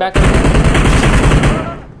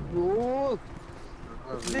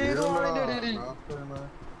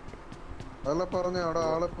അല്ല പറഞ്ഞ അവിടെ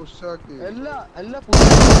ആളെ പുഷാക്കി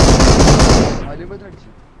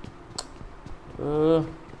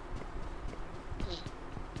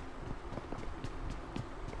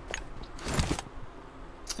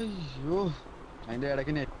അയ്യോ അതിന്റെ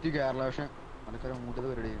ഇടയ്ക്ക് നെറ്റ് കേരള പക്ഷെ അനക്കൊരു മൂട്ടത്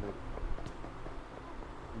പരിപാടി ചെയ്യുന്നത്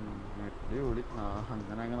നെറ്റ് കൂടി. ആ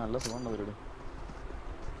അങ്ങനെ നല്ല സുഖമുണ്ടോ പരിപാടി.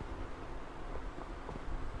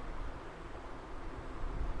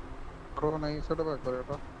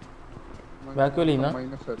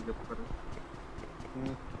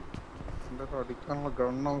 അടിക്കാനുള്ള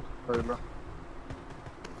ഗണ്ണോ കയ്യില.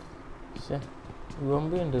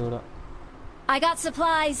 I got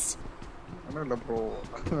supplies. അങ്ങനല്ല ബ്രോ,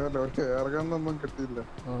 എയർഗണ്ണൊന്നും കിട്ടിയില്ല.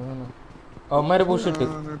 അവന്മാരെ പുഷ്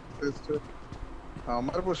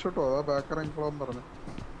ഇട്ടോ അതാ ബാക്ക് ഇറങ്ങിക്കോളാൻ പറഞ്ഞു.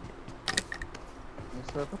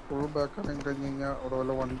 ഫുൾ ബാക്ക് ഇറങ്ങി കഴിഞ്ഞ് കഴിഞ്ഞാൽ അവിടെ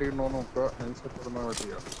വല്ല വണ്ടി ഉണ്ടോ നോക്കുക. നൈസായിട്ട് ഇടുന്ന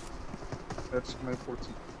വഴിയാണ്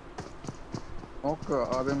നോക്കുക.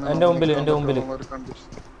 ആദ്യം ഒരു കണ്ടീഷൻ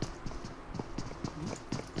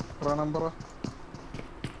നമ്പറാ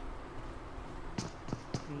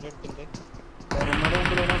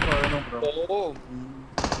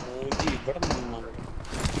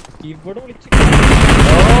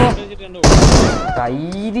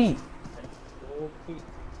തൈരി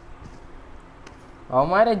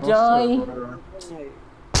അവന്മാരെ ജായി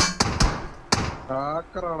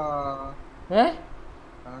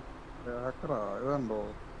ഇതുണ്ടോ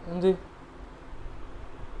എന്ത്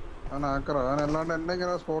അവൻ ആക്കറ അവൻ അല്ലാണ്ട് എന്നെ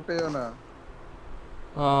ഇങ്ങനെ സ്പോട്ട് ചെയ്യാനാ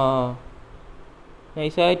ആ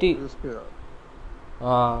നൈസായിട്ട് ക്രിസ്പിയാ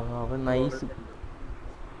ആ അവൻ നൈസ്.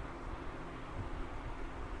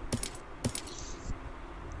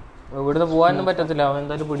 ഇവിടുന്ന് പോകാനൊന്നും പറ്റത്തില്ല, അവൻ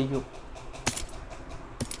എന്തായാലും പിടിക്കും.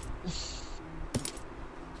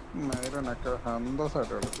 മൈരനൊക്കെ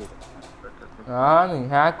സന്തോഷമായിട്ട് കളിച്ചു. ആന്ന്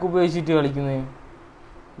ഹാക്ക് ഉപയോഗിച്ചിട്ട് കളിക്കുന്നത്.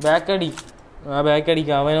 ബാക്ക് അടി, ആ ബാക്ക്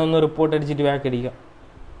അടിക്കാം. അവനൊന്ന് റിപ്പോർട്ട് അടിച്ചിട്ട് ബാക്ക് അടിക്കാം.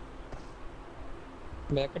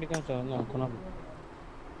 നോക്കണം.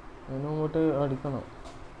 അവനും അങ്ങോട്ട് അടിക്കണം.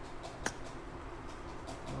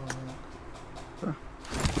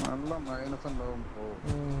 നല്ല മൈനസ് ഉണ്ടാവും പോകും.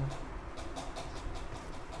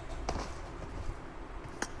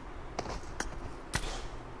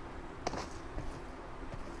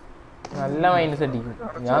 നല്ല മൈനസ് അടിക്കും.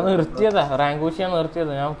 ഞാൻ നിർത്തിയതാ, റാങ്ക് പുഷ് ഞാൻ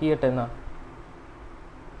നിർത്തിയതാ. ഞാൻ ചെയ്യട്ടെ എന്നാ.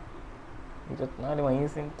 24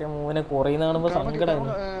 മൈനസിന്റെ മൂവിനെ കുറയുന്ന കാണുമ്പോ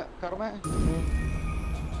സങ്കടമായിരുന്നു.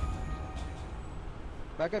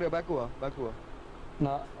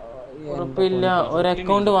 ഉറപ്പില്ല, ഒരു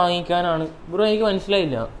അക്കൗണ്ട് വാങ്ങിക്കാനാണ് ബ്രോ. എനിക്ക്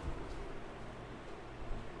മനസ്സിലായില്ല.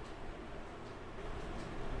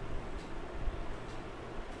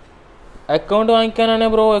 Account വാങ്ങിക്കാനാണ്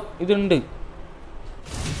bro. ഇതുണ്ട്.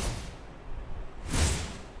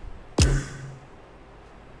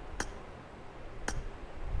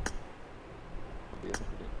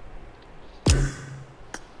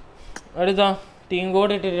 അടുത്താ ടീം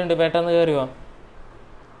കോഡ് ഇട്ടിട്ടുണ്ട്, പെട്ടെന്ന് കയറി വാ.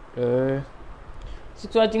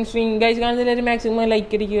 Watching stream guys. കാണുന്നില്ല മാക്സിമം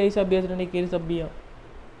ലൈക്ക് അടിക്കുക ഗൈസ്. സബ് ചെയ്തിട്ടുണ്ടെങ്കിൽ കയറി സബ് ചെയ്യാം.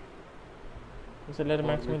 എല്ലാവരും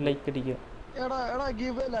മാക്സിമം ലൈക്ക് അടിക്കുക.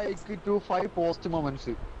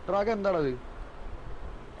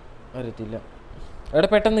 അറിയത്തില്ല. എടാ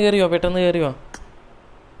പെട്ടെന്ന് കയറി വാ, പെട്ടെന്ന് കയറി വാ.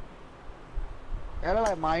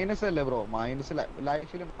 മൈനസ് അല്ലേ ബ്രോ? മൈനസ്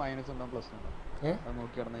ലൈഫിലും മൈനസ് ഉണ്ടാവും, പ്ലസ് ഉണ്ടാവും.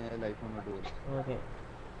 നോക്കി കിടന്ന ലൈഫ് മുന്നോട്ട് പോകും.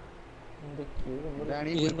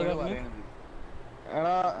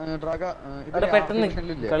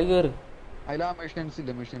 കളി കേറ്. അതിലാ മിഷൻസ്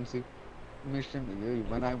ഇല്ല, മിഷൻസ് മിഷൻ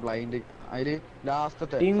ബ്ലൈൻഡ്. അതില്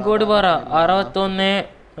ലാസ്റ്റത്തെ ടീം കോഡ് പറ. 61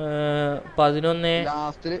 11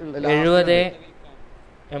 70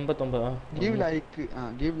 89. Give like,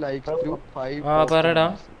 give like through 5. ആ പറടാ,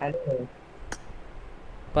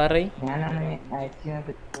 പറയ്.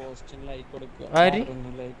 ആര്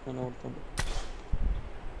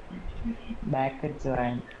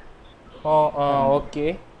ഓക്കെ.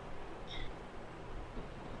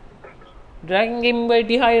 ഡ്രാഗൺ ഗെയിമിംഗ്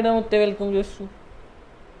വൈറ്റി ഹായ് മുത്തേ, വെൽക്കം ജോസ്.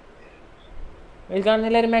 കാണുന്ന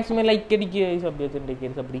എല്ലാവരും മാക്സിമം ലൈക്ക് അടിക്കുക. സബ്ജക്റ്റിൻ്റെ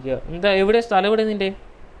സബ് അടിക്കുക. എന്താ എവിടെ സ്ഥലം? എവിടെ നിന്റെ?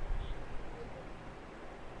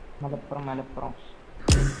 മലപ്പുറം.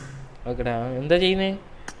 ഓക്കെടാ. എന്താ ചെയ്യുന്നേ?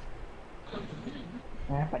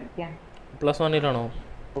 +1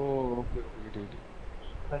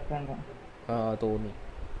 ആ തോന്നി.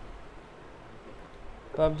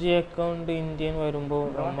 പബ്ജി അക്കൗണ്ട് ഇന്ത്യൻ വരുമ്പോൾ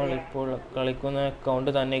നമ്മൾ ഇപ്പോൾ കളിക്കുന്ന അക്കൗണ്ട്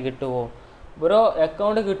തന്നെ കിട്ടുമോ ബ്രോ?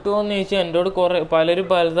 അക്കൗണ്ട് കിട്ടുമോ എന്ന് ചോദിച്ചാൽ എന്നോട് പലരും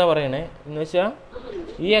പലതാ പറയണേ. എന്ന് വെച്ചാൽ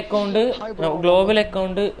ഈ അക്കൗണ്ട് ഗ്ലോബൽ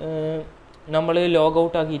അക്കൗണ്ട് നമ്മൾ ലോഗ്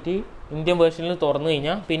ഔട്ട് ആക്കിയിട്ട് ഇന്ത്യൻ വേർഷനിൽ തുറന്നു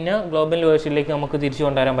കഴിഞ്ഞാൽ പിന്നെ ഗ്ലോബൽ വേർഷനിലേക്ക് നമുക്ക് തിരിച്ചു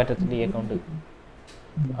കൊണ്ടുവരാൻ പറ്റത്തില്ല ഈ അക്കൗണ്ട്.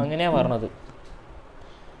 അങ്ങനെയാണ് പറഞ്ഞത്.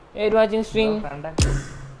 Watching stream.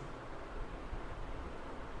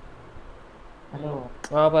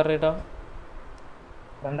 ആ പറയട്ടാ.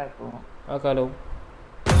 ആക്കാലോ.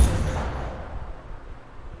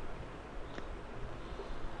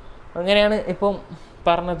 അങ്ങനെയാണ് ഇപ്പം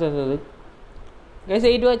പറഞ്ഞത്. Guys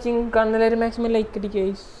 8 watching. കാണുന്നവർ മാക്സിമം ലൈക്ക് അടിക്കുക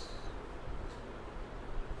ഗൈസ്.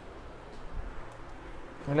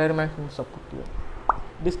 എല്ലാവരും മാക്സിമം സപ്പോർട്ട് ചെയ്യുക.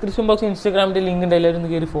 ഡിസ്ക്രിപ്ഷൻ ബോക്സ് ഇൻസ്റ്റാഗ്രാമിൻ്റെ ലിങ്ക് ഉണ്ട്, എല്ലാവരും ഒന്ന്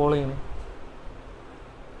കയറി ഫോളോ ചെയ്യണം.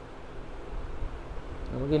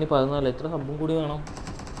 നമുക്കിനി 14 എത്ര സബും കൂടി വേണം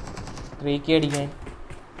 3K അടിക്കാൻ.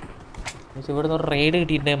 ഇവിടെ നിന്ന് റെയ്ഡ്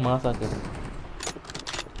കിട്ടിയിട്ട് മാസാക്കരുത്.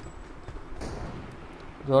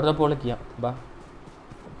 ജോർജ പൊളിക്കാം ബാ.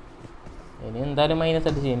 ഇനി എന്തായാലും മൈനസ്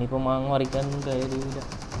അടിച്ച് ഇനിയിപ്പോൾ മാങ്ങ മറിക്കാനൊന്നും കഴിയില്ല.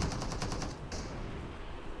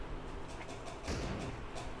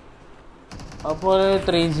 അപ്പോൾ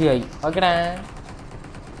 3G ആയി. ഓക്കെടാ.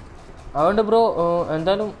 അതുകൊണ്ട് ബ്രോ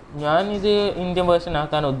എന്തായാലും ഞാനിത് ഇന്ത്യൻ വേർഷൻ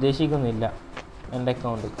ആക്കാൻ ഉദ്ദേശിക്കുന്നില്ല എൻ്റെ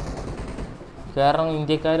അക്കൗണ്ട്. കാരണം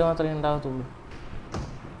ഇന്ത്യക്കാർ മാത്രമേ ഉണ്ടാകത്തുള്ളൂ.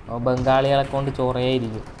 ബംഗാളികളെ കൊണ്ട്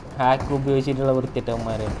ചോറയായിരിക്കും. ഹാക്ക് ഉപയോഗിച്ചിട്ടുള്ള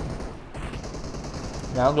വൃത്തിട്ടന്മാരെ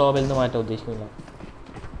ഞാൻ ഗ്ലോബലിൽ നിന്ന് മാറ്റാൻ ഉദ്ദേശിക്കുന്നില്ല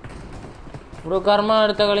ബ്രോ. കർമ്മ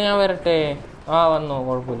അടുത്ത കളി ഞാൻ വരട്ടെ? ആ വന്നോ,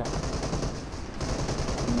 കുഴപ്പമില്ല.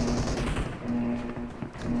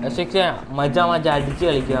 മജ അടിച്ച്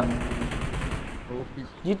കളിക്കുക.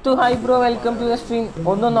 Jithu hi bro, welcome to the stream.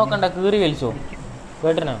 ഒന്നും നോക്കണ്ട, കീറി വലിച്ചോ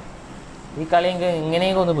കേട്ടനാ. ഈ കളി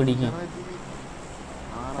ഇങ്ങനെയൊക്കെ ഒന്ന് പിടിക്കും.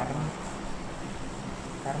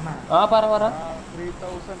 ആ പറ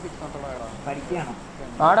 3600 ആടാ. പഠിക്കുകയാണോ?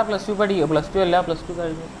 ആടാ +2 പഠിക്കുക. +2 അല്ല, +2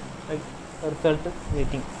 കഴിഞ്ഞു. Result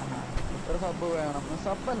waiting. എത്ര സബ് വേണം?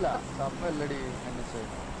 സബല്ലടി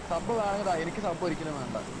സബ് വേണമെങ്കിൽ എനിക്ക് സബ് ഒരിക്കലും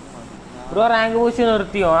വേണ്ട. ബ്രോ റാങ്ക് പൂശി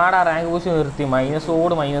നിർത്തിയോ? ആടാ റാങ്ക് പൂശി നിർത്തി.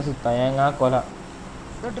 -ഓട് -. തേങ്ങാ കൊല.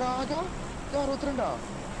 ഡ്രാഗ 62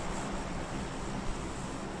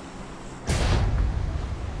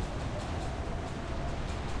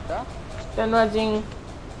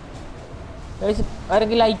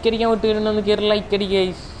 ആരെങ്കിലും ലൈക്ക് അടിക്കാൻ വിട്ടുകഴിഞ്ഞൊന്ന് കയറി ലൈക്ക് അടിക്കുക.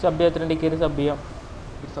 സബ് ചെയ്യാത്തിട്ടുണ്ട് കയറി സബ് ചെയ്യാം.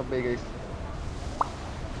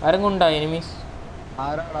 ആരെങ്കിലും ഉണ്ടോ എനിമീസ്?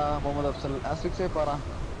 ആരാടാ? മുഹമ്മദ് അഫ്സൽ പറ.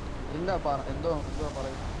 ഇല്ല എന്തോ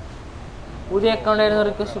പറയും. പുതിയ അക്കൗണ്ട് ആയിരുന്നു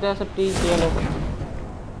റിക്വസ്റ്റ് അക്സെപ്റ്റ് ചെയ്യാലോ?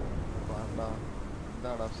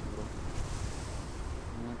 എന്താടാ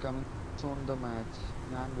മാച്ച്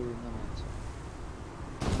ഞാൻ വീഴുന്ന മാച്ച്.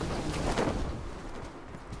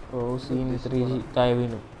 ഓ സീൻ 3G താഴെ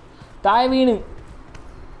വീണ്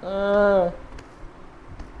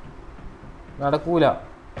നടക്കൂല.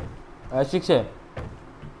 ശിക്ഷ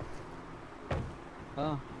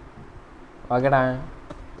ഓക്കെടാ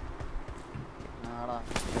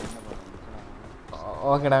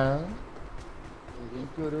ഓക്കെടാ.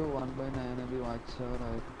 എനിക്കൊരു 1.9 MB വാച്ച് അവർ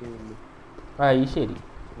ആയിട്ടേ ഉള്ളൂ. ഈ ശരി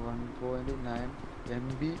 1.9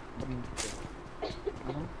 MB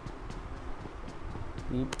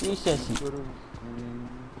ശശി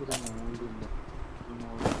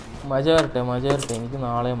മജ വരട്ടെ എനിക്ക്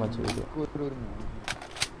നാളെ മജ വരും.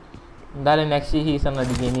 എന്തായാലും നെക്സ്റ്റ് സീസൺ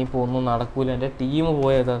അടിക്കുക. ഇനിയിപ്പോൾ ഒന്നും നടക്കൂല. എൻ്റെ ടീം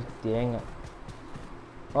പോയതാ തേങ്ങ.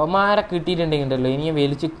 അവന്മാരെ കിട്ടിയിട്ടുണ്ടെങ്കിൽ ഉണ്ടല്ലോ ഇനി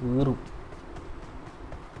വലിച്ച് കീറും.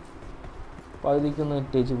 പകുതിക്കൊന്ന്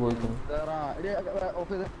ഇട്ടേച്ച് പോയിക്കുന്നു.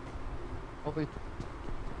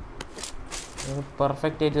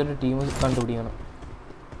 പെർഫെക്റ്റ് ആയിട്ട് ഒരു ടീം കണ്ടുപിടിക്കണം.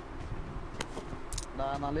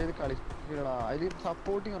 നല്ലൊരു കളി അതിൽ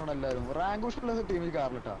സപ്പോർട്ടിങ് ആണ് എല്ലാവരും. റാങ്ക് ഉള്ള ടീമിൽ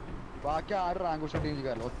കയറില്ലട്ടാ. ബാക്കി ആരും റാങ്ക് ഉള്ള ടീമിൽ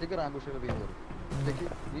കയറില്ല. ഒറ്റയ്ക്ക് റാങ്ക് ഉള്ള ടീം കയറും. ഒറ്റയ്ക്ക്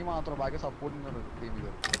നീ മാത്രം. ബാക്കി സപ്പോർട്ടിങ് ടീമിൽ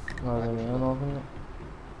കയറും. ഞാൻ നോക്കുന്നു.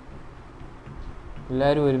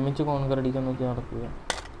 എല്ലാവരും ഒരുമിച്ച് കോൺകർ അടിക്കാൻ നോക്കി നടക്കുക.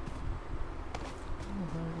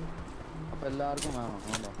 അപ്പൊ എല്ലാവർക്കും വേണം.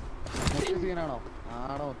 നെക്സ്റ്റ് സീനാണോ?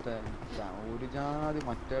 ആണോ? ഒരു ജാതി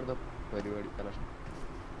മറ്റേടത്തെ പരിപാടി കളക്ഷൻ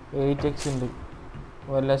 8x ഉണ്ട്.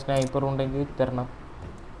 വല്ല സ്നൈപ്പർ ഉണ്ടെങ്കിൽ തരണം.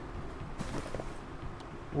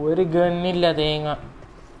 ഒരു ഗണ്ണില്ല തേങ്ങ.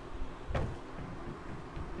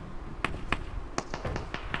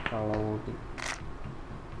 കളവൂട്ടി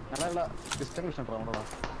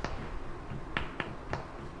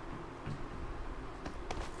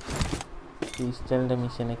പിസ്റ്റലിന്റെ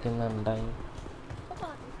മിഷനൊക്കെ ഉണ്ടായി.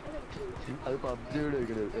 അത് പബ്ജിയുടെ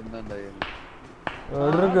എന്താണ്ടായിരുന്നു?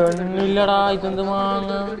 ഒരു ഗണ്ണില്ലടാ. ഇതെന്ത്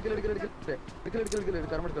മാങ്ങ?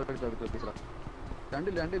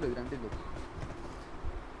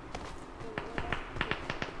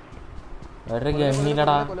 ഒരു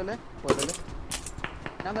ഗണ്ണില്ലടാ.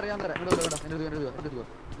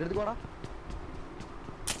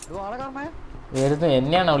 വരുന്നു.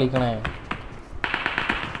 എന്നെയാണോ വിളിക്കണേ?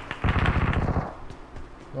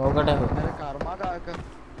 നോക്കട്ടെ.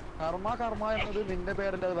 നിന്റെ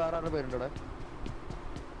പേരല്ലേ? വേറെ ആരുടെ പേരുണ്ടോ?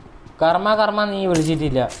 കർമ്മ നീ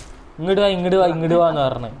വിളിച്ചിട്ടില്ല. ഇങ്ങോട്ട് വാ എന്ന്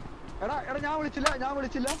പറഞ്ഞേ. ഞാൻ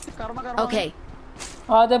വിളിച്ചില്ല.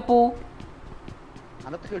 അതെപ്പോ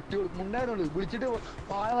അതൊക്കെ കെട്ടി മുണ്ടായിരുന്നു. വിളിച്ചിട്ട്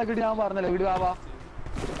പായ നോക്കിട്ട് ഞാൻ പറഞ്ഞല്ലോ വീട് വാ.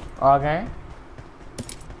 ഓക്കെ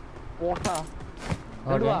പോട്ടാ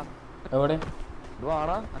എവിടെ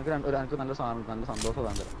വാടാ. എനിക്ക് നല്ല സന്തോഷം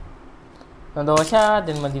താങ്കൾ. സന്തോഷ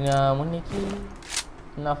ജന്മദിന മുന്നിക്ക്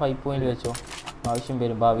എന്നാ 5 പോയിന്റ് വെച്ചോ. ആവശ്യം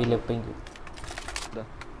വരും ഭാവിയിൽ എപ്പെങ്കിലും.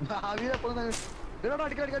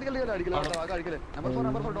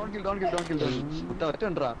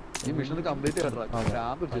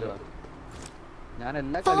 ഞാൻ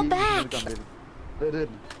എല്ലാ കളിയും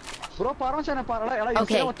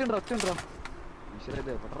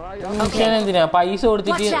മിഷൻ എന്തിനാ പൈസ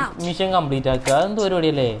കൊടുത്തിട്ട് മിഷൻ കംപ്ലീറ്റ് ആക്കുക? അതെന്ത്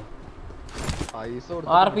പരിപാടിയല്ലേ?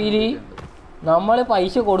 RPയില് നമ്മള്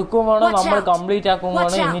പൈസ കൊടുക്കും വേണം, നമ്മൾ കംപ്ലീറ്റ് ആക്കും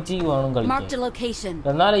വേണം, എന്നിട്ട് വേണം കളിക്കാൻ.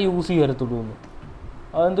 എന്നാലേ യൂസ് ചെയ്യത്തുള്ളൂ.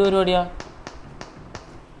 അതെന്ത് പരിപാടിയാ?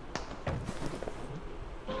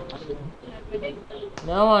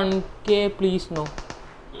 ഞാൻ 1K പ്ലീസ് നോ.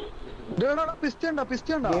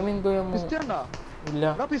 ഇല്ല.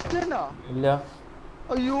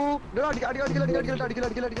 അയ്യോ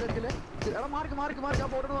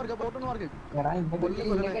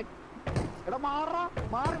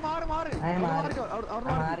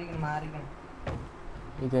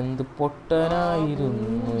ഇതെന്ത്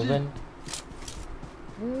പൊട്ടനായിരുന്നു ഇവൻ.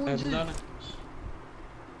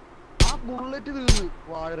 ബുള്ളറ്റ് തീർന്നു.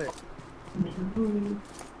 വളരെ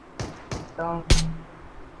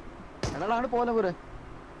എടാ ആണ് പോലെ പോരെ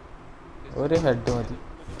ഒരു ഹെഡ് മതി.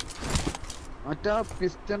 മറ്റാ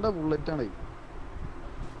പിസ്റ്റന്റെ ബുള്ളറ്റ് ആണ്.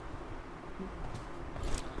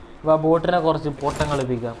 വാ ബോട്ടിനെ കുറച്ച് പൊട്ടം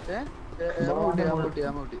കളിപ്പിക്കാം.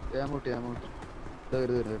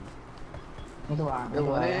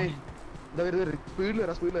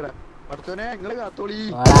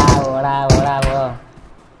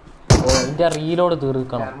 എന്റെ റീലോട്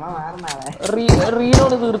തീർക്കണം.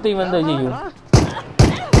 റീലോട് തീർത്ത് ഇവ എന്താ ചെയ്യും?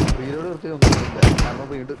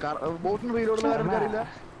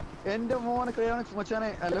 എന്റെ മോനെ മച്ചാനെ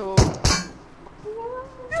ഹലോ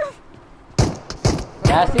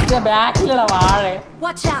ബാക്കിലുള്ള വാഴ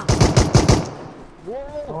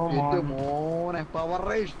മോനെ പവർ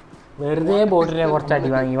റേഷ് വെറുതെ ബോട്ടിനെ കുറച്ച് അടി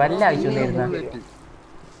വാങ്ങി. വല്ല ആവശ്യം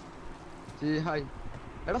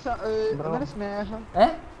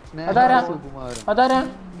അതാരാ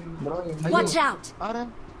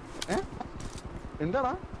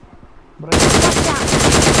എന്താടാ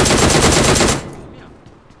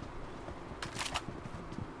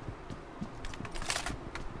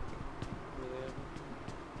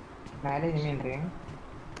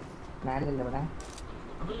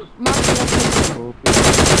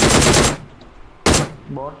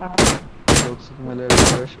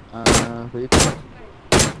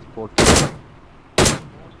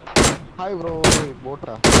hi bro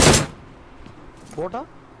ബോട്ടാ ബോട്ടാ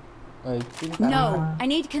No, I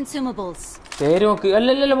need consumables. പേര് നോക്ക്.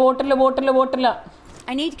 അല്ലല്ല ബോട്ടില്ല.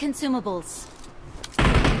 I need consumables.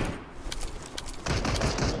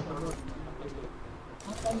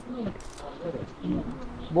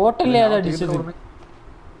 ബോട്ടല്ലേ അത് അടിച്ചത്?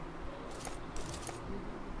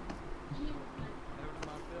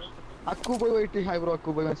 Akku boy waiting. Hi bro, Akku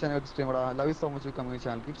boy my channel stream da. Love you so much for coming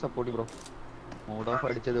channel. Keep supporting bro. Mood off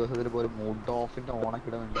അടിച്ച ദിവസത്തിൽ പോലെ mood ഓഫിന്റെ ഓണൊക്കെ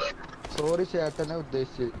ഇടാൻ വേണ്ടി. സോറി ചേട്ടനെ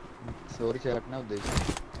ഉദ്ദേശിച്ചു.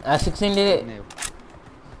 ആസിക്സിന്റെ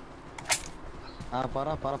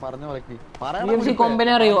പറഞ്ഞു കളക്കി. ബിഎംസി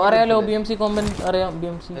കോമ്പനി അറിയാലോ? ബിഎംസി കോമ്പനി അറിയാം.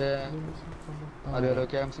 ബിഎംസി അറിയാലോ?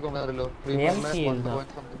 കെഎംസി കോമ്പനി അറിയാലോ?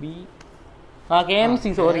 കെഎംസി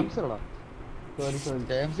സോറി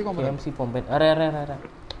കെഎംസി കോമ്പനി അറിയാം.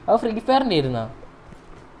 അത് ഫ്രീ ഫയറിന്റെ ആയിരുന്നാ?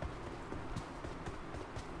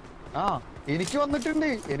 ആ എനിക്ക് വന്നിട്ടുണ്ട്.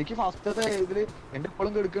 എനിക്ക് ഫസ്റ്റത്തെ ഇതില് എന്റെ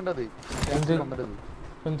ഇപ്പോഴും എടുക്കേണ്ടത്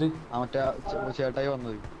മറ്റേ ചേട്ടായി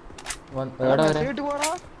വന്നത്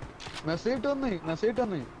മെസ്സേജ് വന്ന്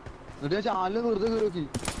എന്നിട്ട് ഞാൻ ചാനല് വെറുതെ നോക്കി.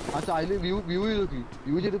 ആ ചാനല് വ്യൂ ചെയ്ത് നോക്കി.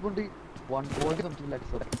 View ചെയ്തപ്പോണ്ട് 1.something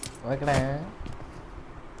lakhs.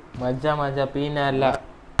 മജ പിന്നല്ല.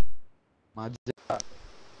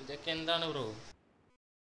 ഇതൊക്കെ എന്താണ് ബ്രോ?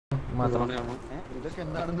 ഇതൊക്കെ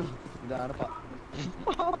എന്താണെന്ന് ഇതാണ്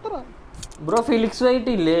ബ്രോ. ഫിലിക്സ്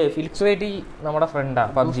വൈറ്റ് ഇല്ലേ? ഫിലിക്സ് വൈറ്റ് നമ്മുടെ ഫ്രണ്ടാ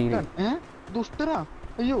പബ്ജിയിൽ. ദുഷ്ടരാ.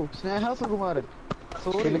 അയ്യോ സ്നേഹ സുകുമാരൻ.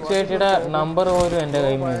 ഫിലിക്സ് വൈറ്റിയുടെ നമ്പർ പോലും എന്റെ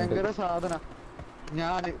കയ്യിൽ ഭയങ്കര സാധനം.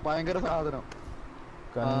 ഭയങ്കര സാധനം.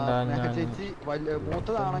 ചേച്ചി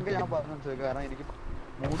മൂത്തതാണെങ്കിൽ ഞാൻ പറഞ്ഞു മനസ്സിലാക്കുക. കാരണം എനിക്ക്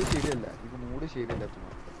മൂഡ് ശരിയല്ല.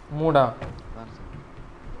 മൂടാ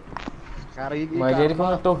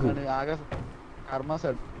ആകെ കർമ്മ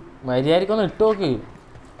സെഡ് മര്യാദക്കൊന്ന് ഇട്ടോക്ക്.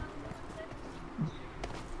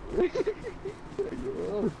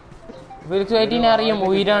 ഫിലിക്സ് വൈറ്റിനെ അറിയാം.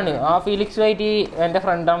 ഉയരാണ് ആ ഫിലിക്സ് വൈറ്റ്. എന്റെ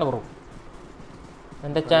ഫ്രണ്ടാണ് ബ്രോ.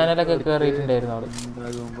 എന്റെ ചാനലൊക്കെ കേറിയിട്ടുണ്ടായിരുന്നു അവിടെ.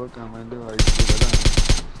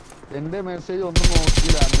 എന്റെ മെസ്സേജ് ഒന്നും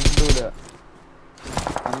നോക്കിയില്ല. മിണ്ടൂല.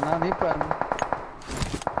 എന്നാ നീ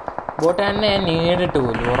ബോട്ട് തന്നെ ഞാൻ നേരിട്ട്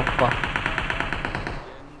പോലും ഉറപ്പാ.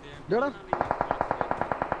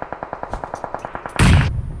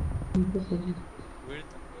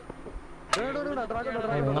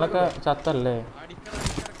 നിങ്ങളൊക്കെ ചത്തല്ലേ?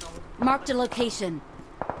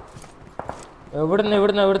 എവിടുന്ന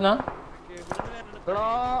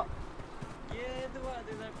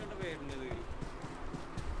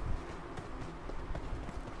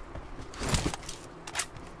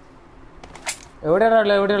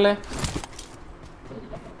എവിടെയുള്ളേ?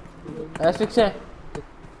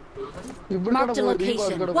 Marked a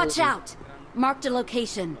location. Watch out. Marked a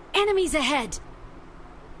location. Enemies ahead.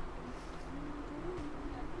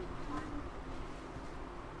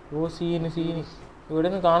 Oh scene ഇവിടെ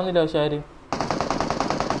ഒന്നും കാണുന്നില്ല. പക്ഷെ ആര്?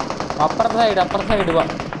 അപ്പുറത്തെ സൈഡ് വാ.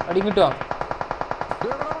 അടി കിട്ടുവാ.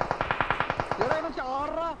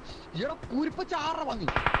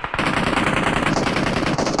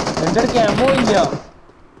 എന്റെ അടുത്ത് എമോ ഇല്ല.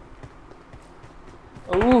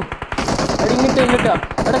 അടി കിട്ടാ.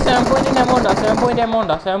 എടാ 7 പോയിന്റ് എമോ ഉണ്ടാ. 30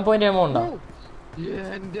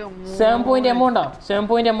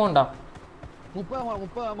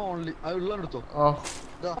 ഓൺലി. അത് ഉള്ളെടുത്തോ.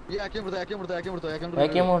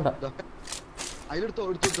 അതിലെടുത്തോ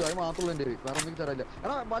എടുത്തു അത് മാത്രമുള്ള എൻ്റെ വേറെ ഒന്നും തരാനില്ല.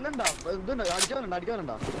 എടാ വല്ലണ്ടാ ഇതുണ്ട്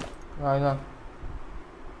അടിക്കാനുണ്ടാ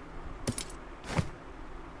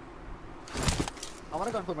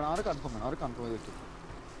അവരെ കൺഫേം ചെയ്ത് വെച്ചു.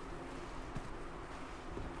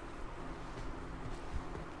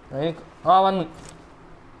 വന്ന്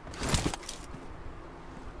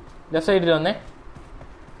ലെഫ്റ്റ് സൈഡിൽ വന്നേ.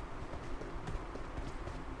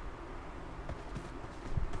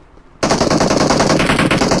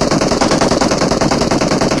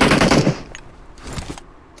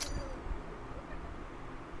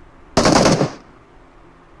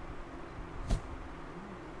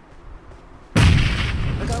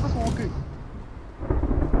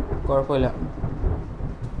 കുഴപ്പമില്ല.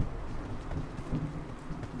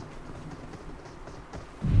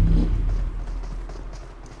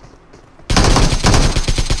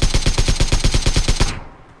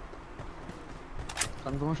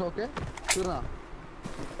 Confirmation okay തീർന്നാ?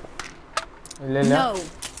 ഇല്ല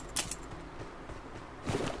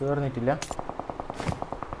തീർന്നിട്ടില്ല.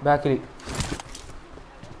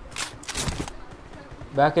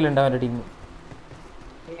 ബാക്കിലുണ്ട് അവൻ്റെ team.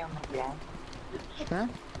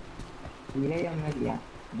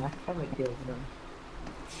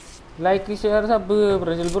 Like share sub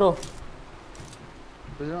Prajil bro.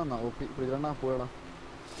 പോയടാ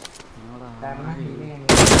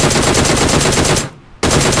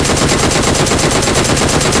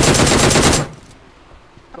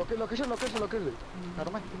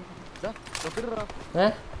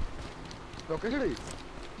ലൊക്കേഷൻ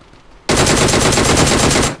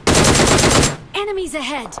Enemies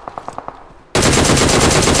ahead.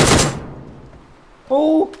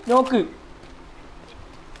 നോക്ക്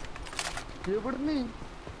എവിടുന്ന്?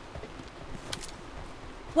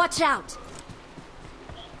 Watch out.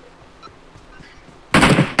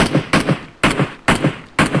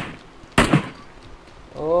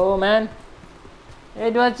 Oh man, hey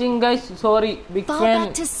watching guys, sorry, big Fall fan.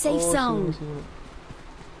 back to safe zone.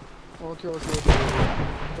 Okay.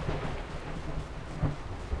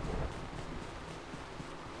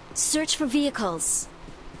 Search for vehicles.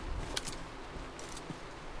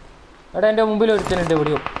 എടാ എൻ്റെ മുമ്പിൽ ഒരുത്തനുണ്ട്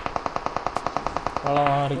എവിടെയോ.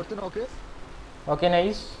 മാറി. Okay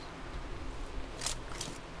nice.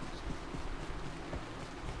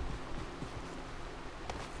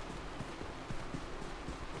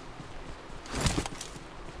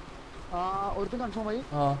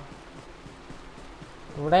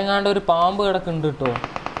 ഇവിടെ എങ്ങാണ്ട് ഒരു പാമ്പ് കിടക്കുന്നുണ്ട് കേട്ടോ.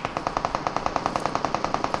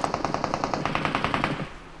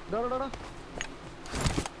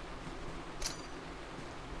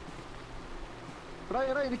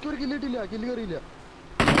 എനിക്കൊരു കില്ലിട്ടില്ല, കില്ല് കയറിയില്ല.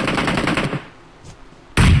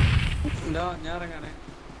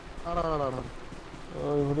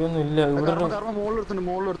 ഇവിടെയൊന്നും ഇല്ല. ഇവിടെ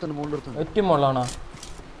ഏറ്റവും മുകളിലാണോ?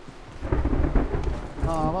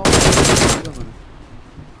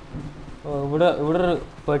 ഇവിടെ ഒരു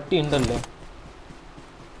പെട്ടി ഉണ്ടല്ലോ.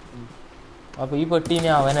 അപ്പൊ ഈ പെട്ടി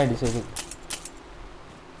ഞാൻ അവനടിച്ചത്.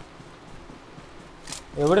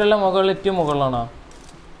 എവിടെയുള്ള മുകളിൽ ഏറ്റവും മുകളിലാണോ?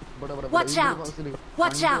 Watch out!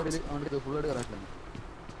 Watch out!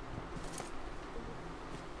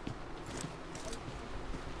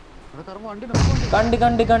 കണ്ട്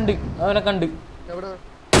അവനെ കണ്ട്.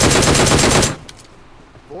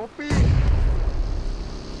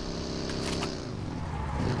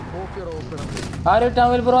 ആരോ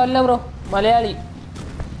തമിഴ് ബ്രോ അല്ല ബ്രോ, മലയാളി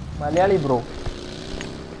ബ്രോ.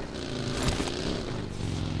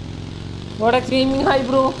 ഇവിടെ സ്ട്രീമിംഗ് ഹായ്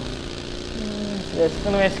ബ്രോ.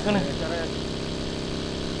 വിശക്കണ്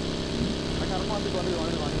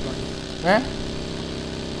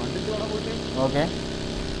ഓക്കെ.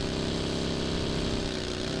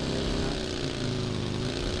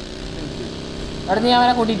 അവിടെ നീ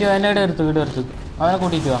അവനെ കൂട്ടിയിട്ട് വാ. എൻ്റെ എടുത്ത് അവനെ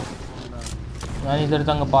കൂട്ടിയിട്ട് വാ. ഞാൻ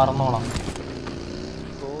ഇതെടുത്ത് അങ്ങ് പറന്നോളാം.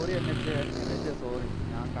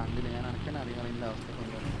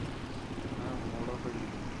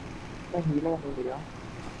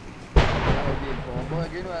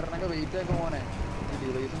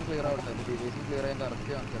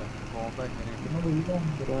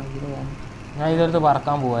 ഞാൻ ഇതെടുത്ത്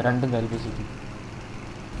പറക്കാൻ പോവാ രണ്ടും കൽപ്പിച്ചിട്ട്.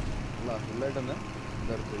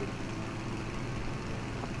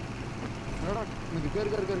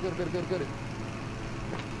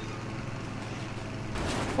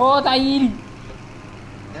 ഓ തൈര്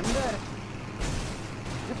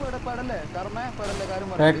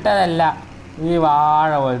പെട്ടതല്ല, ഈ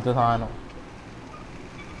വാഴ പോലത്തെ സാധനം.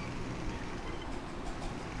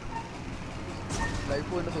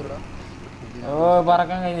 ഓ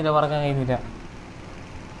പറക്കാൻ കഴിഞ്ഞില്ല.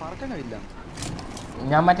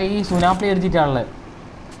 ഞാൻ മറ്റേ ഈ സുനാപ്പിളി എടുത്തിട്ടാണുള്ളത്.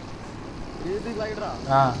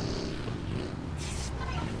 ആ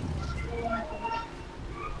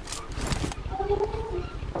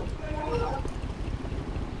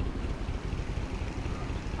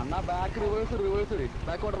അണ്ണാ ബാക്ക് റിവേഴ്സ്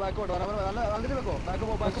ബാക്കോട്ട്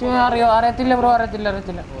പക്ഷേ അറിയത്തില്ല ബ്രോ,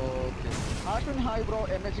 അറിയത്തില്ല. Hi bro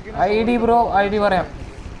ID bro, ID പറയാം.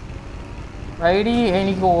 ID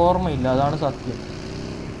എനിക്ക് ഓർമ്മയില്ല, അതാണ് സത്യം.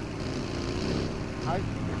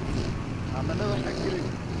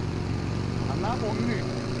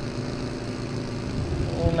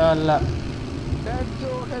 അല്ല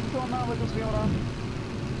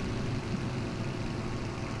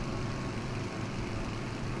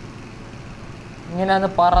ഇങ്ങനെ അത്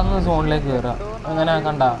പറന്ന് സോണിലേക്ക് കയറാം. അങ്ങനെ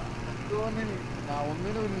കണ്ട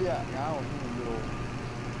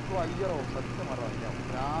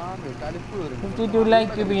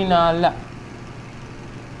ലൈക്ക് പിന്നെ അല്ല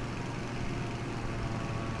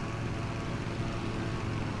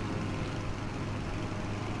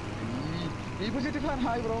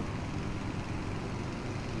ഹായ് ബ്രോ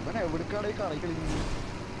ഇവനെ എവിടേക്കാണ് ഈ കറി കളിക്കുന്നത്?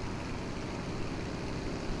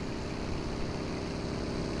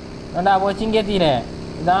 എന്താ കോച്ചിങ് എത്തിയില്ലേ?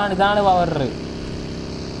 ഇതാണ് പവർ.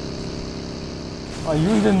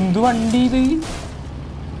 അയ്യോ ഇതെന്ത് വണ്ടി ഇത്,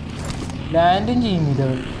 ലാൻഡും ചെയ്യുന്നില്ല.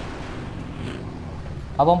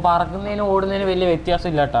 അപ്പം പറക്കുന്നതിനും ഓടുന്നതിനും വലിയ വ്യത്യാസം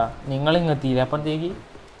ഇല്ല കേട്ടാ. നിങ്ങൾ ഇങ്ങെത്തിയില്ല അപ്പഴത്തേക്ക്.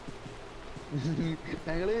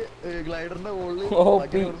 ഞങ്ങള് ഗ്ലൈഡറിന്റെ മുകളിൽ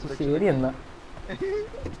ശരി എന്നാ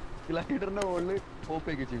ഗ്ലൈഡറിന്റെ മുകളിൽ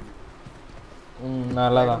ഓപ്പൊക്കെ ചെയ്തു.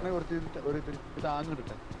 നല്ലതാ. ഒരു താങ്ങ്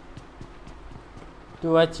കിട്ടെ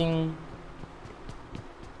വാച്ചിങ്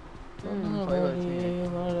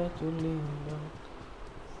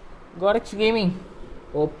ഗോഡക്സ് ഗെയിമിംഗ്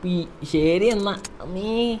OP. ശരി എന്നാ നീ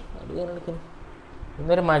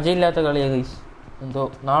ഇന്നൊരു മജയില്ലാത്ത കളിയാ ഗൈസ്. എന്തോ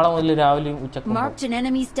നാളെ മുതൽ രാവിലെ ഉച്ചക്ക്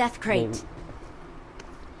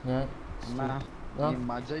ഞാൻ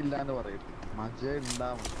മജ ഇല്ലാന്ന് പറയരുത്. മജ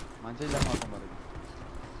ഉണ്ടാവും. മജ ഇല്ല മാത്രം പറയും.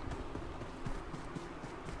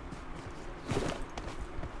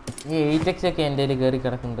 ഈ 8X ഒക്കെ എൻ്റെ കയറി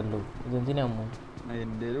കിടക്കുന്നുണ്ടല്ലോ. ഇതെന്തിനാ അമ്മ?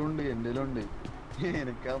 എന്തേലും ഉണ്ട്. നിന്റെ ഉണ്ട്.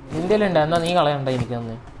 എന്നാ നീ കളയണ്ട, എനിക്ക്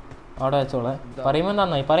തന്നെ അവിടെ വെച്ചോളെ. പറയുമ്പോ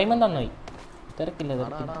നന്നായി. തിരക്കില്ല.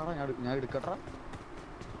 ഞാൻ എടുക്കട്ടെ.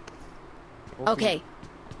 Okay.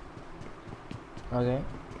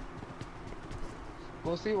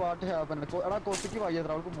 Kosi what happen? എടാ കോസിക്ക്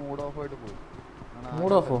വയ്യത്ര, അവൾക്ക് മൂഡ് ഓഫ് ആയിട്ട് പോയി.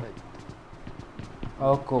 മൂഡ് ഓഫോ?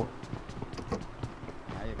 ഓക്കോ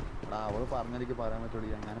അവള് പറഞ്ഞെനിക്ക് പറയാൻ പറ്റുള്ളൂ.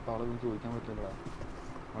 ഞാനിപ്പോ അവളെ ചോദിക്കാൻ പറ്റില്ല.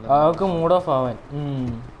 അവൾക്ക് മൂഡ് ഓഫ് ആവാൻ.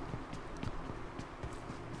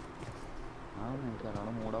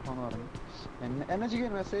 മൂഡ് ഓഫ് ആണെന്ന് പറഞ്ഞു. എന്നെ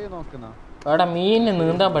ചെയ്യാൻ മെസ്സേജ് നോക്കുന്ന അവിടെ മീനിനെ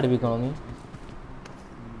നീന്താൻ പഠിപ്പിക്കണോ നീ?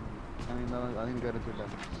 അതെനിക്കറിയത്തില്ല.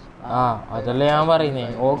 അതല്ലേ ഞാൻ പറയുന്നേ.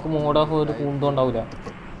 ഓക്ക് മൂഡ് ഓഫ് ഒരു കുന്തം ഉണ്ടാവൂല.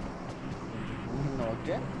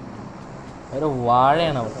 ഒരു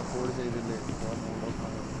വാഴയാണ് അവൾ. സപ്പോർട്ട് ചെയ്തില്ലേ?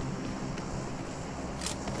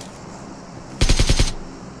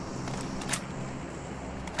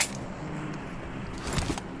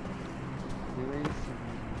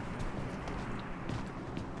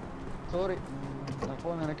 സോറി. അപ്പൊ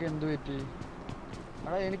നിനക്ക് എന്ത് പറ്റി?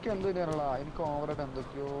 എടാ എനിക്ക് എന്ത് പറ്റിയാ? എനിക്ക് ഓവറായിട്ട്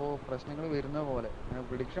എന്തൊക്കെയോ പ്രശ്നങ്ങൾ വരുന്ന പോലെ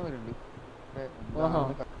പ്രിഡിക്ഷൻ വരുന്നുണ്ട്.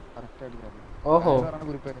 ഓഹോ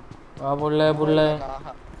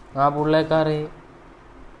പുള്ളേക്കാറ്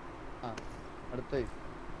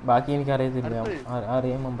ബാക്കി എനിക്ക് അറിയത്തില്ല.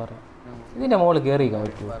 അറിയാൻ പറയാം. ഇതിന്റെ മോള് കേറി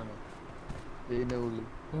പറ്റുമോ?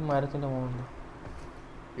 ഈ മരത്തിന്റെ മോളില്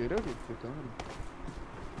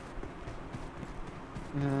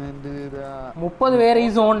 30 പേര് ഈ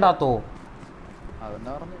സോണിനകത്തോ?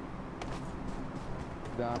 അതെന്നാ പറഞ്ഞു.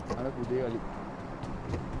 ഇതാണ് പുതിയ കളി.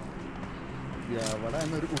 എവിടെ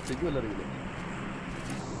എന്നൊരു കുട്ടിക്ക് വല്ല അറിയില്ല.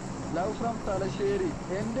 Love from Thalassery.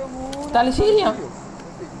 എന്റെ തലശ്ശേരിയാ?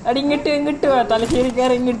 ഇങ്ങോട്ട് വാ.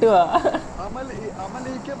 തലശ്ശേരിക്കാരൻ ഇങ്ങോട്ട് വാ.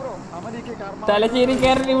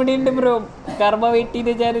 തലശ്ശേരിക്കാരൻ ഇവിടെ ഉണ്ട് ബ്രോ. കർമ്മ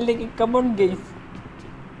വെയിറ്റിന്റെ ചാനലിലേക്ക് കമോൺ ഗൈസ്.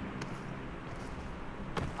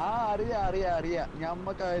 അറിയാം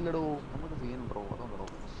ഞമ്മക്കായല്ലോ. നമുക്ക് സീൻ ബ്രോ.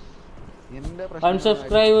 എന്റെ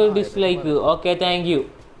unsubscribe dislike. Okay thank you.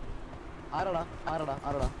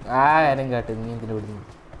 ആരും കേട്ട് നീ എന്തിനു വിടുന്നു?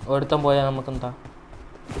 ഒരുത്തം പോയാൽ നമുക്കെന്താ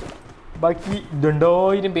ബാക്കി?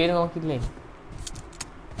 2000 പേര് നോക്കില്ലേ?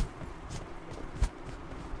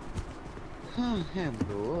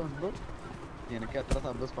 എന്തോ എനിക്ക് എത്ര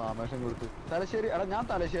സബ് സ്പാമേഷൻ കൊടുത്തു. തലശ്ശേരി. ഞാൻ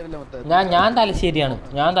തലശ്ശേരിയല്ല.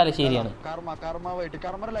 ഞാൻ തലശ്ശേരിയാണ്.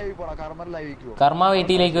 കർമ്മ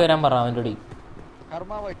വെയിറ്റിലേക്ക് വരാൻ പറ അവൻ്റെ.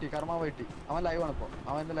 കർമ്മ വൈറ്റി അവൻ ലൈവ് ആണ് ഇപ്പൊ.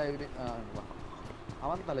 അവന്റെ ലൈവില്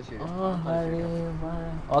അവൻ തലശ്ശേരി.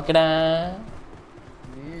 ഓക്കെടാ.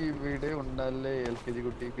 നീ ഇവിടെ ഉണ്ടല്ലേ LKG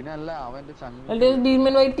കുട്ടി? പിന്നെ അല്ല അവന്റെ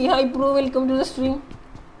hi bro, welcome to the stream.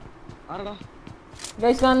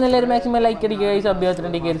 Guys കാണുന്ന മാക്സിമം ലൈക്ക് അടിക്കുക ഗൈസ്. സബ്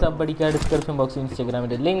ചെയ്യാത്തിട്ടുണ്ട് കയറി സബ് അടിക്കുക. ഡിസ്ക്രിപ്ഷൻ ബോക്സ്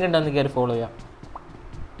ഇൻസ്റ്റാഗ്രാമിൻ്റെ ലിങ്ക് ഉണ്ടെന്ന് കയറി ഫോളോ ചെയ്യാം.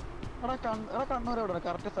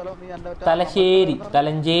 Thalassery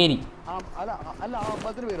Thalanchery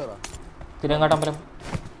തിരുവങ്ങാട്ടമ്പലം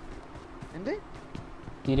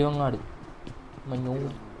Thiruvangad മഞ്ഞൂർ.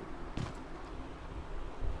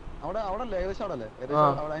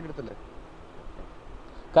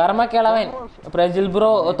 കർമ്മക്കിളവൻ Prajil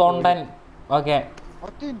bro തൊണ്ടൻ. Okay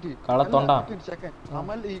കളത്തൊണ്ട.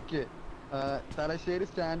 Thalassery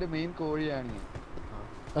stand main കോഴിയാണ്.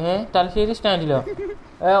 തലശ്ശേരി സ്റ്റാൻഡിലോ?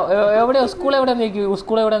 എവിടെയോ സ്കൂൾ എവിടെ നോക്കി?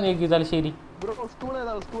 സ്കൂൾ എവിടെ നോക്കി? തലശ്ശേരി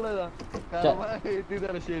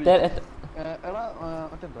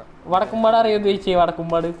വടക്കുംപാട് അറിയാൻ ചോദിച്ചേ.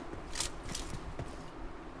 Vadakkumpad.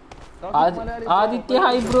 Aditya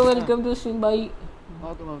hi bro welcome to stream by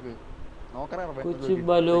कुछ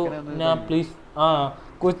बोलो ना प्लीज. हाँ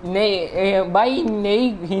कुछ नहीं भाई, नहीं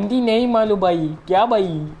हिंदी नहीं मालूम भाई. क्या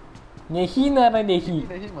भाई? नहीं ना नहीं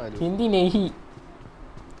हिंदी नहीं.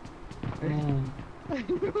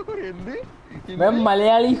 मैं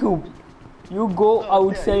मलयाली हूँ. यू गो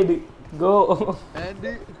आउटसाइड गो.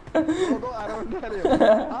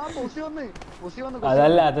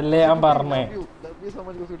 അതല്ലേ ഞാൻ പറഞ്ഞേ.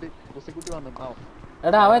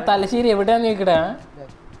 എടാ അവൻ തലശ്ശേരി എവിടെയാന്ന് ചോദിക്കടാ.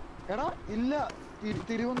 എടാ ഇല്ല,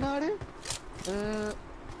 തിരുവങ്ങാട്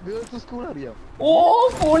ഗേൾസ് സ്കൂൾ അറിയാം. ഓ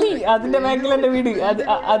പൊളി. അതിന്റെ ബാക്കിൽ എന്റെ വീട്.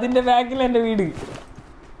 അതിന്റെ ബാക്കിൽ എന്റെ വീട്.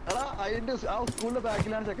 എടാ അതിന്റെ ആ സ്കൂളിന്റെ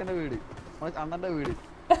ബാക്കിലാണ് ചെക്കന്റെ വീട്, അണ്ണന്റെ വീട്.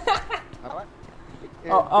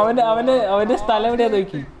 അവന്റെ സ്ഥലം എവിടെയാ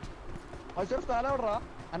നോക്കി? സ്ഥലം എവിടാ?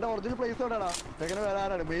 എന്റെ ഒറിജിനൽ പ്ലേസ് എവിടെയാടാ? ചെക്കന്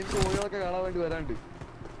വരാനാണ്. മെയിൻ കോഴികളൊക്കെ കാണാൻ വേണ്ടി വരാണ്ട്.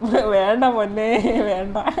 വേണ്ട പൊന്നെ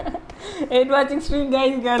വേണ്ട. Watching stream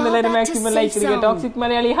guys. കാണുന്നതിന് മാക്സിമം ലൈക്ക് ചെയ്യുക. Toxic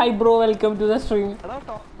Malayali hi bro welcome to the stream. എടാ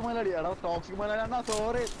ടോക്സിക് മലയാളി, എടാ toxic Malayali Anna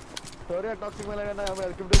sorry toxic Malayali Anna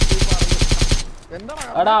welcome to stream പറഞ്ഞു. എന്താടാ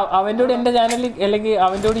എടാ അവന്റെ കൂടെ എന്റെ ചാനലിൽ അല്ലെങ്കിൽ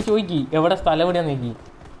അവന്റെ കൂടെ ചോദിക്കി എവിടെ സ്ഥലം എവിടെയാ നോക്കി.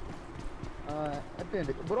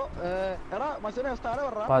 ബ്രോ എടാ മച്ചനെ സ്ഥലം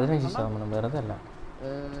പറ. 15% വെറുതെ അല്ല.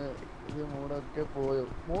 മൂടൊക്കെ പോയോ?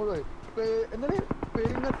 മൂട്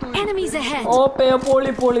Enemies ahead. ഓ പൊളി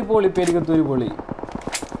പൊളി പൊളി പെരികത്തൂര് പൊളി.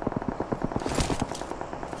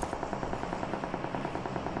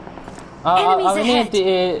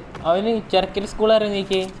 അവന് ചെർക്കര സ്കൂൾ ആയിരുന്നു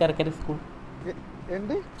നോക്കിയേ. ചെർക്കര സ്കൂൾ.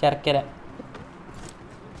 ചെർക്കര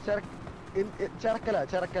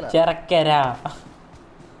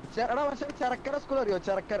ചെറക്കര സ്കൂൾ അറിയോ?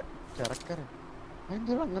 ചെറക്കര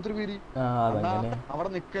അങ്ങനത്തെ ഒരു പേര്. അവിടെ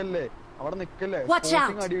നിക്കല്ലേ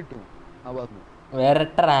അടി കിട്ടും ആ ഭാഗത്ത്.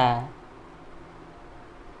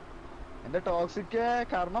 എന്റെ ടോക്സിക്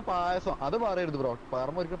കർമ്മ പായസം അത് പറയരുത് ബ്രോ.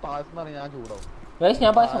 കർമ്മ ഒരിക്കലും പായസം എന്ന് പറഞ്ഞാൽ ഞാൻ ചൂടാവും.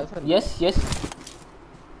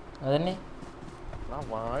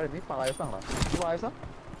 നീ പായസാണോ? പായസം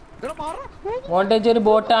മോണ്ടേജ് ഒരു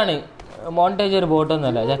ബോട്ടാണ്. മോണ്ടേജ് ഒരു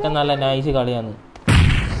ബോട്ടൊന്നുമല്ല. ചെക്കൻ നല്ല നൈസ് കളിയാന്ന്.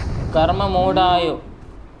 കർമ്മ മൂടായോ?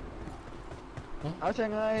 ആ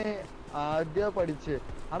ചങ്ങായി ആദ്യ പഠിച്ച്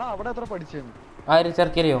അടാ അവിടെ എത്ര പഠിച്ചെന്ന്? ആര്?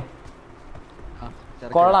 ചെർക്കരയോ?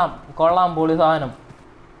 കൊള്ളാം കൊള്ളാം പൊളി സാധനം.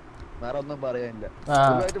 വേറെ ഒന്നും പറയാനില്ല.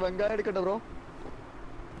 വെങ്കായം എടുക്കട്ടെ ബ്രോ?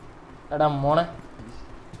 എടാ മോനെ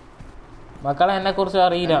മക്കളെ എന്നെ കുറിച്ച്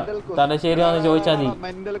അറിയില്ല. തലശ്ശേരി വന്ന് ചോദിച്ചാ മതി.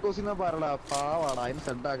 മെന്റൽ കോഴ്സിനെ പറയടാ, പാവാടാ അതിന്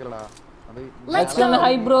set ആക്കലടാ.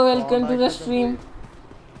 Hi bro welcome to the stream.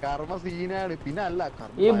 കർമ്മ സീനാണ്. പിന്നെ അല്ല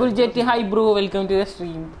ബുൾജെറ്റ് hi bro welcome to the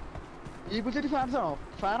stream. ഈ ബുൾജെറ്റ്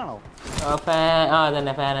ഫാനാണോ?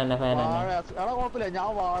 അതന്നെ ഫാൻ തന്നെ. എടാ കുഴപ്പമില്ല, ഞാൻ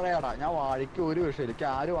വാഴയാടാ. ഞാൻ വാഴയ്ക്ക് ഒരു വിഷയം എനിക്ക്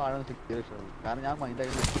ആരും വാഴ ഇഷ്ടമുള്ളൂ. കാരണം ഞാൻ മൈൻഡ്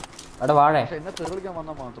ആയിട്ട് വാഴ എന്നെ തെളിക്കാൻ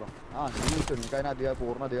വന്നാൽ മാത്രം. ആ നീ വിളിച്ചു എനിക്ക് അതിന് അധികം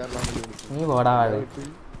പൂർണ്ണ അധികാരമുള്ള. നീ പോടാ വാഴ.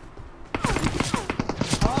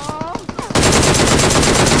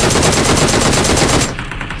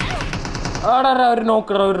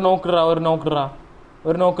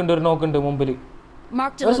 ഒരു നോക്കുണ്ട് മുമ്പില്.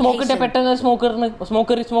 ഒരു സ്മോക്കിട്ടെ പെട്ടെന്ന്.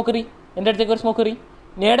 സ്മോക്കറി എന്റെ അടുത്തേക്ക് ഒരു സ്മോക്കറി.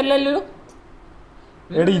 നേടല്ലോ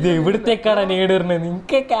എടാ ഇത് എവിടത്തേക്കാണ് നേടറിന്?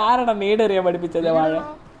 നിനക്കൊക്കെ ആരാടാ നേടറിയാൻ പഠിപ്പിച്ചത്? വാഴ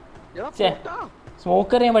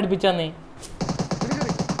സ്മോക്കറിയാൻ പഠിപ്പിച്ചേ.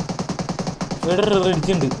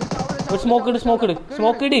 ഇടിച്ചിട്ടുണ്ട്. ഒരു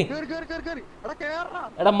സ്മോക്ക് ഇട്.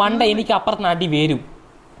 എടാ മണ്ട, എനിക്ക് അപ്പുറത്ത് അടി വരും.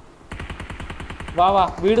 വാ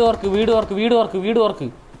വീട് ഓർക്ക്.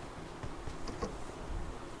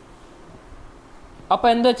 അപ്പൊ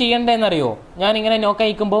എന്താ ചെയ്യണ്ടേന്നറിയോ? ഞാൻ ഇങ്ങനെ നോക്ക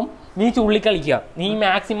അയക്കുമ്പം നീ ചുള്ളി കളിക്കുക. നീ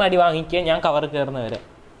മാക്സിമം അടി വാങ്ങിക്കുക. ഞാൻ cover കയറുന്നവരെ.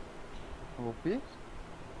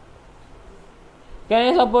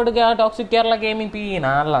 Support toxic Kerala gaming P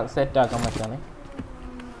നല്ല സെറ്റ് ആക്കാൻ പറ്റാണ്.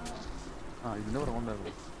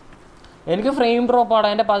 എനിക്ക് ഫ്രെയിം ഡ്രോപ്പ് ആടാ.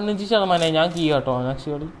 എന്റെ 15% ഞാൻ കീ കേട്ടോ. നെക്സ്റ്റ്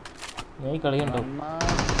കളി ഞാൻ ഈ കളി ഉണ്ടോ?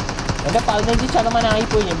 എൻ്റെ 15%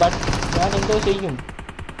 ആയിപ്പോയി. ബട്ട് ഞാൻ എന്തോ ചെയ്യും.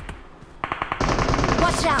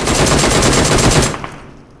 Watch out!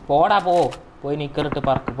 പോടാ പോയി നിക്കറിട്ട്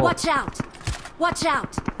പറക്ക് പോ. Watch out! Watch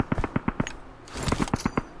out!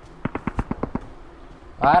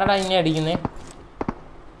 ആരടാ ഇങ്ങനെ അടിക്കുന്നേ?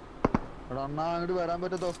 എടാ അണ്ണാ അങ്ങോട്ട് വരാൻ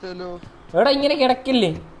പറ്റാത്ത അവസ്ഥയല്ലോ. എടാ ഇങ്ങനെ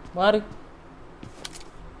കിടക്കില്ലേ, മാറി.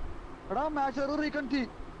 എടാ മാച്ച് റീകൺ ടി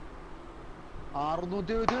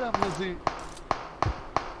 670 MS.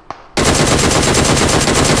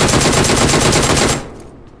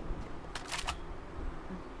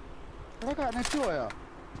 എടാ കണക്ട് പോയാ?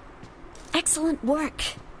 Excellent work.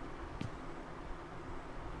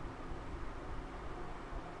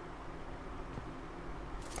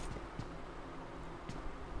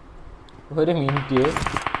 ഒരു മിനിറ്റ്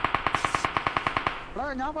എടാ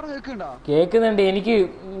ഞാൻ പറഞ്ഞ കേൾക്കണ്ടാ? കേൾക്കുന്നുണ്ട്. എനിക്ക്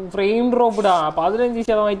ഫ്രെയിം ഡ്രോപ്പ് ഇടാ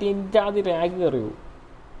 15% എനിക്ക് ആദ്യം റാഗ് കയറിയോ.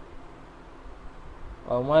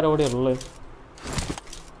 അവന്മാരവിടെ ഉള്ളത്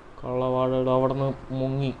കള്ളവാട അവിടെ നിന്ന്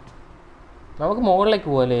മുങ്ങി. നമുക്ക് മുകളിലേക്ക്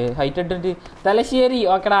പോകല്ലേ, ഹൈറ്റ് ഇട്ടിട്ട്. തലശ്ശേരി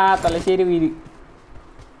ഓക്കെടാ, Thalassery Veer,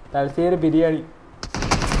 Thalassery biryani.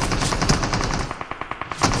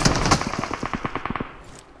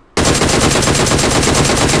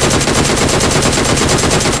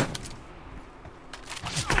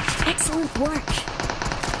 Excellent work.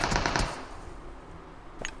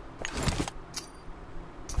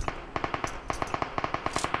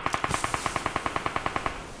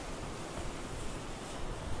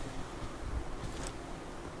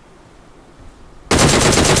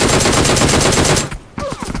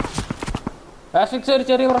 Asterix ഒരു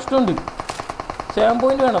ചെറിയ പ്രശ്നമുണ്ട്. 7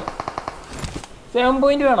 പോയിന്റ് വേണം, 7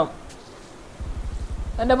 പോയിന്റ് വേണം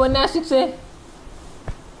എൻ്റെ പൊന്നാസ്ട്രിക്സേ.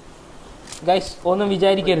 ഗൈസ് ഒന്നും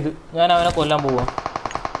വിചാരിക്കരുത്, ഞാൻ അവനെ കൊല്ലാൻ പോവാം.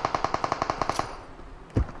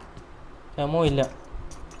 ക്ഷമോ ഇല്ല.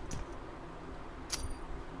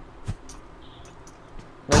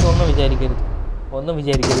 ഗൈസ് ഒന്നും വിചാരിക്കരുത്, ഒന്നും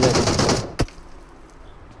വിചാരിക്കരുത്.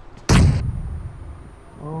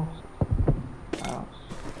 ഓ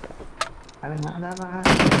അത്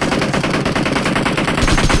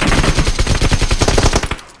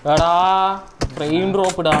എടാ ഫ്രെയിം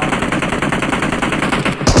ഡ്രോപ്പ് ഇടാ.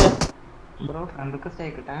 Bro friend request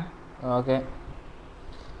ആയിക്കട്ടെ. ഓക്കെ.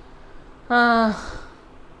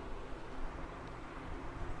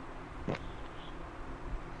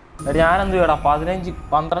 ഞാനെന്ത് ചെയ്യടാ,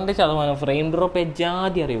 15-12% ഫ്രെയിം ഡ്രോപ്പ്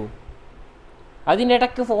എജാതി അറിയോ. അതിൻ്റെ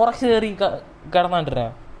ഇടയ്ക്ക് ഫോറക്സ് കയറി കിടന്നാണ്ടിരാ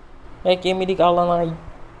കേമിരി കള്ളനായി.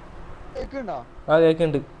 ആ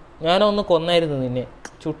കേൾക്കുന്നുണ്ട്. ഞാനൊന്ന് കൊന്നായിരുന്നു നിന്നെ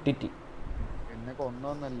ചുട്ടിട്ട്. എന്നെ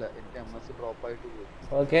കൊന്നൊന്നല്ല, എനിക്ക് MS ഡ്രോപ്പ് ആയിട്ട് പോയി.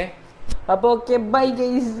 ഓക്കെ, അപ്പോൾ ഓക്കെ ബൈ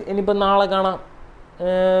ഗൈസ്. ഇനിയിപ്പോൾ നാളെ കാണാം.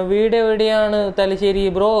 വീട് എവിടെയാണ്? തലശ്ശേരി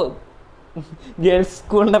ബ്രോ. ഗേൾസ്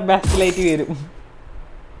സ്കൂളിൻ്റെ ബാക്കിലായിട്ട് വരും.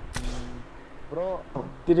 ബ്രോ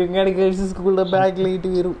തിരുങ്ങാടി ഗേൾസ് സ്കൂളിൻ്റെ ബാക്കിലായിട്ട്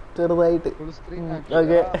വരും ചെറുതായിട്ട്. Full screen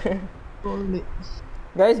okay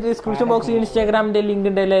guys, description ബോക്സിൽ ഇൻസ്റ്റാഗ്രാമിൻ്റെ ലിങ്ക്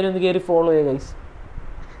ഉണ്ട്, എല്ലാവരും ഒന്ന് കയറി ഫോളോ ചെയ്യുക ഗൈസ്.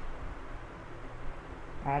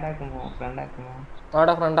 Add ആക്കുമോ front ആക്കുമോ?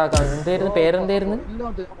 അവിടെ ഫ്രണ്ട് ആക്കാം. എന്തായിരുന്നു പേരെന്തായിരുന്നു?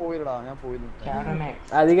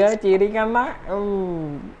 അധികം ചിരിക്കണ്ട.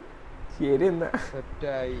 ശരി എന്നാ.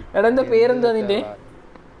 എടാ എന്താ പേരെന്താ നിന്റെ?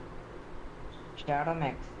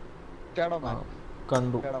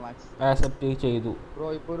 കണ്ടു, ആക്സെപ്റ്റ് ചെയ്തു. ബ്രോ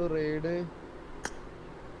ഇപ്പൊ ഒരു റെയ്ഡ്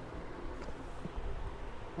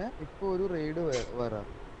വരാം.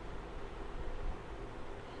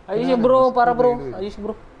 അജീഷ് ബ്രോ പറ bro. Ajeesh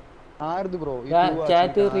bro ആരുത് bro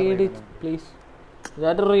chat read please.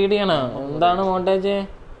 Chat read ചെയ്യണ. എന്താണ് മോണ്ടേജ്?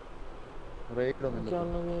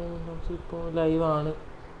 ഇപ്പോ ലൈവാണ്.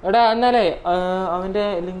 എടാ എന്നാലേ അവന്റെ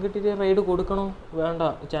ലിങ്ക് ഇട്ടിട്ട് റൈഡ് കൊടുക്കണോ വേണ്ട?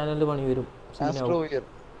 ചാനലിൽ പണി വരും.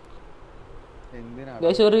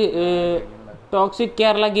 ഒരു ടോക്സിക്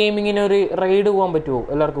കേരള ഗെയിമിങ്ങിന് ഒരു റൈഡ് പോകാൻ പറ്റുമോ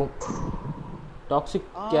എല്ലാവർക്കും? ടോക്സിക്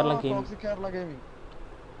കേരള ഗെയിമിംഗ്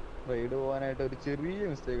റൈഡ് പോകാനായിട്ട് ഒരു ചെറിയ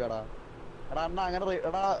മിസ്റ്റേക്ക് ആടാ. എടാ അണ്ണ അങ്ങനെ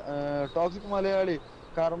എടാ ടോക്സിക് മലയാളി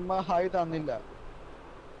കർമ്മ ഹായ് തന്നില്ല.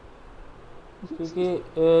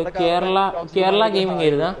 കേരള ഗെയിമിംഗ്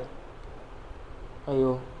ആയിരുന്നാ?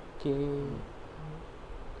 അയ്യോ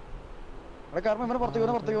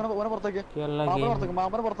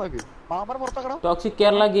ടോക്സിക്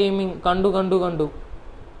കേരള ഗെയിമിംഗ് കണ്ടു.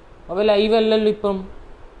 അവ ലൈവ് അല്ലല്ലോ ഇപ്പം.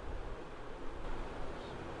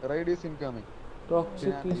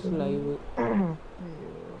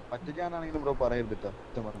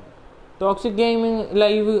 Toxic gaming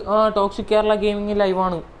live. Toxic Kerala gaming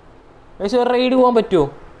ലൈവാണ്. പക്ഷെ ഒരു റൈഡ് പോകാൻ പറ്റുമോ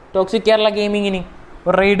ടോക്സിക് കേരള ഗെയിമിങ്ങിന്?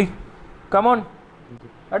 ഒരു റൈഡ് കമോൺ.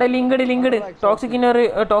 അവിടെ ലിങ്ക് ടോക്സിക്കിന്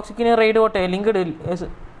റൈഡ് പോട്ടെ.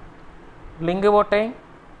 ലിങ്ക് പോട്ടെ.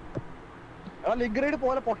 ലിങ്ക് റൈഡ്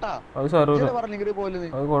പോലെ പൊട്ടാ അത് സാരമില്ല, ലിങ്ക് റൈഡ് പോലെ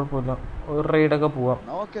അത് കുഴപ്പമില്ല. ഒരു റൈഡൊക്കെ പോവാം.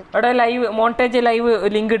 ഓക്കെ എടാ ലൈവ് മോണ്ടേജ് ലൈവ്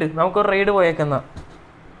ലിങ്ക് ഇട്, നമുക്കൊരു റൈഡ് പോയേക്കുന്ന.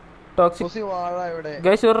 ടോക്സിക് വാഴ ഇവിടെ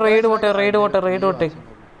ഗൈസ് ഒരു റൈഡ് പോട്ടെ.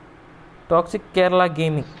 ടോക്സിക് കേരള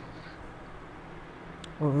ഗെയിമിംഗ്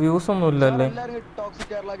വ്യൂസ് ഒന്നും ഇല്ലല്ലേ. ടോക്സിക്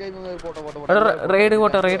കേരള ഗെയിമിംഗ്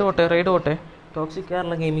റൈഡ് പോട്ടെ. ടോക്സിക്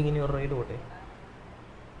കേരള ഗെയിമിങ്ങിന് ഒരു റൈഡ് പോട്ടെ.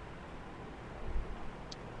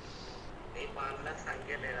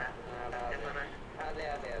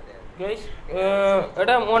 ഗൈസ്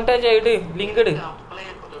എടാ മോണ്ടേജ് ഇട്, ലിങ്ക് ഇട്.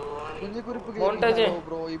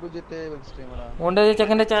 മോണ്ടേജ്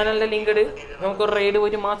ചെക്കൻ്റെ ചാനലിന്റെ ലിങ്ക് ഇട്, നമുക്കൊരു റൈഡ്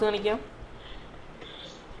പോയിട്ട് മാസം കാണിക്കാം.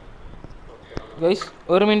 ഗൈസ്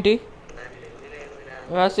ഒരു മിനിറ്റ്,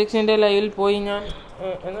 ആസിക്സിന്റെ ലൈവിൽ പോയി ഞാൻ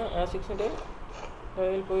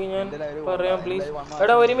പറയാം പ്ലീസ്.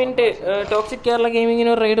 എടാ ഒരു മിനിറ്റ്, ടോക്സിക് കേരള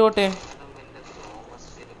ഗെയിമിങ്ങിന് ഒരു റൈഡ് പോട്ടെ.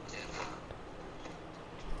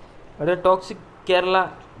 എടാ ടോക്സിക്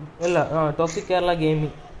കേരള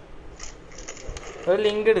ഗെയിമിംഗ് ഒരു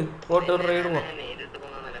ലിങ്ക് ഇട്, പോട്ടെ ഒരു റൈഡ് പോവാം.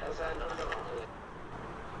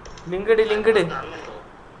 ലിങ്ക് ഇട്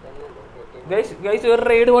ഗൈസ് ഒരു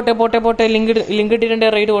റൈഡ് പോട്ടെ. ലിങ്ക് ഇട്ടിട്ടുണ്ട്,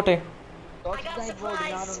 റൈഡ് പോട്ടെ.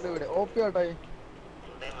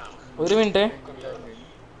 ഒരു മിനിറ്റ്,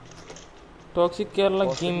 ടോക്സിക് കേരള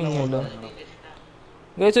ഗെയിമിംഗ് അല്ല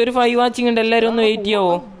ഗൈസ്. ഒരു 5 വാച്ചിങ് ഉണ്ട്, എല്ലാരും ഒന്ന് വെയിറ്റ്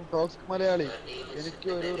ചെയ്യാവോ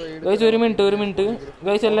ഗൈസ്? ഒരു മിനിറ്റ്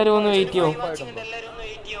ഗൈസ്, എല്ലാരും ഒന്ന് വെയിറ്റ് ചെയ്യാവോ?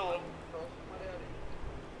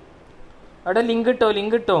 അവിടെ ലിങ്ക്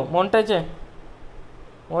ഇട്ടോ മോണ്ടേജ്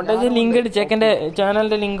ലിങ്ക് ഇട്, ചെക്കൻ്റെ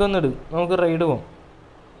ചാനലിന്റെ ലിങ്ക് ഒന്ന് ഇട്, നമുക്ക് റൈഡ് പോവാം.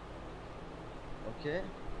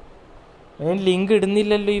 ലിങ്ക്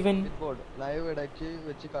ഇടുന്നില്ലല്ലോ ഇവൻ.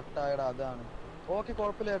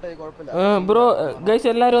 ബ്രോ ഗൈസ്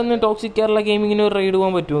എല്ലാരും ഒന്ന് ടോക്സിക് കേരള ഗെയിമിങ്ങിന് ഒരു റൈഡ്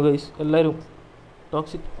പോകാൻ പറ്റുമോ ഗൈസ്? എല്ലാരും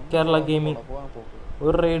ടോക്സിക് കേരള ഗെയിമിംഗ്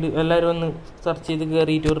ഒരു റൈഡ്, എല്ലാരും ഒന്ന് സെർച്ച് ചെയ്ത്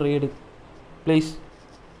കയറിയിട്ട് ഒരു റൈഡ് പ്ലീസ്.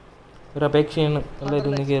 ഒരു അപേക്ഷയാണ്, എല്ലാവരും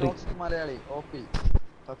ഒന്ന് കയറി.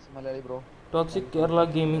 Toxic Kerala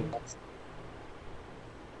gaming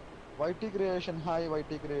YT creation, hi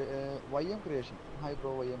YT YM creation, hi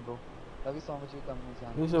bro YM bro, love you so much you come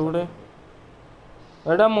എവിടെ?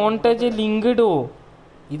 എടാ മോണ്ടേജ് ലിങ്ക് ഇടുവോ?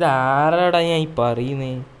 ഇതാരാടാ ഞാൻ ഈ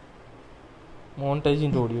പറയുന്നേ?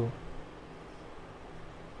 മോണ്ടേജിൻ്റെ ഓഡിയോ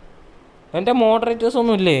എൻ്റെ മോഡറേറ്റേഴ്സ്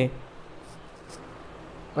ഒന്നും ഇല്ലേ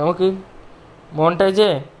നമുക്ക്?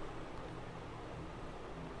 മോണ്ടേജേ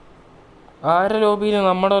ആരുടെ ലോബിയിലോ?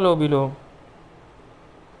 നമ്മുടെ ലോബിയിലോ?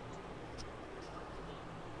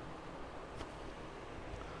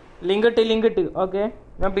 ലിങ്ക് ഇട്ട് ഓക്കെ,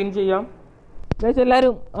 ഞാൻ പിൻ ചെയ്യാം ഗൈസ്.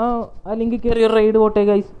 എല്ലാവരും ആ ലിങ്കിൽ കയറി ഒരു റൈഡ് പോട്ടെ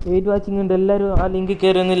ഗൈസ്. 8 വാച്ചിങ് ഉണ്ട്, എല്ലാവരും ആ ലിങ്കിൽ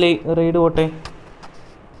കയറി ഒന്ന് റൈഡ് പോട്ടെ.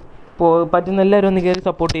 പറ്റുന്ന എല്ലാവരും ഒന്ന് കയറി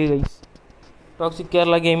സപ്പോർട്ട് ചെയ്യുക ഗൈസ്. ടോക്സിക്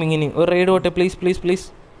കേരള ഗെയിമിങ്ങിന് ഒരു റൈഡ് പോട്ടെ പ്ലീസ്.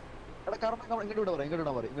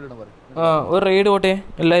 ഒരു റൈഡ് പോട്ടെ,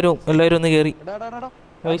 എല്ലാവരും ഒന്ന് കയറി.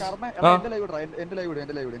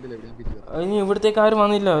 ഇനി ഇവിടത്തേക്ക് ആരും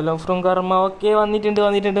വന്നില്ല ഫ്രം കർമ്മ. ഓക്കെ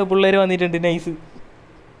വന്നിട്ടുണ്ട് പിള്ളേർ വന്നിട്ടുണ്ട്. നൈസ്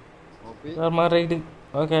കർമ്മ റൈഡ്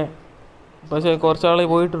ഓക്കെ. പക്ഷെ കുറച്ചാളെ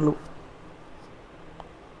പോയിട്ടുള്ളൂ.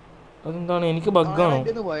 അതെന്താണ്, എനിക്ക് ബഗ്ഗാണോ?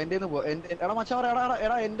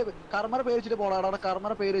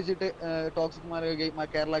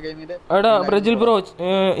 എടാ ബ്രജിൽ ബ്രോ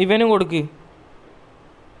ഇവനും കൊടുക്ക്.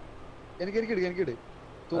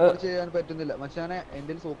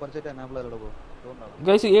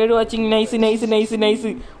 Guys 7 watching,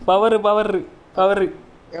 nice. പവർ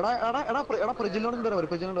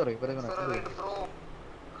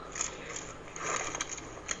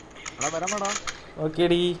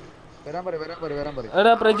ഓക്കേടി.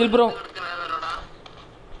 എടാ Prajil bro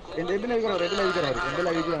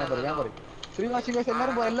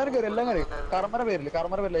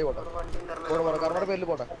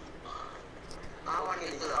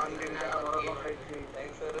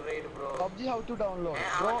PUBG how to download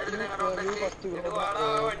bro, you first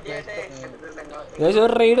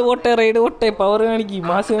ഒരു റൈഡ് പോട്ടെ. പവർ കാണിക്ക്,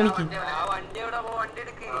 മാസ് കാണിക്ക്.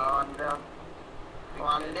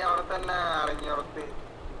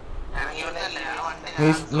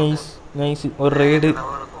 നൈസ് ഒരു റൈഡ്.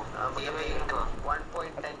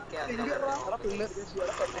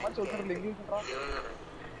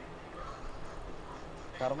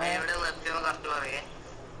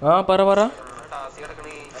 പറ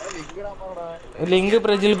ലിങ്ക്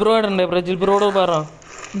പ്രജിൽ ബ്രോ ഇടണ്ടേ? പ്രജിൽ ബ്രോട് പറ.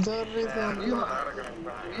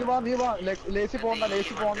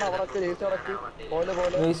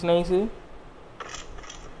 Nice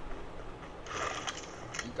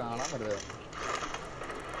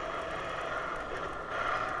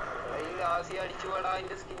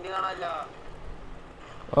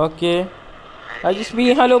okay.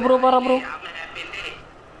 ഹലോ ബ്രോ പറ ബ്രോ.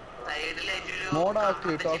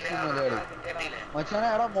 മോഡാക്ക് ടോക്സിക് മലയാളി മച്ചാനെ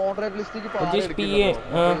എടാ moderate ലിസ്റ്റിക്ക് Just PA.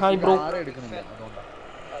 Hi, bro. ആരെടുക്കുന്നില്ല അതുകൊണ്ട്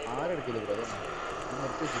ആരെടുക്കില്ല ബ്രോ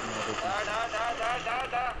നിർത്തി വെച്ചിരിക്കുന്നു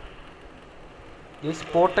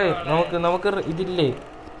പോട്ടെ നമുക്ക് ഇതില്ലേ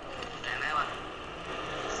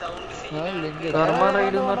കർമ്മ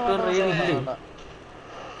റൈഡ് എന്നിട്ട് റൈഡ് ഇല്ലേ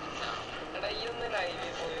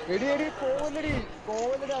എടി എടി കോവലടി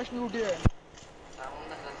ആഷ്മിക്കുട്ടിയെ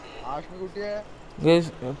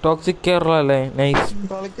ടോക്സിക് കേരള അല്ലേ? നൈസ്.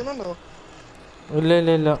 കളിക്കുന്നുണ്ടോ?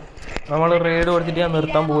 ഇല്ല നമ്മൾ റെയ്ഡ് കൊടുത്തിട്ട് ഞാൻ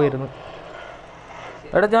നിർത്താൻ പോവായിരുന്നു.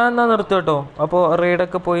 എടാ ഞാൻ എന്നാ നിർത്തുക കേട്ടോ. അപ്പോൾ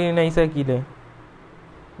റെയ്ഡൊക്കെ പോയി നൈസാക്കിയില്ലേ,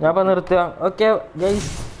 ഞാൻ അപ്പോൾ നിർത്തുക. ഓക്കെ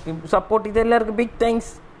ഗൈസ്, സപ്പോർട്ട് ചെയ്ത എല്ലാവർക്കും big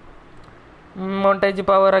thanks. Montage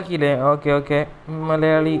power ആക്കിയില്ലേ? Okay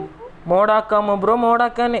Malayali മോഡാക്കാമോ bro?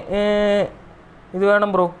 മോഡാക്കാൻ ഇത് വേണം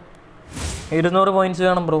ബ്രോ, 200 പോയിന്റ്സ്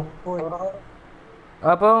വേണം ബ്രോ.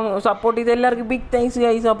 അപ്പം സപ്പോർട്ട് ചെയ്ത എല്ലാവർക്കും ബിഗ് താങ്ക്സ്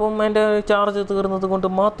ഗൈസ്. അപ്പം എൻ്റെ ചാർജ് തീർന്നത് കൊണ്ട്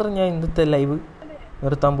മാത്രം ഞാൻ ഇന്നത്തെ ലൈവ്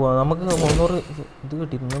നിർത്താൻ പോവാം. നമുക്ക് 300 ഇത്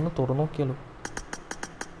കിട്ടിയിരുന്നു, ഒന്ന് തുറന്നു നോക്കിയാലോ.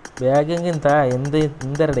 ബാഗെങ്കിലും താ,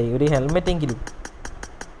 എന്തരടേ ഒരു ഹെൽമെറ്റ് എങ്കിലും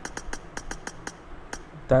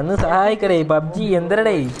തന്ന് സഹായിക്കടേ. പബ്ജി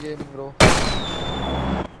എന്തരടേ?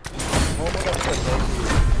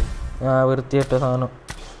 വൃത്തിയായിട്ട സാധനം.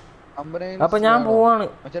 അപ്പൊ ഞാൻ പോവാണ്.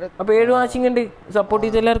 അപ്പൊ 7 വാച്ചിങ് ഉണ്ട്. സപ്പോർട്ട്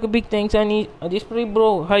ചെയ്ത എല്ലാവർക്കും big thanks. Ajeesh bro,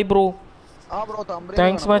 hi bro.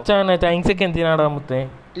 Thanks മച്ചാണ്. Thanks ഒക്കെ എന്തിനാടാ മുത്തേ.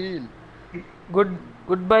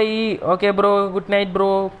 Good bye. Okay bro, good night bro.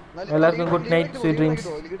 എല്ലാവർക്കും ഗുഡ് നൈറ്റ്, സ്വീറ്റ് ഡ്രീംസ്.